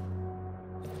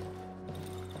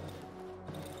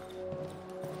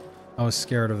 I was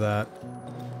scared of that.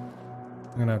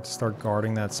 I'm gonna have to start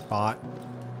guarding that spot.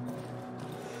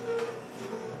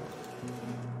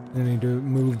 I need to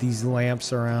move these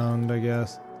lamps around, I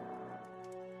guess.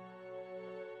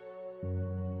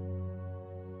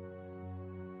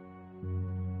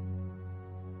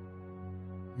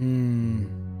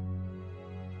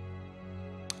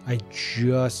 I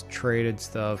just traded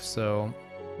stuff, so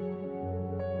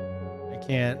I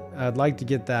can't. I'd like to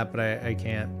get that, but I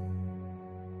can't.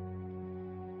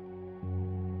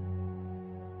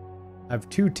 I have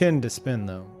 210 to spend,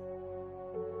 though.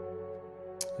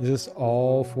 Is this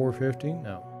all 450?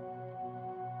 No.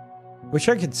 Wish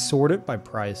I could sort it by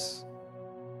price.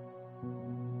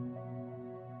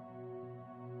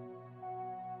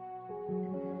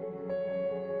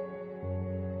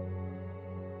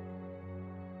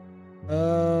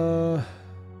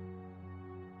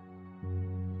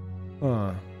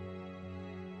 Huh.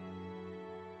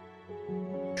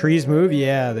 Trees move?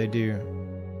 Yeah, they do.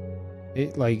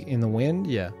 It, like in the wind?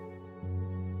 Yeah.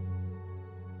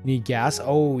 Need gas?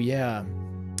 Oh, yeah.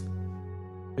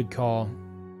 Good call.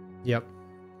 Yep.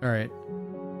 All right.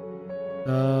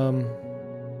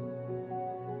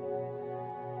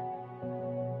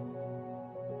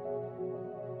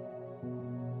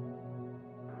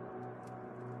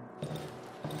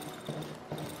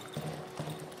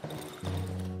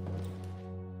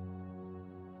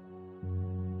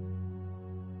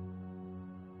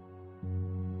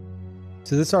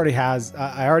 So this already has,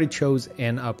 I already chose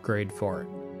an upgrade for it.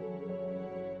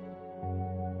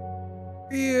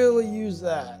 Really use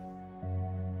that.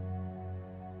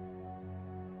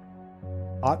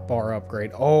 Hot bar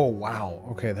upgrade. Oh, wow.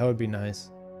 Okay, that would be nice.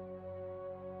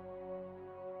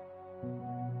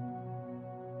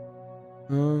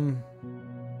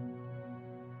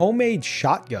 Homemade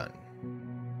shotgun.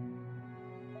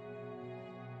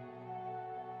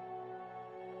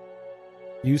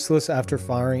 Useless after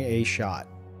firing a shot.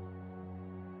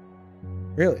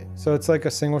 Really? So it's like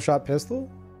a single shot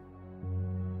pistol?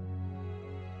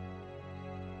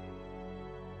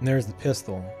 And there's the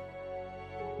pistol.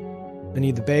 I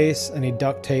need the base, I need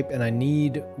duct tape, and I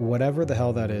need whatever the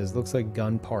hell that is. Looks like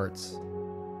gun parts.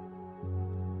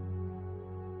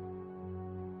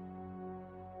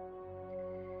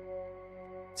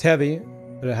 It's heavy,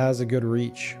 but it has a good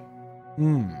reach.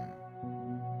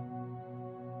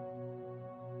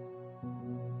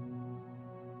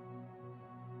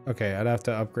 Okay, I'd have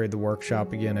to upgrade the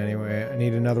workshop again anyway. I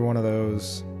need another one of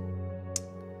those.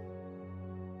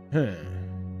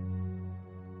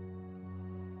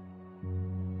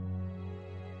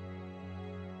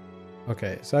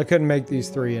 Okay, so I couldn't make these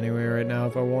three anyway right now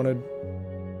if I wanted.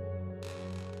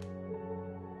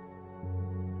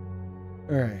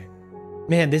 Alright.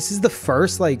 Man, this is the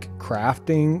first, like,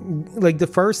 crafting... Like, the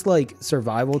first, like,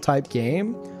 survival type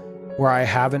game where I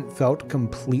haven't felt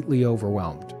completely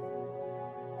overwhelmed.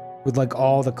 With, like,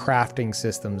 all the crafting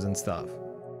systems and stuff.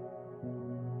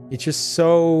 It's just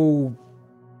so...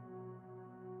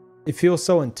 It feels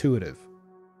so intuitive.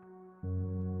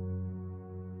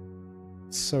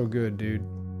 It's so good, dude.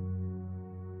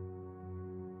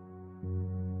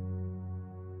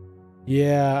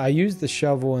 Yeah, I used the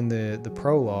shovel in the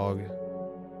prologue.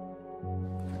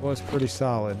 It was pretty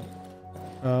solid.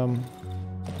 Hmm.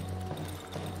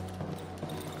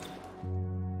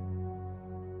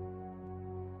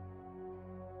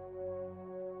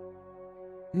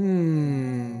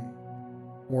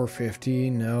 450?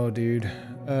 No, dude.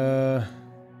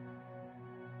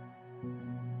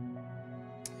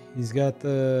 He's got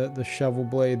the shovel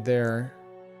blade there.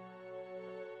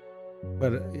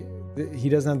 But he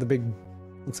doesn't have the big...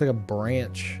 Looks like a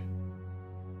branch.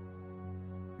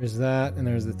 There's that, and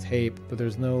there's the tape, but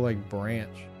there's no, like,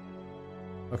 branch.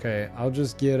 Okay, I'll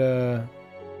just get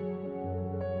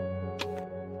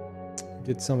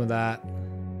some of that.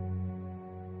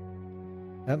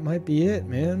 That might be it,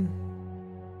 man.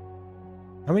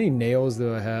 How many nails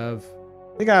do I have?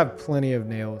 I think I have plenty of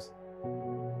nails.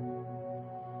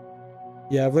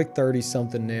 Yeah, I have like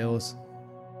 30-something nails.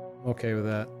 I'm okay with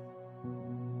that.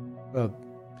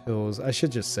 pills. I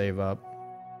should just save up.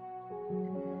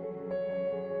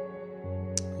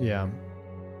 Yeah.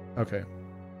 Okay.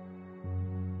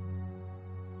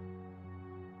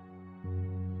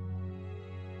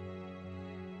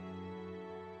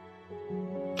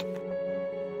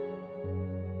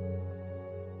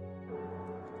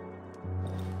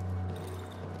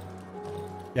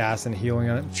 Gas and healing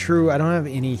on it. True, I don't have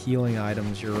any healing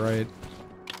items. You're right.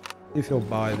 See if he'll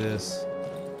buy this.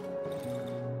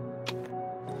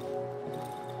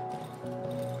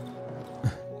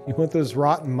 You want this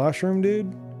rotten mushroom,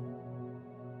 dude?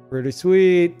 Pretty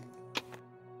sweet.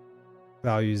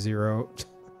 Value 0.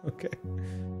 Okay.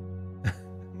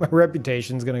 My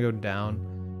reputation's gonna go down.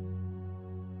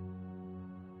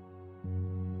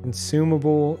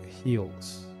 Consumable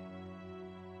heals.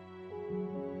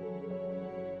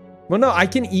 Well, no, I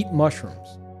can eat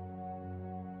mushrooms.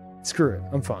 Screw it.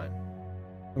 I'm fine.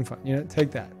 I'm fine. You know,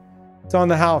 take that. It's on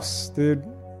the house, dude.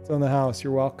 It's on the house.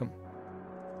 You're welcome.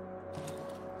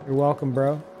 You're welcome,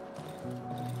 bro.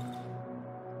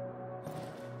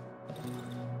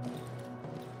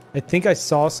 I think I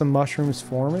saw some mushrooms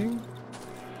forming.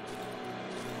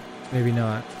 Maybe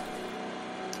not.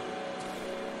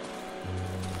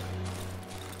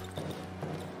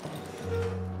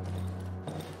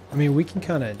 I mean, we can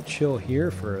kind of chill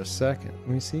here for a second. Let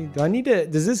me see. Do I need to...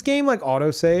 Does this game, like,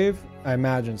 autosave? I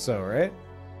imagine so, right?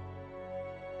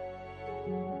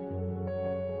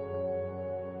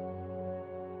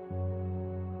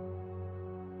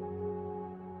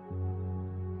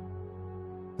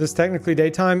 This is technically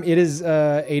daytime. It is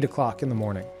 8 o'clock in the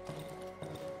morning.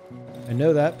 I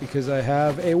know that because I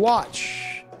have a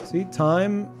watch. See,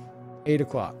 time, 8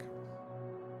 o'clock.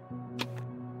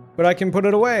 But I can put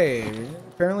it away.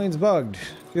 Apparently it's bugged.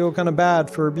 Feel kind of bad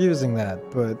for abusing that,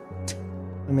 but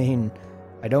I mean,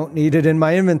 I don't need it in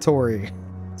my inventory.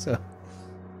 So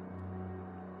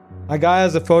my guy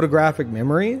has a photographic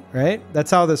memory, right?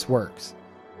 That's how this works.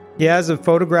 He has a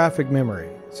photographic memory.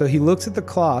 So he looks at the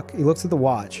clock, he looks at the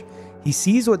watch, he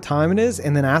sees what time it is,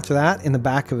 and then after that, in the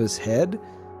back of his head,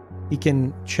 he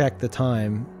can check the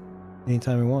time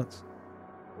anytime he wants.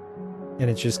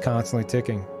 And it's just constantly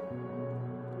ticking.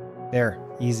 There,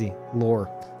 easy, lore,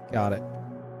 got it.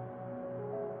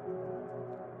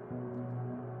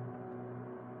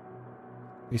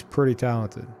 He's pretty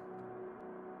talented.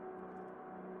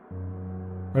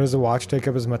 Why does the watch take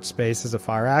up as much space as a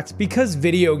fire axe? Because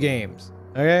video games,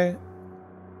 okay?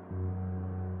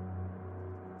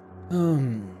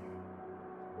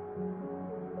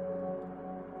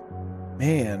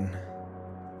 Man.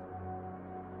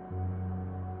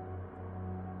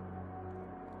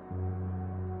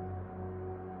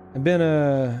 I've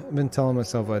been telling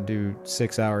myself I'd do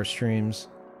 6-hour streams.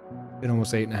 Been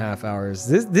almost 8.5 hours.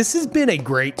 This has been a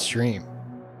great stream,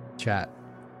 chat.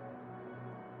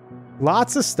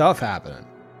 Lots of stuff happening.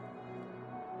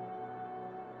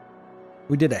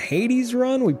 We did a Hades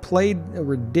run. We played a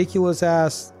ridiculous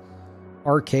ass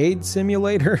arcade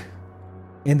simulator.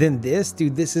 And then this,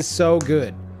 dude, this is so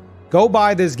good. Go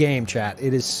buy this game, chat.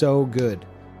 It is so good.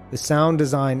 The sound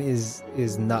design is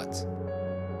nuts.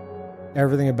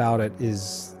 Everything about it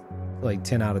is like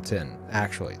 10 out of 10,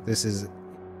 actually. This is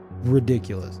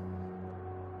ridiculous.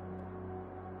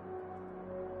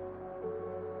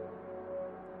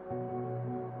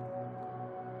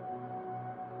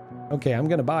 Okay, I'm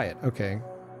gonna buy it. Okay,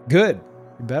 good.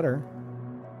 You better.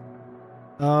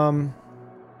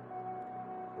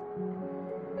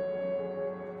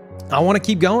 I want to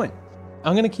keep going.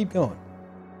 I'm gonna keep going.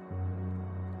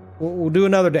 We'll do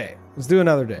another day. Let's do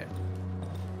another day.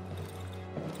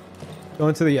 Go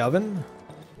into the oven.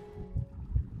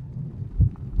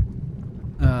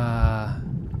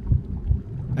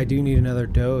 I do need another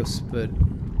dose, but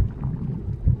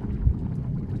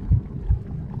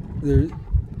there.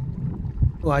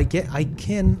 Well, I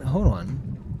can. Hold on.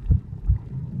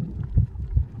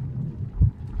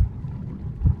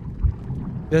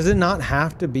 Does it not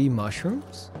have to be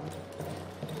mushrooms?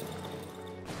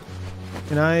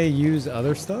 Can I use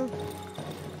other stuff?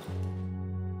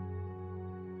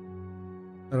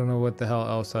 I don't know what the hell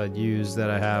else I'd use that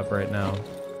I have right now.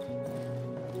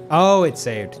 Oh, it's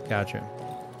saved. Gotcha.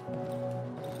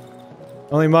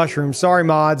 Only mushrooms. Sorry,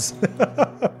 mods.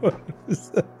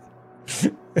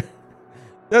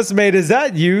 Decimate, is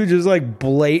that you just like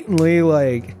blatantly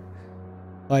like,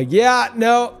 yeah,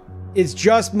 no, it's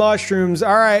just mushrooms.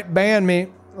 All right, ban me.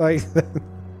 Like,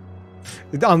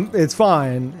 it's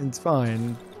fine. It's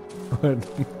fine.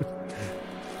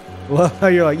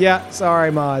 Well, you're like, yeah,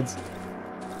 sorry, mods.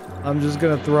 I'm just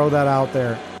gonna throw that out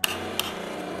there.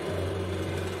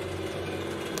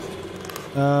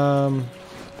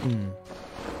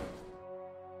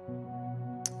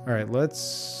 All right,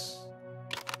 let's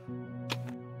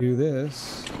do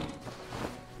this.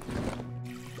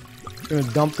 I'm gonna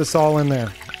dump this all in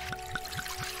there.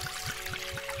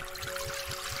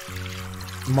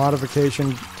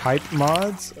 Modification type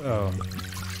mods? Oh.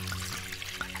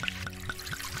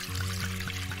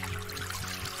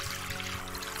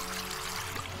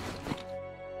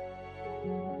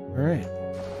 All right.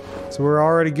 So we're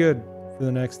already good for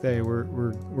the next day. We're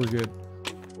good.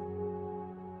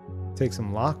 Take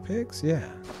some lockpicks? Yeah.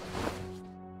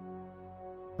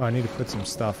 Oh, I need to put some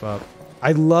stuff up.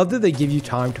 I love that they give you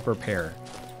time to prepare.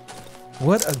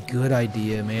 What a good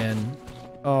idea, man.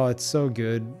 Oh, it's so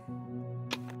good.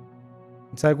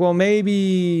 It's like, well,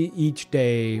 maybe each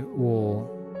day we'll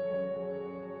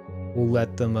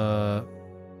let them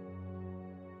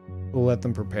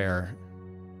prepare.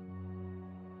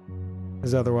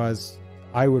 Because otherwise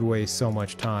I would waste so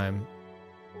much time.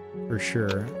 For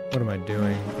sure. What am I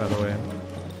doing, by the way?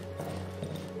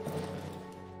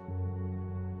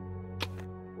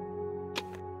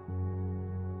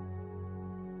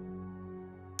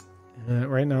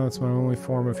 Right now it's my only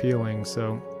form of healing,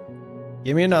 so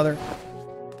give me another.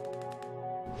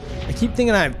 I keep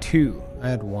thinking I have 2. I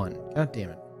had 1. God damn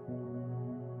it.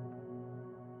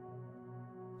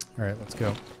 Alright, let's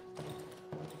go.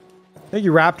 Thank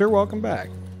you, Raptor. Welcome back.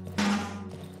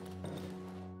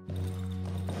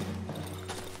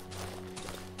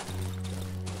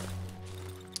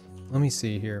 Let me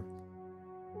see here.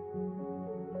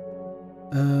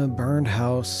 Burned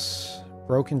house.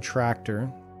 Broken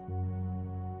tractor.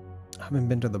 I haven't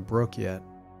been to the brook yet.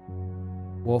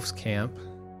 Wolf's camp.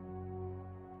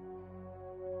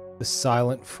 The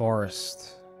silent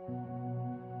forest.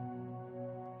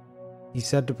 He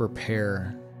said to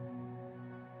prepare.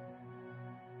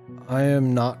 I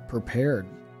am not prepared.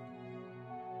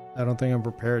 I don't think I'm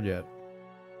prepared yet.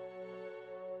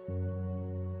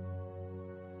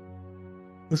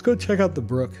 Let's go check out the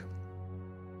brook.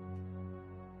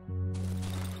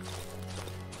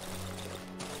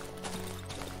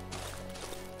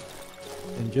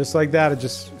 And just like that, it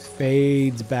just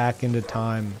fades back into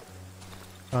time.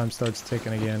 Time starts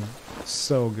ticking again.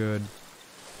 So good.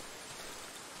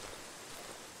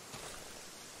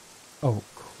 Oh,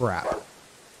 crap.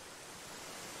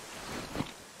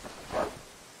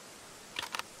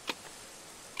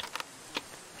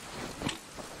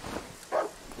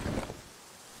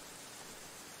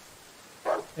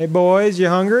 Hey boys, you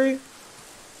hungry?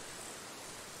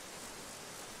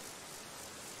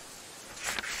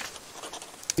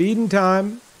 Feeding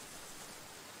time.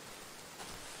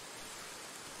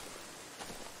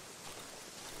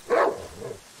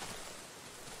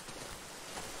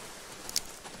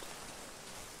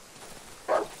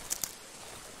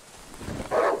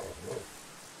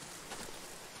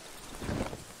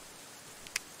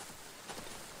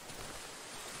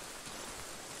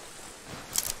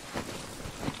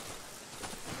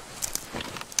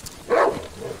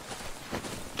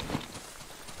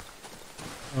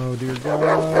 Oh dear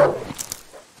God.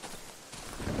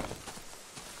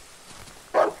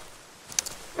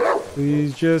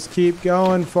 Please just keep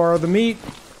going for the meat.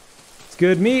 It's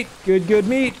good meat. Good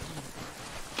meat.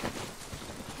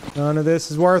 None of this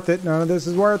is worth it. None of this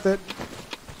is worth it.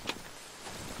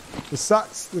 This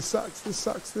sucks. This sucks. This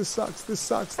sucks. This sucks. This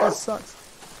sucks. This sucks.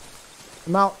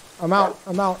 I'm out. I'm out.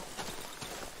 I'm out.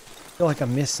 I feel like I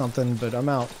missed something, but I'm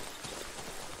out.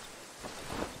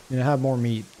 I mean, I have more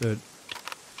meat, but...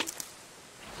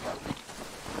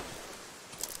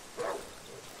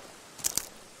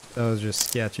 that was just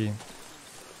sketchy.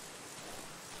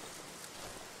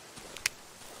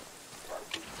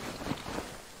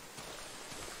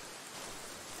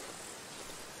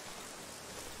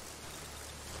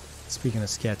 Speaking of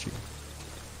sketchy.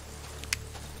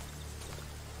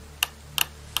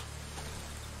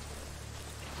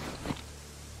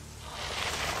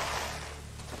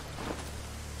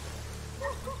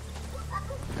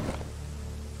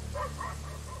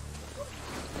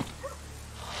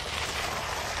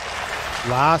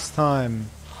 Last time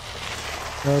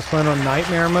I was playing on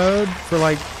nightmare mode for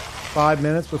like 5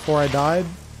 minutes before I died.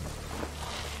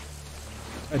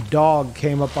 A dog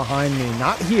came up behind me,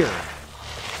 not here,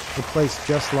 a place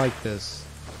just like this.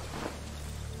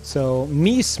 So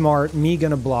me smart, me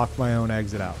gonna block my own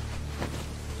exit out.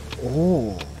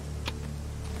 Oh,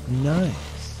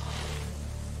 nice.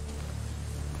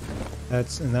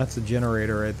 That's a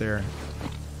generator right there.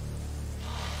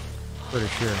 Pretty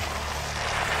sure.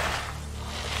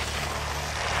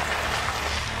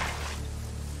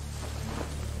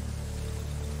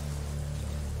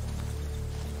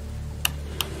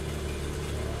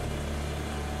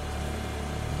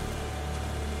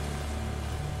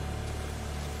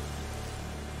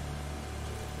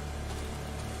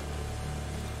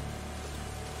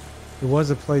 There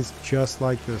was a place just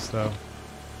like this, though.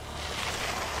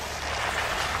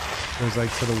 It was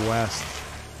like to the west.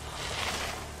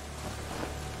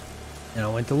 And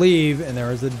I went to leave, and there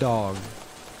was a dog.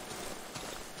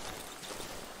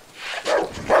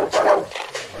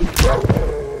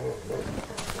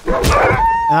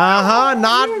 Uh-huh,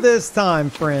 not this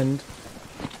time, friend.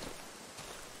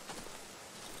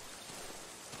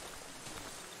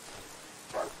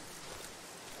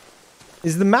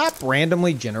 Is the map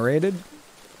randomly generated?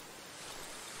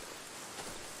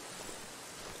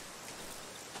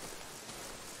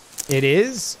 It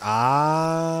is?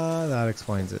 Ah, that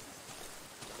explains it.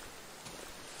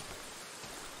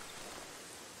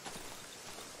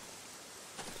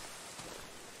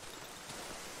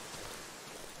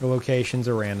 The locations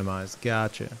are randomized.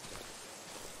 Gotcha.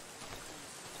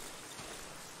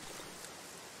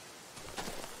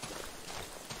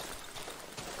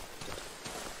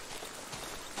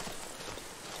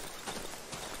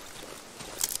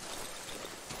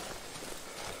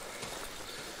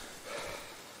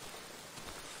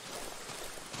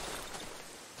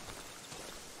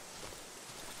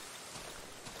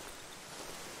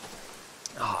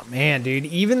 Oh man, dude,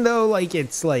 even though like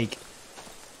it's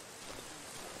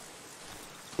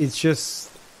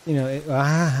just, you know,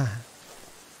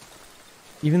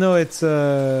 even though it's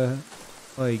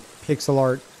like pixel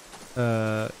art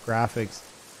graphics,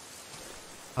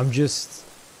 I'm just,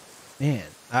 man,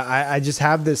 I just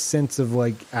have this sense of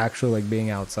like actually like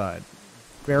being outside.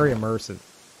 Very immersive.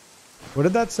 What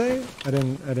did that say? I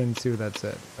didn't see what that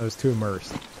said. I was too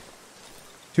immersed.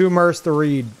 Too immersed to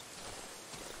read.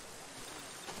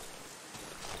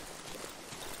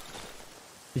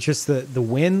 It's just the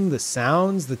wind, the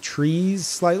sounds, the trees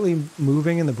slightly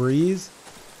moving in the breeze.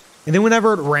 And then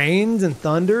whenever it rains and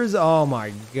thunders, oh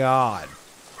my god.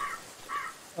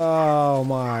 Oh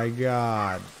my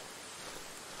god.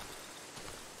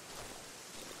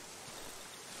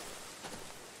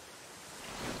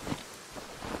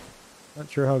 Not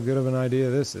sure how good of an idea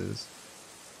this is.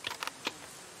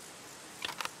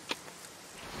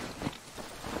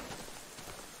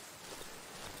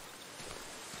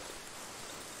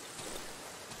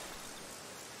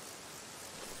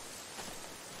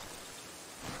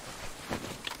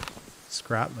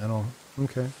 Scrap metal.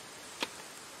 Okay.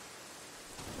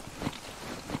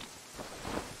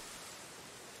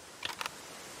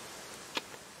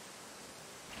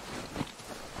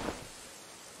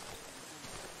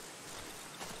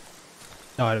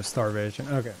 Oh, out of starvation.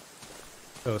 Okay.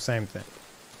 So same thing.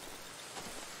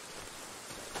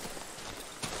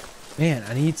 Man,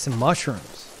 I need some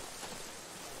mushrooms.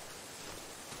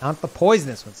 Not the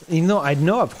poisonous ones. Even though I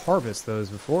know I've harvested those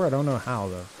before, I don't know how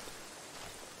though.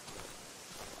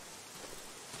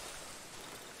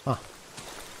 Huh.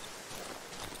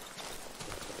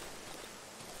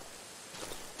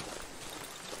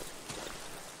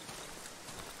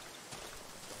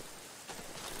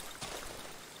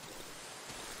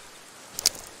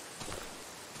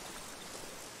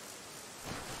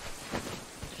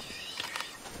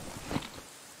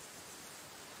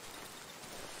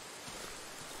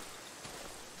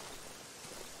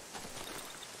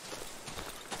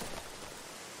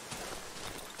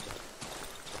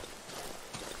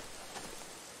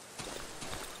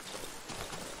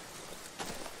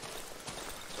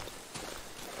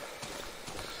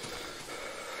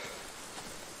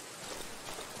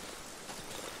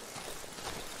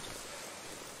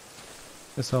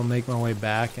 Guess I'll make my way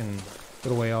back and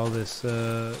put away all this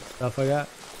stuff I got.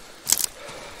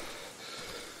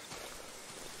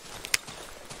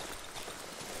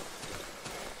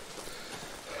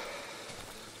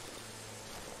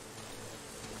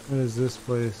 What is this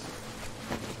place?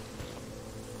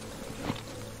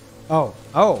 Oh,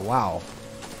 wow.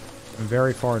 I'm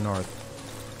very far north.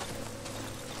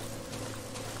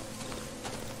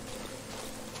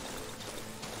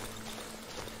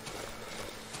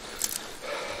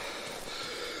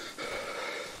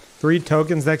 Three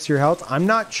tokens next to your health. I'm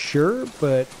not sure,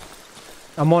 but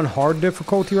I'm on hard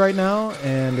difficulty right now,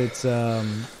 and it's I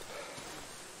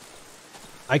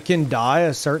can die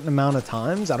a certain amount of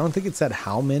times. I don't think it said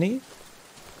how many.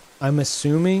 I'm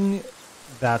assuming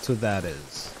that's what that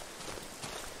is.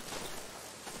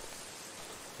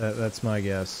 That's my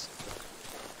guess.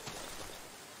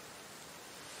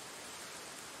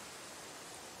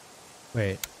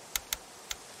 Wait.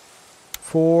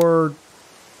 4,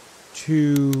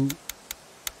 2,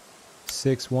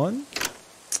 6, 1?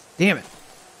 Damn it.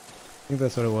 I think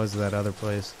that's what it was, that other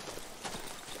place.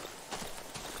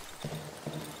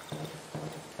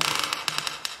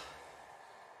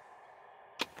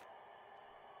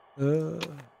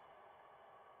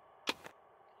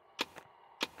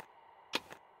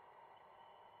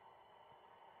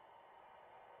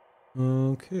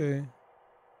 Okay.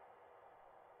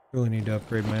 Really need to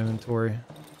upgrade my inventory.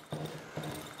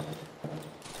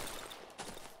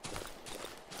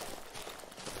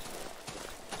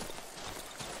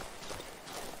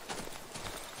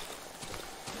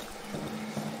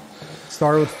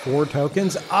 Started with 4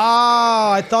 tokens.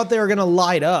 Ah, I thought they were gonna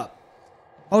light up.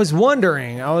 I was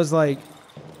wondering. I was like,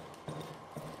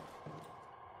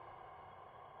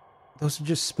 those are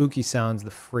just spooky sounds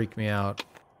that freak me out.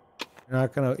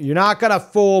 You're not gonna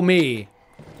fool me.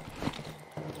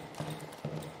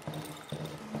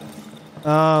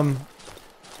 I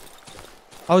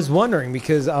was wondering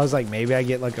because I was like, maybe I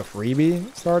get like a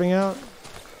freebie starting out.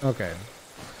 Okay.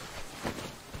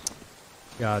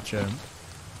 Gotcha.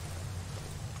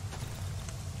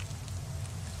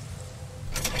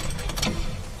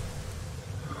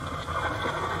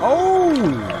 Oh!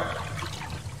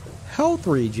 Health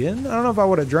regen. I don't know if I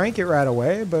would have drank it right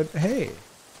away, but hey.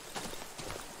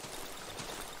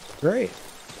 Great.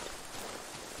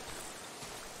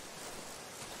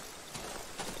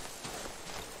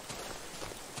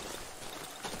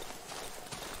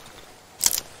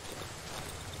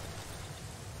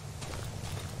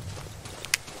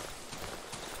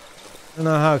 I don't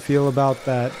know how I feel about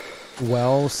that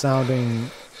well sounding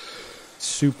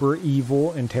super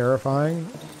evil and terrifying,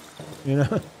 you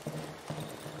know?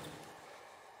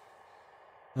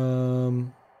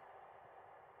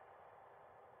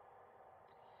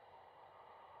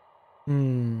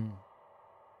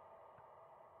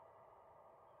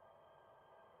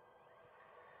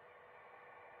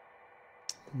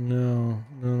 No.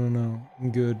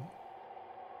 I'm good.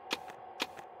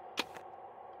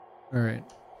 All right.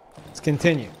 Let's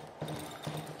continue.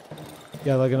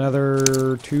 Yeah, like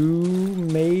another 2,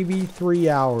 maybe 3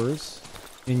 hours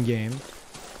in game.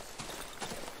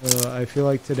 I feel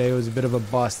like today was a bit of a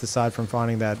bust aside from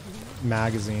finding that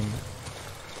magazine.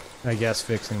 I guess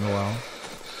fixing the well.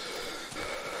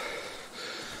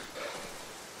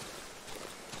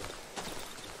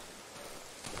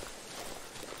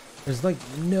 There's like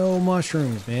no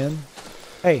mushrooms, man.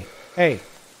 Hey,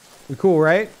 we cool,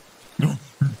 right?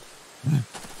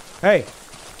 Hey,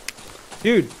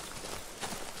 dude.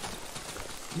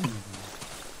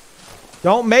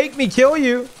 Don't make me kill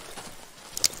you.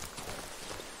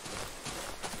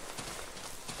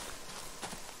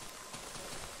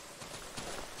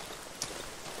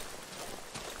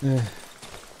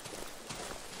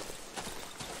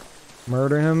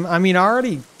 Murder him? I mean, I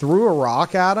already threw a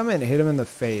rock at him and hit him in the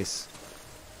face.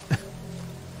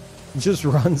 He just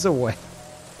runs away.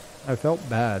 I felt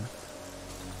bad.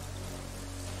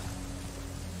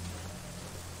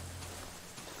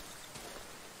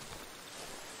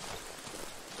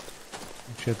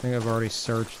 Actually, I think I've already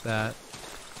searched that.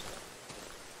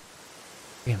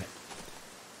 Damn it.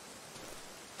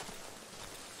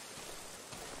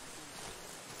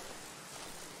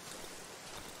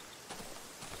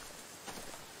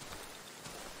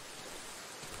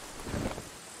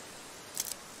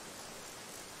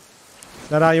 Is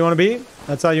that how you want to be?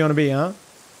 That's how you want to be, huh?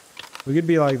 We could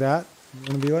be like that. You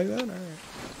want to be like that?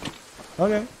 All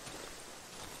right. Okay.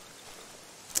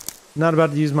 Not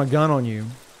about to use my gun on you.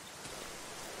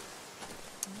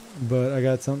 But I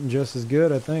got something just as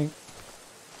good, I think.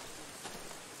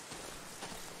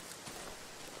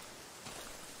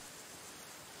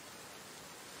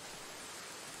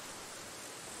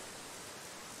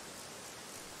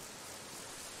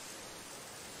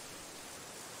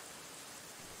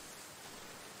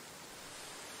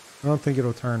 I don't think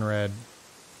it'll turn red.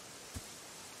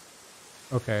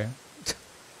 Okay.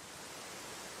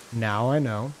 Now I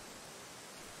know.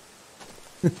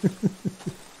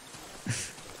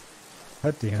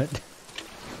 God damn it.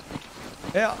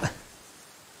 Yeah.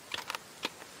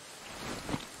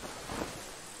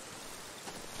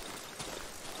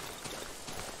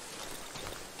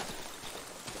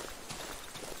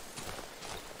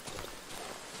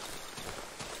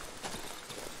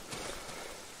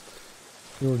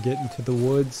 We'll get into the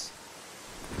woods.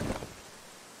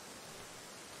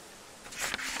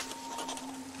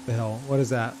 The hell? What is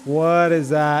that? What is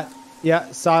that?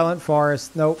 Yeah, silent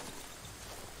forest. Nope.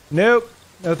 Nope.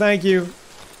 No, thank you.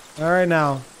 All right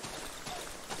now.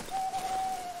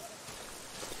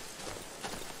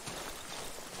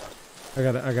 I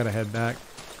gotta head back.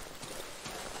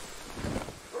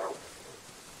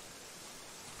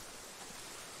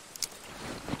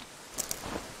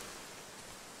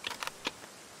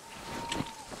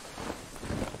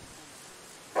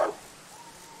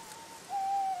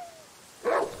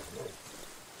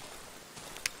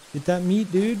 Get that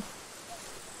meat, dude.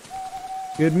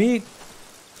 Good meat.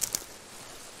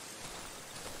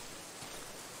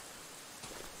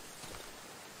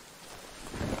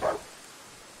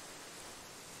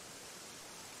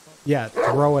 Yeah,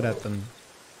 throw it at them.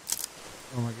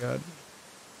 Oh my god.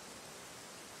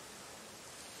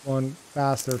 One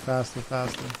faster, faster,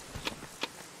 faster.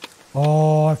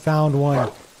 Oh, I found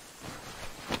one.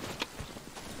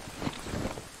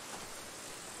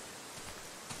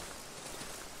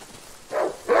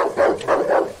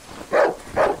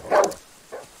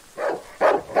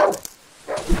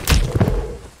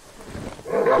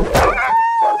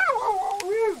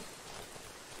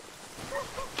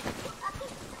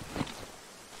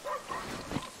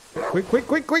 Quick,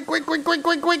 quick, quick, quick, quick, quick,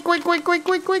 quick, quick, quick, quick, quick,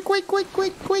 quick, quick, quick, quick, quick,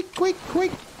 quick, quick, quick,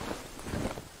 quick.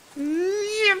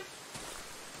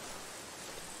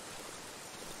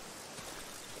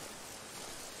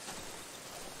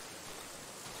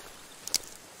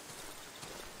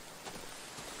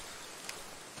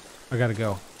 I gotta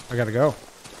go. I gotta go.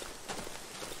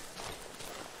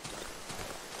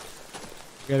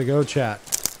 I gotta go, chat.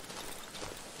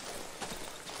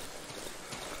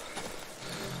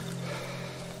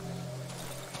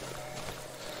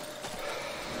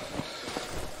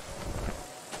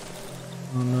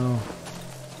 Oh no.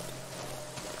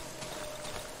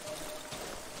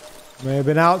 May have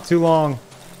been out too long.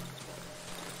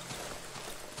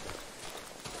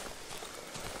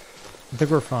 I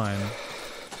think we're fine.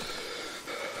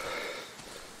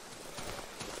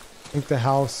 I think the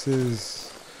house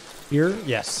is here.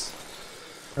 Yes.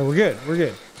 All right, we're good. We're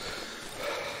good.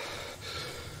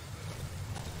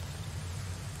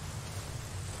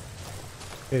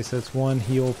 Okay, so it's 1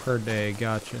 heal per day.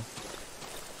 Gotcha.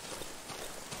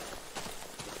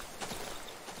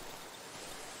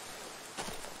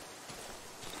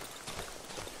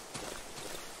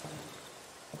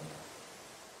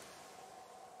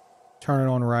 Turn it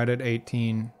on right at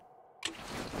 18.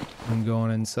 I'm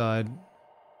going inside.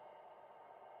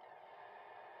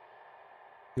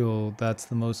 Feel that's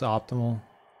the most optimal.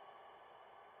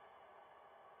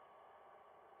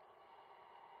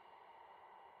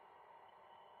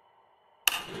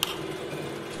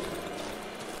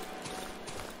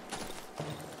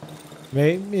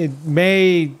 I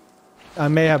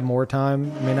may have more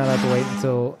time. May not have to wait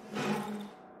until.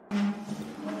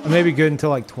 I may be good until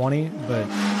like 20, but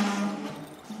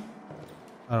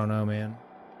I don't know, man.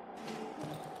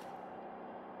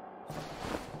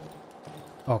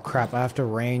 Oh crap, I have to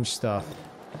range stuff.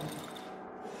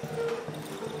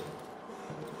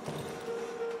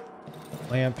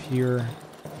 Lamp here.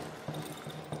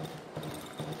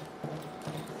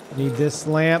 Need this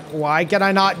lamp. Why can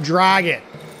I not drag it?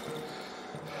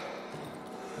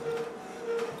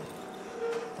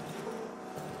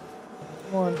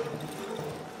 Come on.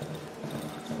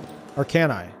 Or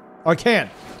can I? Oh, I can.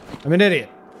 I'm an idiot.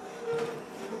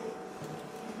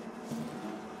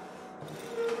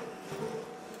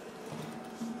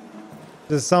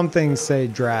 Does some things say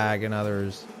drag and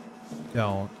others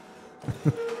don't?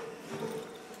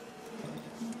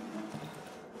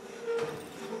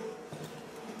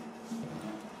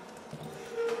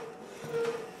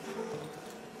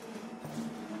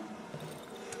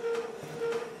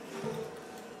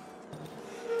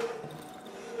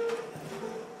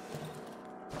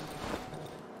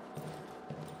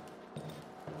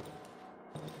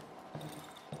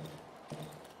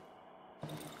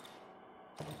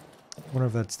 I wonder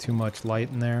if that's too much light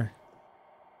in there.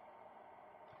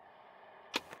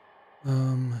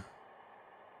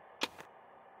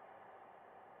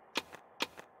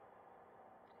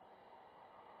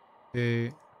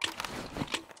 Okay.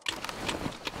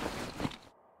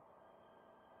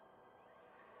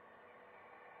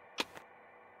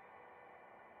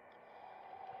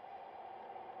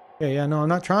 Okay, yeah, no, I'm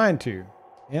not trying to,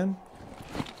 man.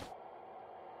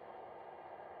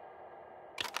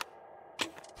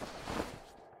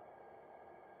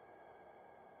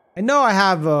 I know I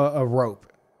have a rope.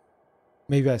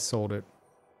 Maybe I sold it.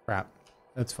 Crap.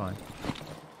 That's fine.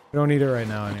 We don't need it right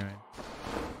now anyway.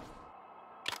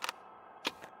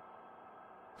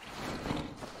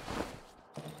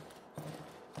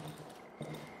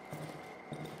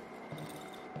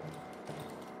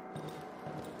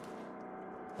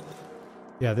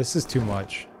 Yeah, this is too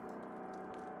much.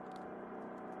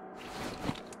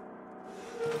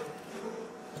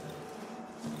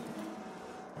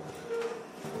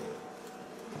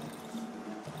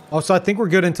 Also, I think we're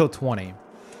good until 20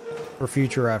 for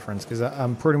future reference, because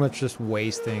I'm pretty much just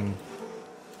wasting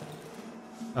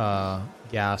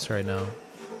gas right now.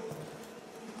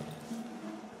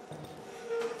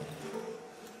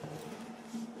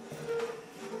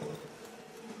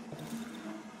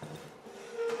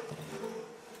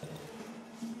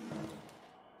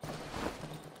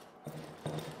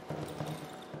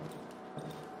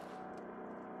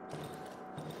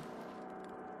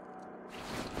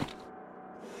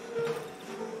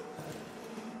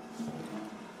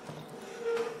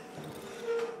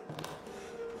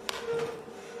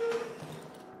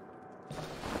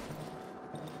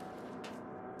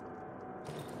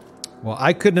 Well,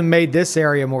 I couldn't have made this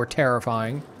area more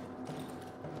terrifying.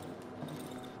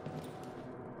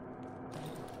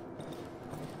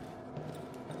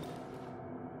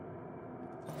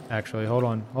 Actually, hold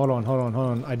on.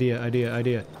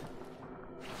 Idea.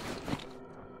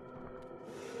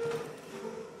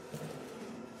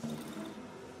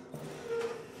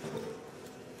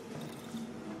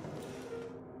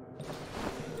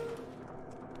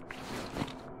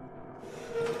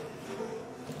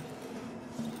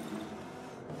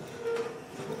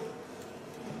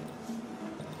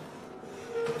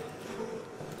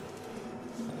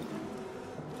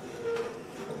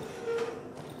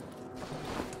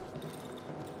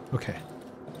 Okay.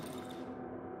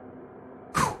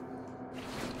 Whew. All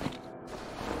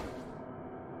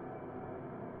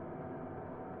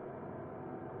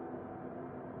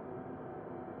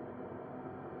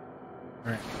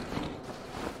right.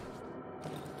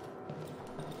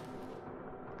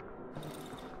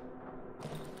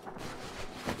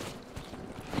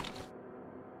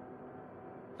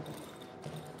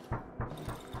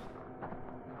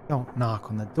 Don't knock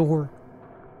on the door.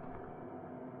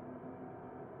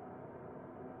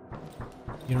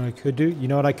 You know what I could do? You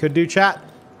know what I could do, chat?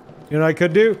 You know what I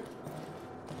could do?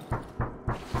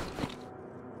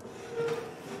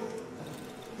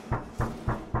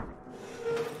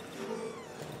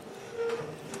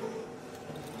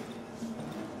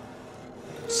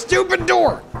 Stupid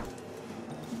door!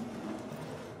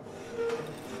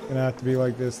 Gonna have to be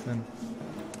like this then.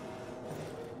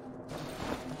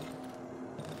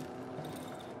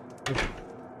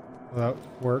 Well,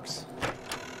 that works.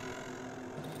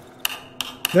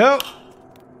 No.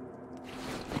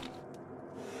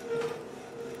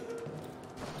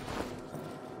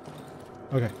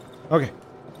 Okay. Okay.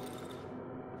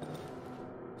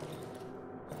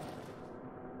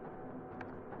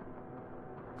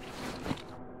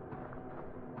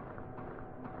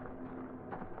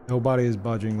 Nobody is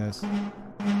budging this.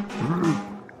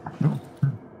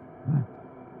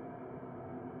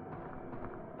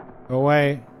 Go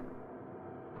away.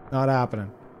 Not happening.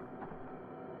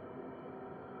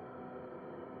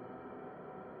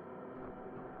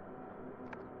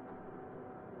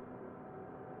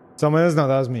 Someone else? No,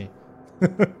 that was me.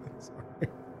 Sorry.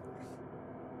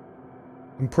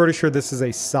 I'm pretty sure this is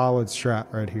a solid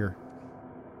strat right here.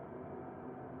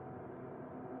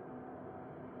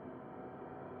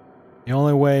 The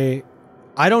only way...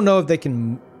 I don't know if they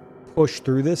can push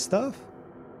through this stuff.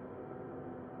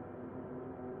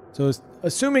 So,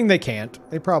 assuming they can't,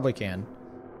 they probably can.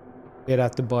 They'd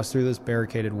have to bust through this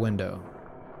barricaded window.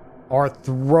 Or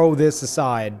throw this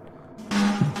aside.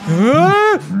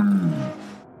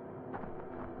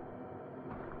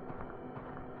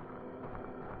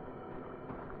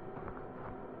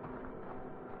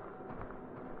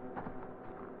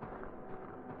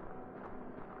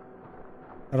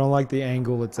 I don't like the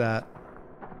angle it's at.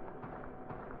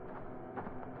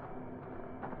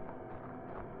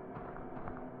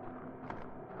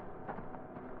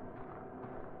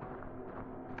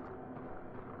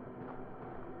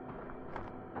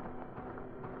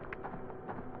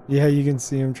 Yeah, you can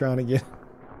see him trying to get...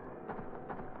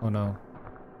 Oh no.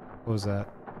 What was that?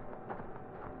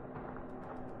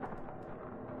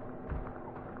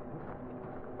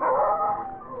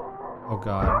 Oh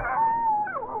god.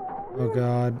 Oh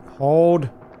god. Hold.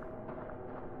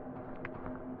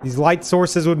 These light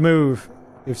sources would move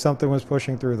if something was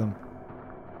pushing through them.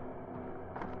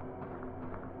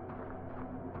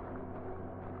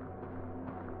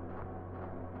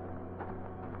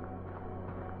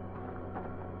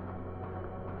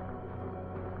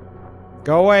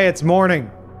 Go away, it's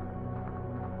morning.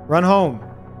 Run home.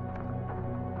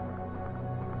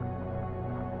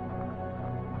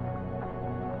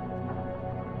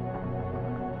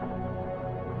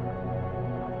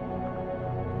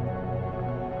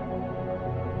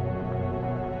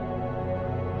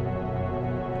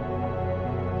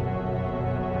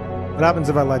 What happens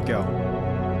if I let go?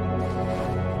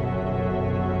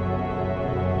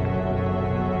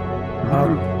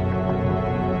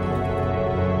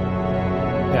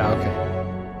 Yeah, okay.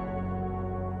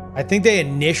 I think they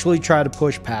initially try to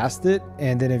push past it,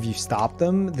 and then if you stop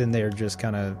them, then they're just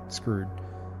kind of screwed.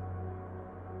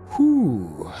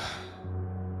 Whew.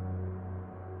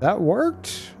 That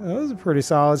worked. That was a pretty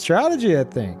solid strategy, I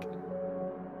think.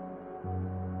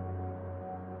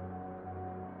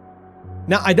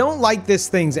 Now, I don't like this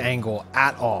thing's angle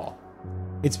at all.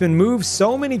 It's been moved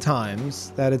so many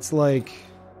times that it's like...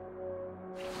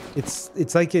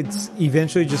 It's like it's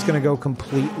eventually just going to go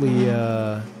completely...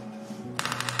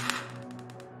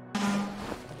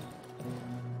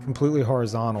 completely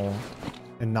horizontal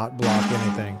and not block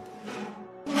anything.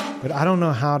 But I don't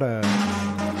know how to...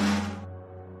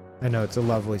 I know, it's a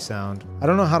lovely sound. I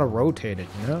don't know how to rotate it,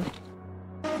 you know?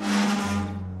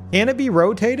 Can it be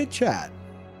rotated, chat?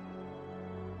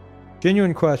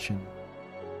 Genuine question.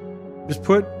 Just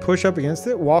push up against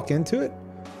it, walk into it?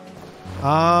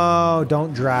 Oh,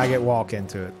 don't drag it, walk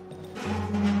into it.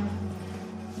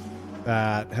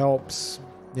 That helps.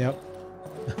 Yep.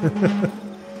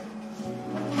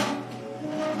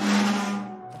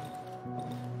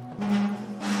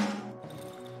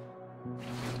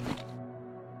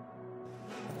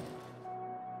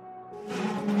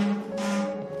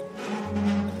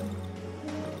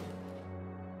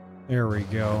 There we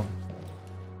go.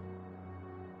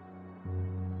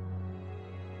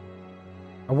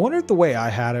 I wonder if the way I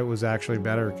had it was actually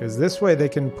better, because this way they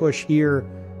can push here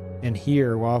and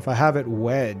here, while if I have it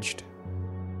wedged,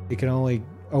 it can only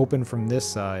open from this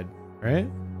side, right?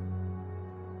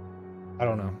 I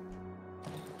don't know.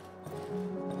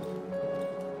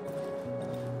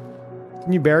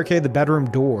 Can you barricade the bedroom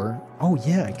door? Oh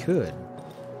yeah, I could.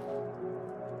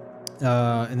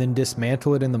 And then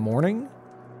dismantle it in the morning?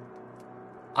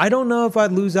 I don't know if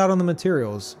I'd lose out on the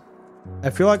materials.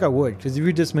 I feel like I would, because if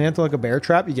you dismantle like a bear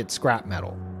trap, you get scrap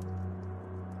metal.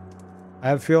 I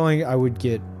have a feeling I would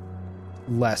get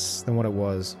less than what it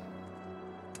was.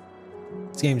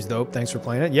 This game's dope. Thanks for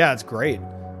playing it. Yeah, it's great.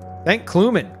 Thank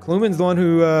Kluman. Kluman's the one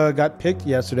who got picked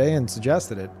yesterday and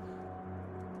suggested it.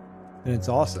 And it's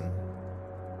awesome.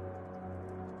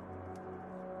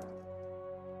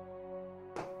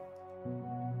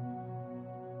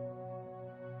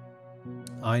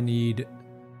 I need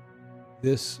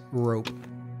this rope.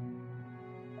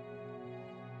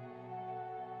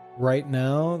 Right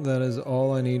now, that is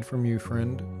all I need from you,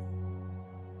 friend.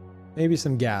 Maybe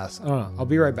some gas. I don't know. I'll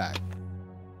be right back.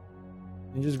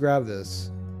 You just grab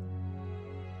this.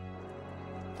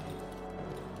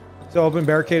 So open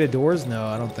barricaded doors? No,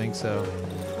 I don't think so.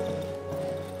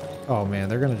 Oh man,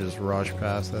 they're gonna just rush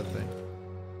past that thing.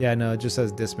 Yeah, no, it just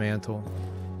says dismantle.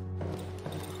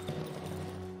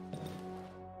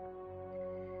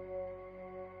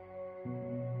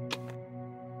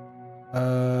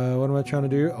 What am I trying to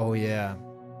do? Oh yeah.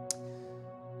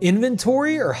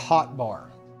 Inventory or hotbar?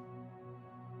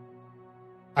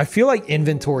 I feel like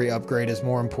inventory upgrade is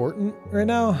more important right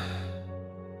now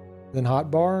than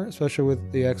hotbar, especially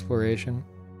with the exploration.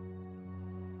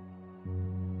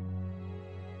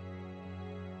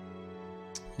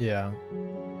 Yeah.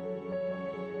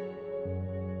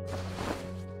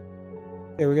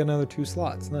 Okay, we got another 2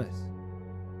 slots. Nice.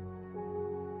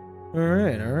 All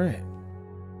right, all right.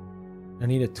 I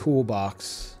need a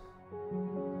toolbox.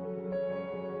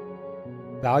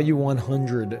 Value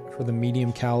 100 for the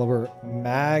medium caliber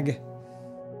mag.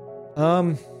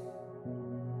 I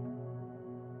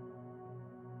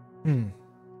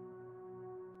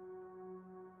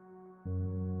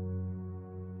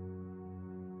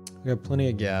got plenty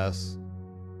of gas.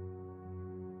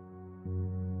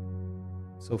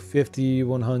 So 50,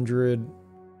 100.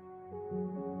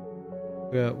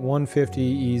 We got 150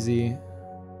 easy.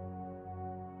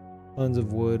 Tons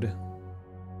of wood.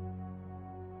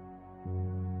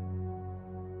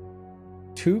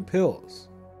 2 pills.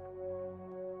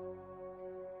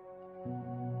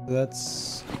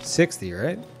 That's 60,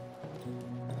 right?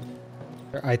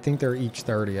 I think they're each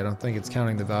 30. I don't think it's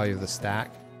counting the value of the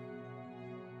stack.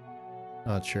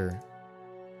 Not sure.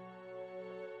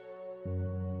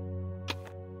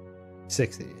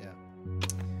 60, yeah.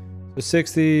 So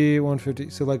 60, 150,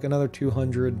 so like another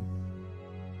 200.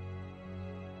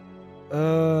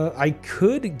 I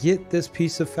could get this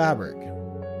piece of fabric.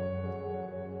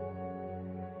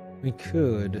 We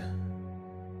could.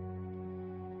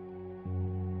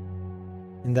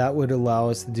 And that would allow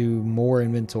us to do more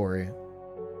inventory.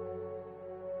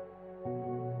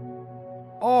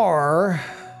 Or...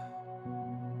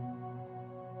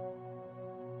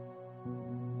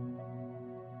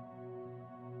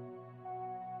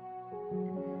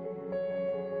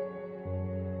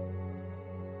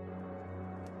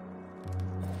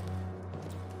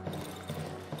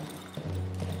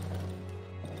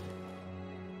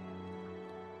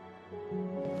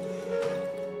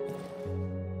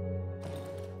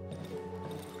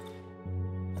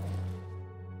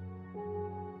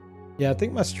 yeah, I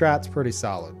think my strat's pretty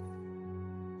solid.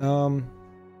 Gotta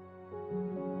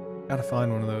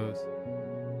find one of those.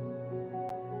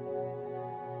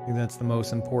 I think that's the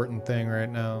most important thing right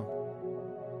now.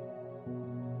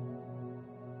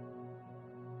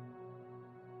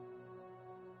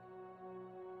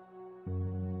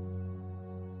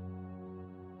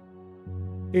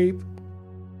 Ape.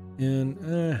 And,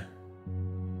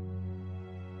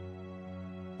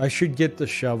 I should get the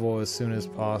shovel as soon as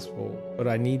possible, but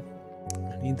I need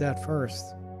that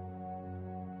first.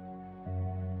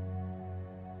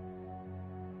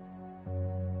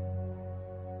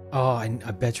 Oh, I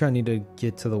bet you I need to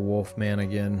get to the wolf man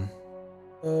again.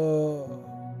 Oh.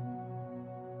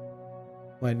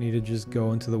 Might need to just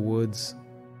go into the woods.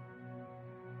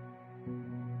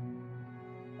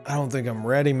 I don't think I'm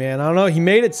ready, man. I don't know. He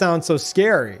made it sound so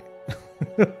scary.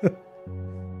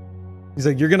 He's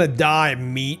like, you're gonna die,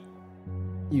 meat.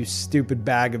 You stupid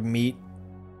bag of meat.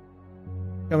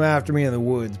 Come after me in the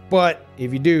woods. But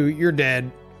if you do, you're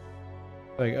dead.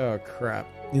 Like, oh, crap.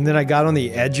 And then I got on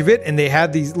the edge of it, and they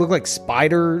had these, look like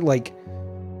spider, like,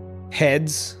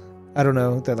 heads. I don't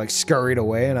know. That, like, scurried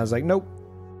away, and I was like, nope.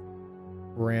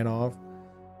 Ran off.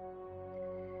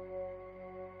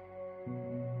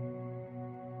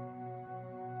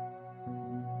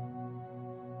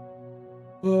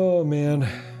 Oh, man.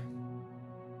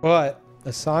 But,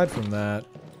 aside from that,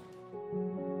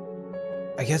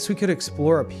 I guess we could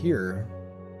explore up here.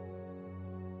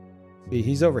 See,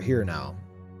 he's over here now.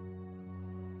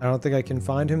 I don't think I can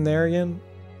find him there again.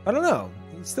 I don't know.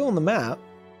 He's still on the map.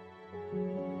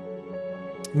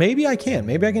 Maybe I can.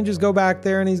 Maybe I can just go back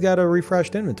there and he's got a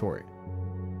refreshed inventory.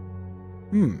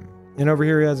 And over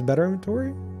here he has better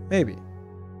inventory? Maybe.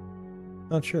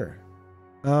 Not sure.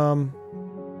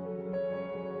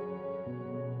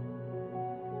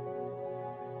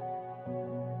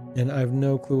 And I have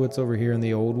no clue what's over here in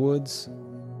the old woods.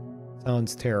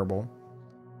 Sounds terrible.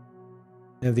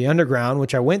 We have the underground,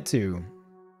 which I went to.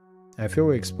 I feel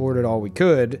we explored it all we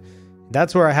could.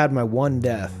 That's where I had my one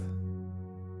death.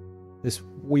 This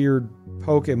weird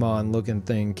Pokemon looking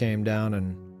thing came down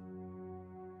and...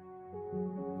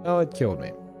 oh, it killed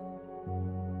me.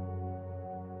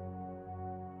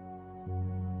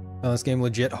 Oh, this game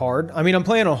legit hard. I mean, I'm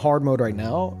playing on hard mode right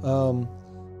now.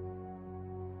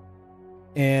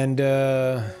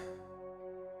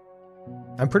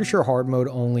 I'm pretty sure hard mode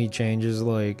only changes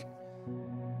like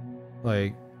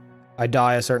I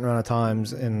die a certain amount of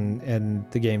times and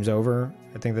the game's over.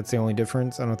 I think that's the only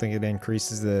difference. I don't think it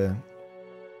increases the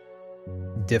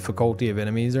difficulty of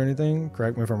enemies or anything.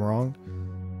 Correct me if I'm wrong.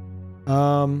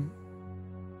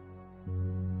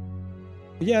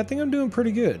 Yeah, I think I'm doing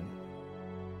pretty good.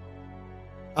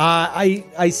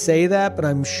 I say that, but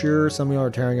I'm sure some of y'all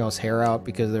are tearing y'all's hair out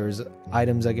because there's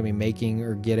items I can be making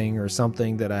or getting or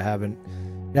something that it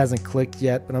hasn't clicked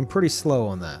yet, but I'm pretty slow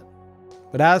on that.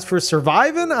 But as for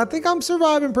surviving, I think I'm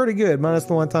surviving pretty good, minus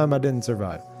the one time I didn't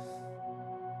survive.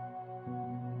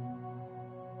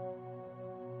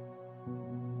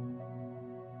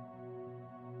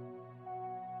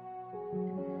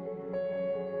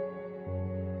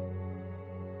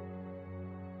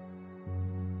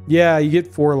 Yeah, you get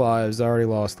 4 lives. I already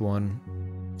lost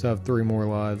 1. So I have 3 more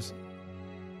lives.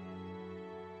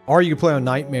 Or you can play on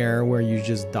Nightmare where you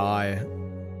just die.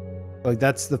 Like,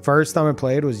 that's the first time I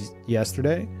played was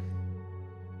yesterday.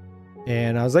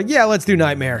 And I was like, yeah, let's do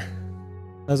Nightmare.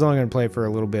 I was only going to play for a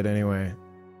little bit anyway.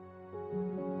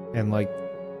 And, like,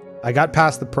 I got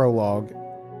past the prologue.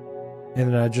 And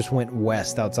then I just went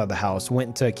west outside the house. Went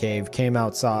into a cave. Came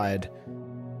outside.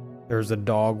 There was a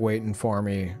dog waiting for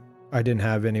me. I didn't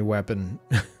have any weapon.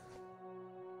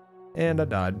 And I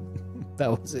died.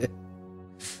 That was it.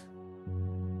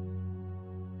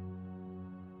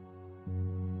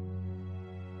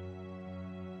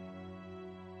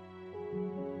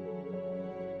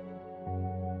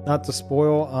 Not to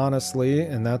spoil, honestly,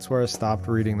 and that's where I stopped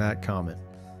reading that comment.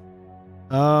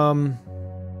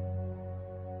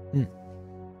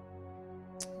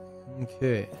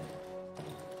 Okay.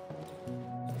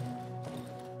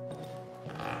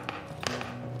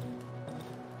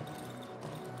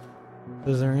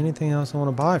 Is there anything else I want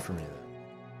to buy from you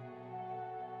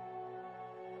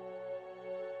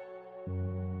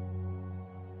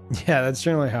then? Yeah, that's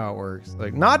generally how it works.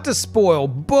 Like, not to spoil,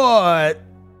 but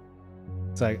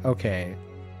it's like, okay,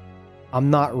 I'm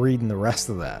not reading the rest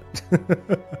of that.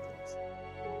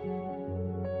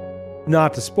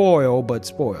 Not to spoil, but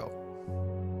spoil.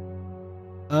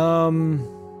 I'm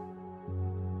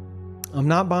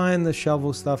not buying the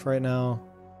shovel stuff right now.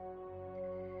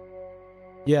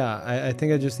 Yeah, I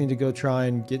think I just need to go try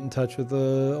and get in touch with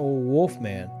the old wolf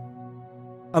man.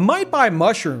 I might buy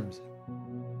mushrooms.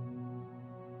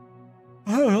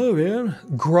 I don't know, man.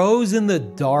 Grows in the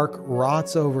dark,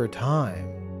 rots over time.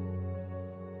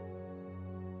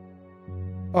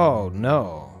 Oh,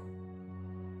 no.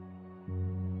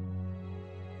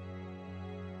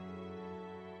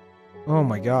 Oh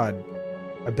my god.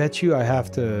 I bet you I have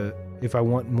to, if I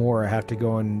want more, I have to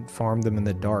go and farm them in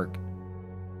the dark.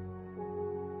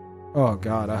 Oh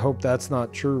God, I hope that's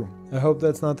not true. I hope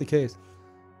that's not the case.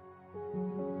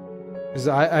 Because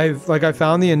I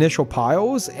found the initial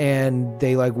piles and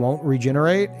they like won't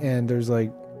regenerate, and there's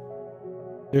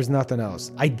nothing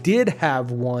else. I did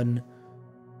have one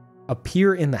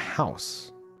appear in the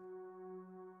house.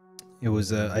 It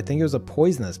was I think it was a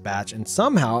poisonous batch, and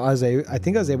somehow I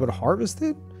think I was able to harvest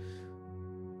it.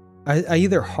 I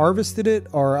either harvested it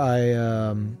or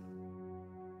I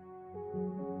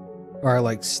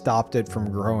like stopped it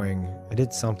from growing. I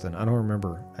did something. I don't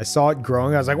remember. I saw it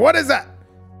growing. I was like, what is that?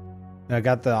 And I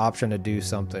got the option to do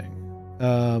something.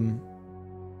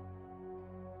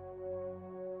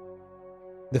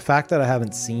 The fact that I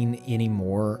haven't seen any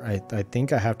more, I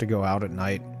think I have to go out at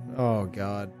night. Oh,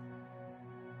 God.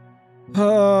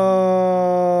 Oh,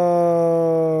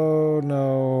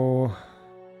 no.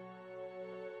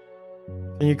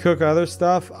 Can you cook other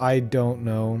stuff? I don't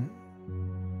know.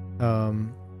 I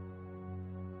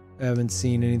haven't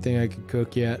seen anything I could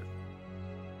cook yet.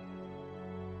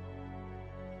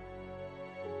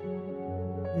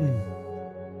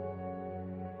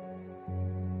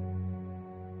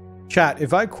 Chat,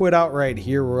 if I quit out right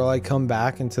here, will I come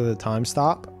back into the time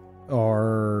stop?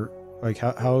 Or, like,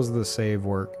 how's the save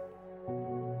work?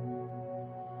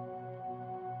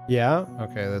 Yeah?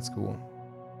 Okay, that's cool.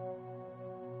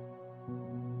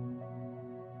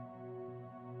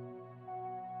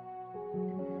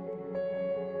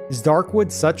 Is Darkwood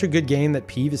such a good game that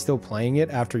Peeve is still playing it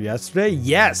after yesterday?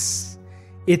 Yes!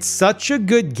 It's such a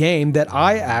good game that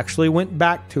I actually went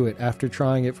back to it after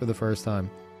trying it for the first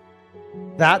time.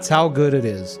 That's how good it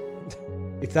is.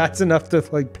 If that's enough to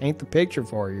like paint the picture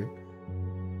for you.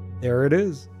 There it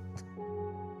is.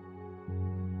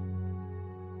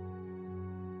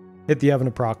 Hit the oven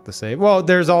to proc the save. Well,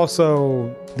 there's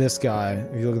also this guy.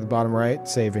 If you look at the bottom right,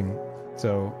 saving.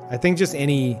 So I think just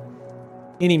any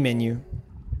menu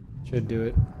should do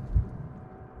it.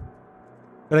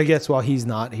 But I guess while he's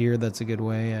not here, that's a good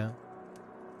way, yeah.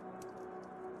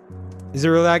 Is it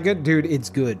really that good? Dude, it's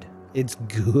good. It's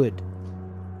good.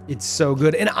 It's so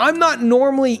good. And I'm not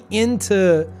normally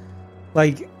into,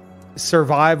 like,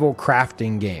 survival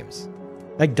crafting games.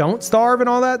 Like, Don't Starve and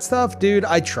all that stuff. Dude,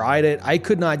 I tried it. I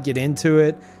could not get into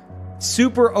it.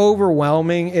 Super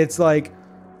overwhelming. It's like,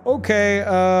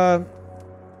 okay,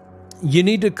 you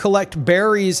need to collect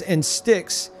berries and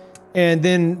sticks and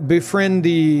then befriend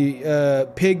the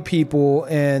pig people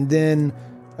and then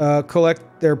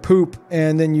collect their poop,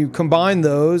 and then you combine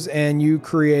those and you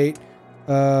create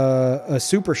a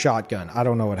super shotgun. I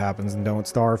don't know what happens in Don't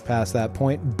Starve past that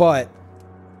point, but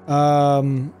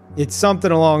it's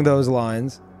something along those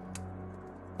lines.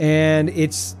 And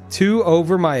it's too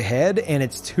over my head, and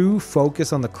it's too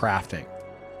focused on the crafting.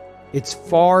 It's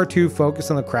far too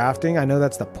focused on the crafting. I know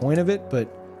that's the point of it, but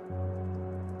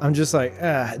I'm just like,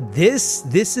 this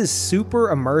is super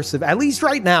immersive. At least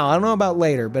right now. I don't know about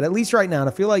later, but at least right now. And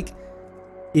I feel like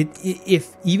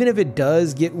even if it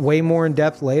does get way more in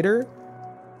depth later,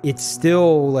 it's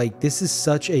still like, this is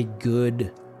such a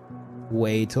good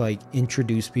way to like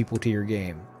introduce people to your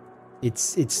game. It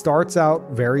starts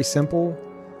out very simple.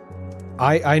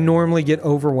 I normally get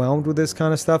overwhelmed with this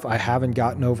kind of stuff. I haven't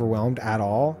gotten overwhelmed at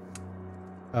all.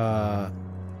 I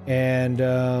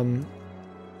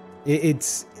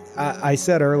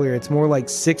said earlier, it's more like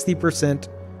 60%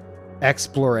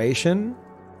 exploration.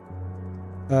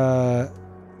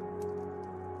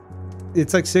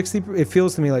 It's like 60, it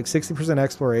feels to me like 60%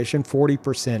 exploration,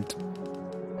 40%,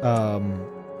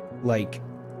 like,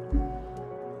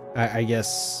 I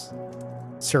guess,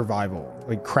 survival,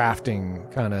 like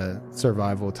crafting kind of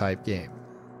survival type game.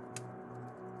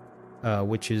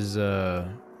 Which is, I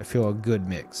feel a good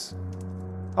mix.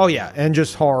 Oh yeah, and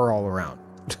just horror all around.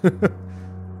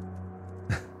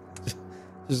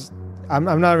 I'm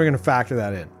not even going to factor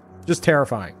that in. Just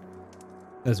terrifying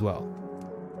as well.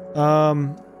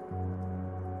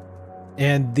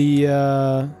 And the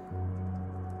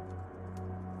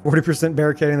 40%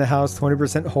 barricading the house,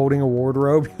 20% holding a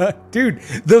wardrobe. Dude,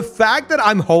 the fact that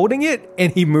I'm holding it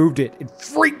and he moved it, it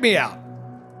freaked me out.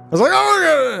 I was like,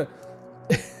 oh,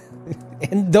 yeah.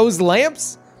 And those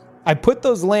lamps, I put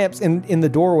those lamps in the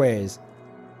doorways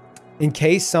in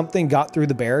case something got through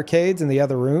the barricades in the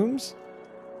other rooms.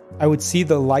 I would see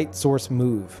the light source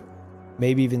move,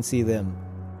 maybe even see them.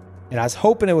 And I was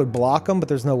hoping it would block them, but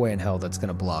there's no way in hell that's going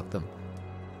to block them.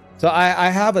 So I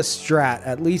have a strat,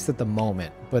 at least at the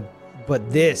moment. But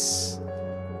this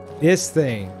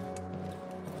thing,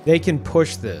 they can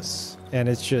push this, and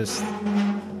it's just,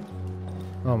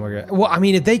 oh my God. Well, I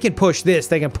mean, if they can push this,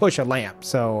 they can push a lamp.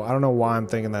 So I don't know why I'm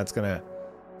thinking that's going to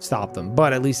stop them.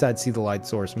 But at least I'd see the light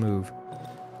source move.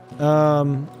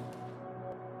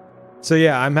 So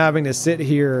yeah, I'm having to sit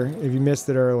here. If you missed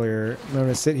it earlier, I'm going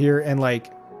to sit here and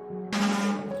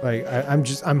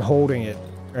I'm holding it,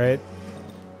 right?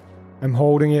 I'm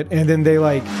holding it, and then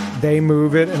they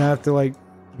move it, and I have to like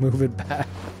move it back.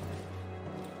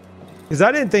 Because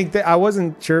I didn't think that, I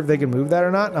wasn't sure if they could move that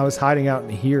or not, and I was hiding out in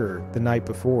here the night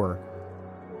before.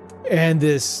 And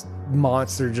this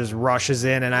monster just rushes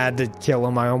in, and I had to kill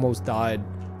him. I almost died.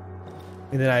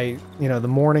 And then the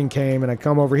morning came, and I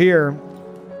come over here,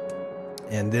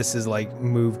 and this is like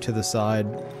moved to the side.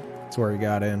 That's where he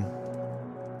got in.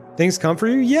 Things come for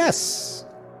you? Yes!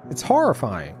 It's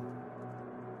horrifying.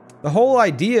 The whole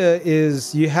idea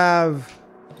is you have...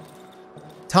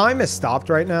 Time has stopped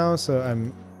right now, so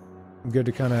I'm good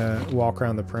to kind of walk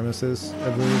around the premises, I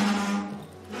believe.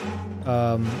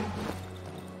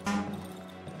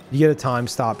 You get a time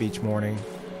stop each morning.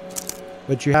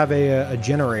 But you have a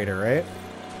generator, right?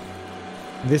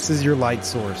 This is your light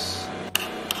source.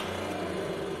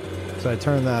 So I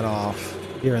turn that off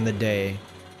here in the day.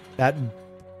 That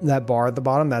bar at the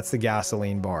bottom, that's the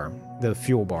gasoline bar. The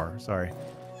fuel bar, sorry.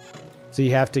 So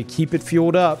you have to keep it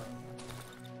fueled up.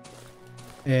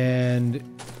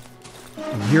 And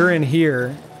you're in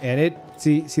here, and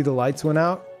see the lights went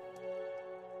out?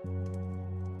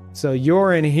 So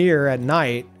you're in here at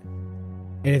night,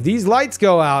 and if these lights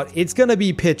go out, it's gonna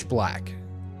be pitch black.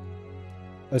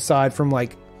 Aside from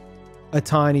like a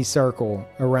tiny circle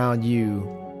around you,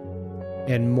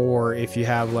 and more if you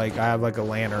have I have like a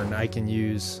lantern I can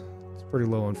use. It's pretty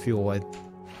low on fuel.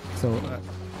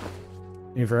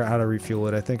 For how to refuel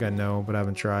it, I think I know, but I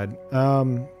haven't tried.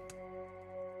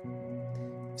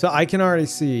 So I can already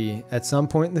see at some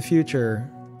point in the future,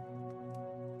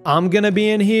 I'm gonna be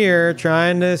in here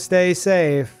trying to stay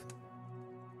safe.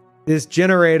 This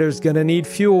generator's gonna need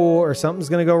fuel, or something's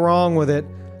gonna go wrong with it.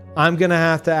 I'm gonna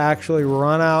have to actually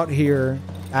run out here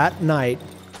at night,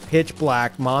 pitch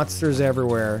black, monsters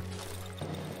everywhere,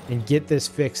 and get this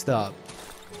fixed up.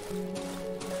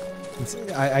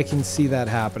 I can see that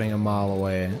happening a mile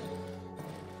away.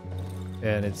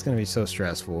 And it's gonna be so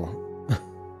stressful.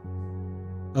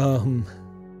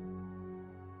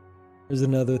 There's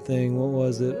another thing. What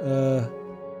was it?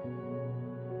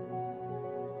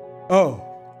 Oh.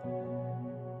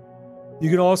 You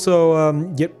can also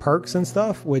get perks and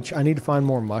stuff, which I need to find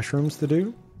more mushrooms to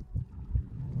do.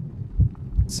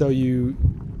 So you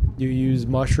use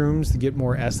mushrooms to get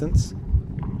more essence.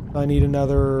 I need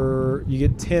another... You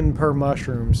get 10 per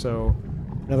mushroom, so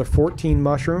another 14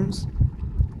 mushrooms.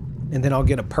 And then I'll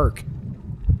get a perk.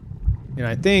 And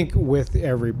I think with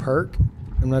every perk...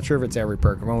 I'm not sure if it's every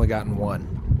perk. I've only gotten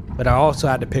one. But I also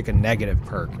had to pick a negative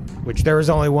perk, which there was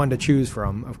only one to choose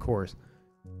from, of course.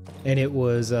 And it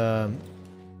was...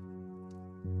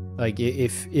 like,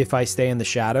 if I stay in the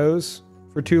shadows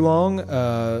for too long,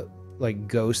 like,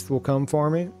 ghosts will come for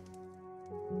me.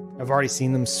 I've already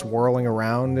seen them swirling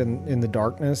around in the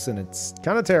darkness, and it's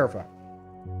kind of terrifying.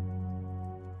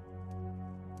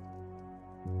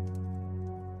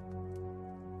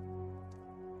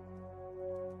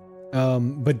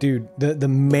 But dude, the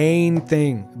main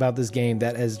thing about this game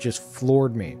that has just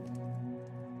floored me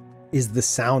is the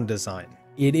sound design.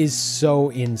 It is so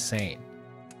insane.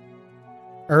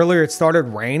 Earlier it started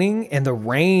raining, and the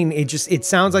rain, it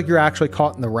sounds like you're actually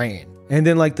caught in the rain. And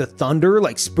then like the thunder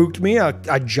like spooked me.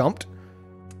 I jumped.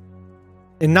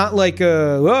 And not like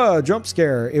a jump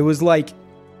scare. It was like,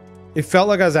 it felt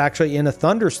like I was actually in a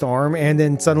thunderstorm, and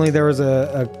then suddenly there was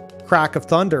a crack of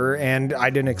thunder, and I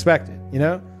didn't expect it, you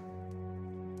know?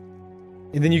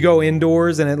 And then you go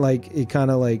indoors, and it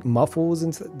kind of like muffles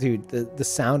and stuff. Dude, the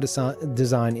sound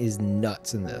design is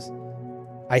nuts in this.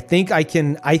 I think I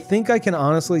can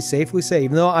honestly safely say,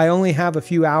 even though I only have a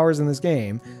few hours in this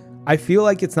game, I feel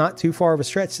like it's not too far of a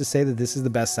stretch to say that this is the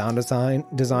best sound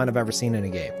design I've ever seen in a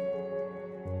game.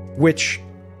 Which,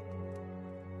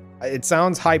 it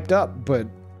sounds hyped up, but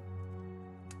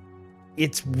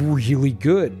it's really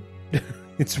good.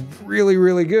 It's really,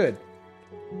 really good.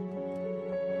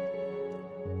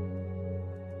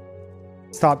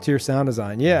 It's top tier sound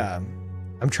design. Yeah.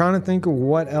 I'm trying to think of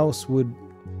what else would...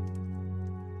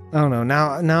 I don't know.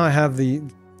 Now I have the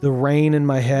rain in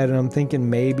my head, and I'm thinking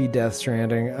maybe Death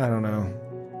Stranding. I don't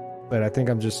know. But I think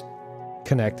I'm just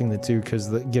connecting the two because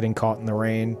getting caught in the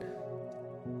rain.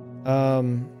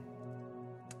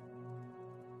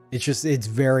 It's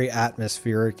very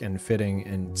atmospheric and fitting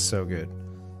and so good.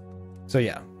 So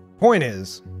yeah. Point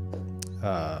is,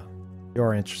 if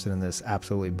you're interested in this,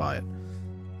 absolutely buy it.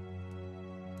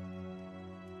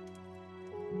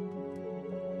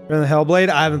 In the Hellblade?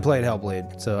 I haven't played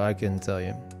Hellblade, so I can tell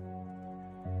you.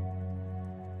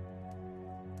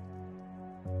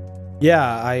 Yeah,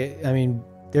 I mean,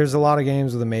 There's a lot of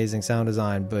games with amazing sound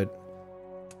design, but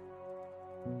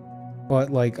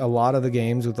like a lot of the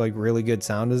games with like really good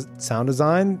sound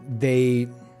design, they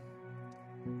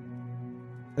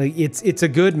like it's a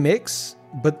good mix,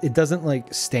 but it doesn't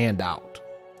like stand out.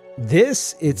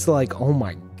 This, it's like, oh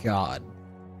my god.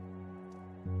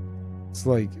 It's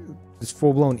like this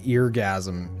full-blown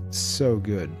eargasm. It's so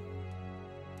good.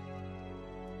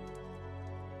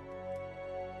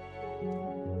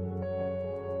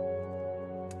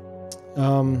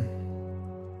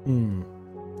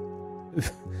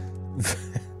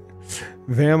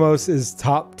 Vamos is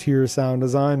top tier sound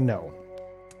design? No.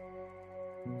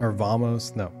 Or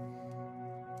Vamos? No.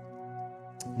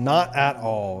 Not at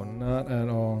all. Not at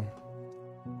all.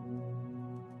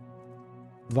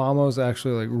 Vamos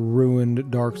actually like ruined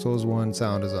Dark Souls 1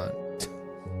 sound design. As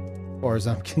far as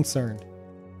I'm concerned.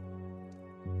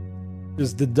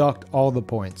 Just deduct all the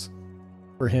points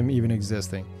for him even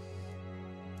existing.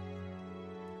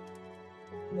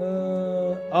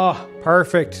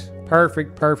 Perfect.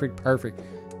 Perfect, perfect, perfect.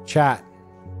 Chat.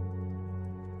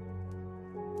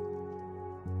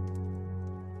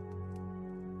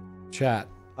 Chat.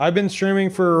 I've been streaming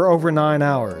for over 9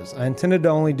 hours. I intended to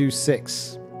only do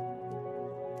 6.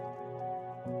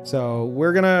 So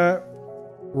we're gonna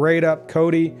rate up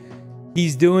Cody.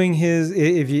 He's doing his,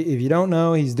 if you don't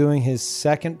know, he's doing his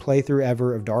second playthrough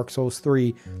ever of Dark Souls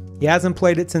 3. He hasn't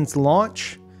played it since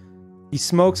launch. He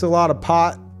smokes a lot of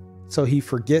pot, so he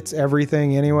forgets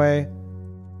everything anyway.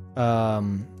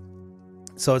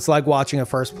 So it's like watching a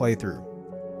first playthrough.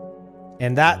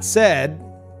 And that said,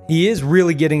 he is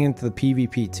really getting into the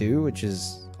PvP too, which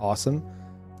is awesome.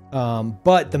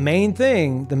 But the main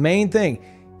thing,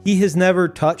 he has never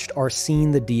touched or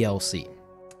seen the DLC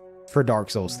for Dark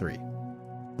Souls 3.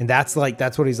 And that's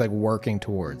what he's like working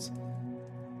towards.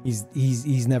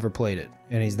 He's never played it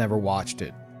and he's never watched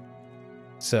it.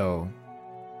 So,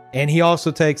 and he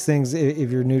also takes things,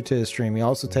 if you're new to his stream, he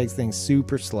also takes things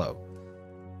super slow.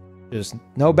 Just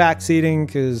no backseating,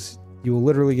 because you will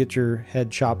literally get your head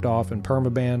chopped off and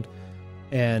permabanned.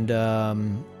 And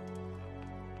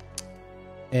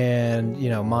you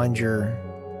know, mind your,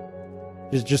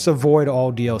 just avoid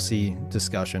all DLC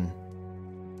discussion.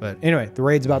 But anyway, the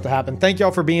raid's about to happen. Thank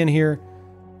y'all for being here.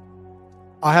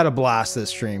 I had a blast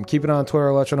this stream. Keep it on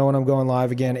Twitter. Let you know when I'm going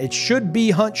live again. It should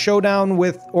be Hunt Showdown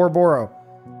with Ouroboros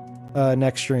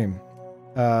next stream.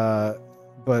 But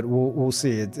we'll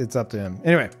see. It's up to him.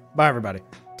 Anyway, bye everybody.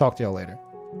 Talk to y'all later.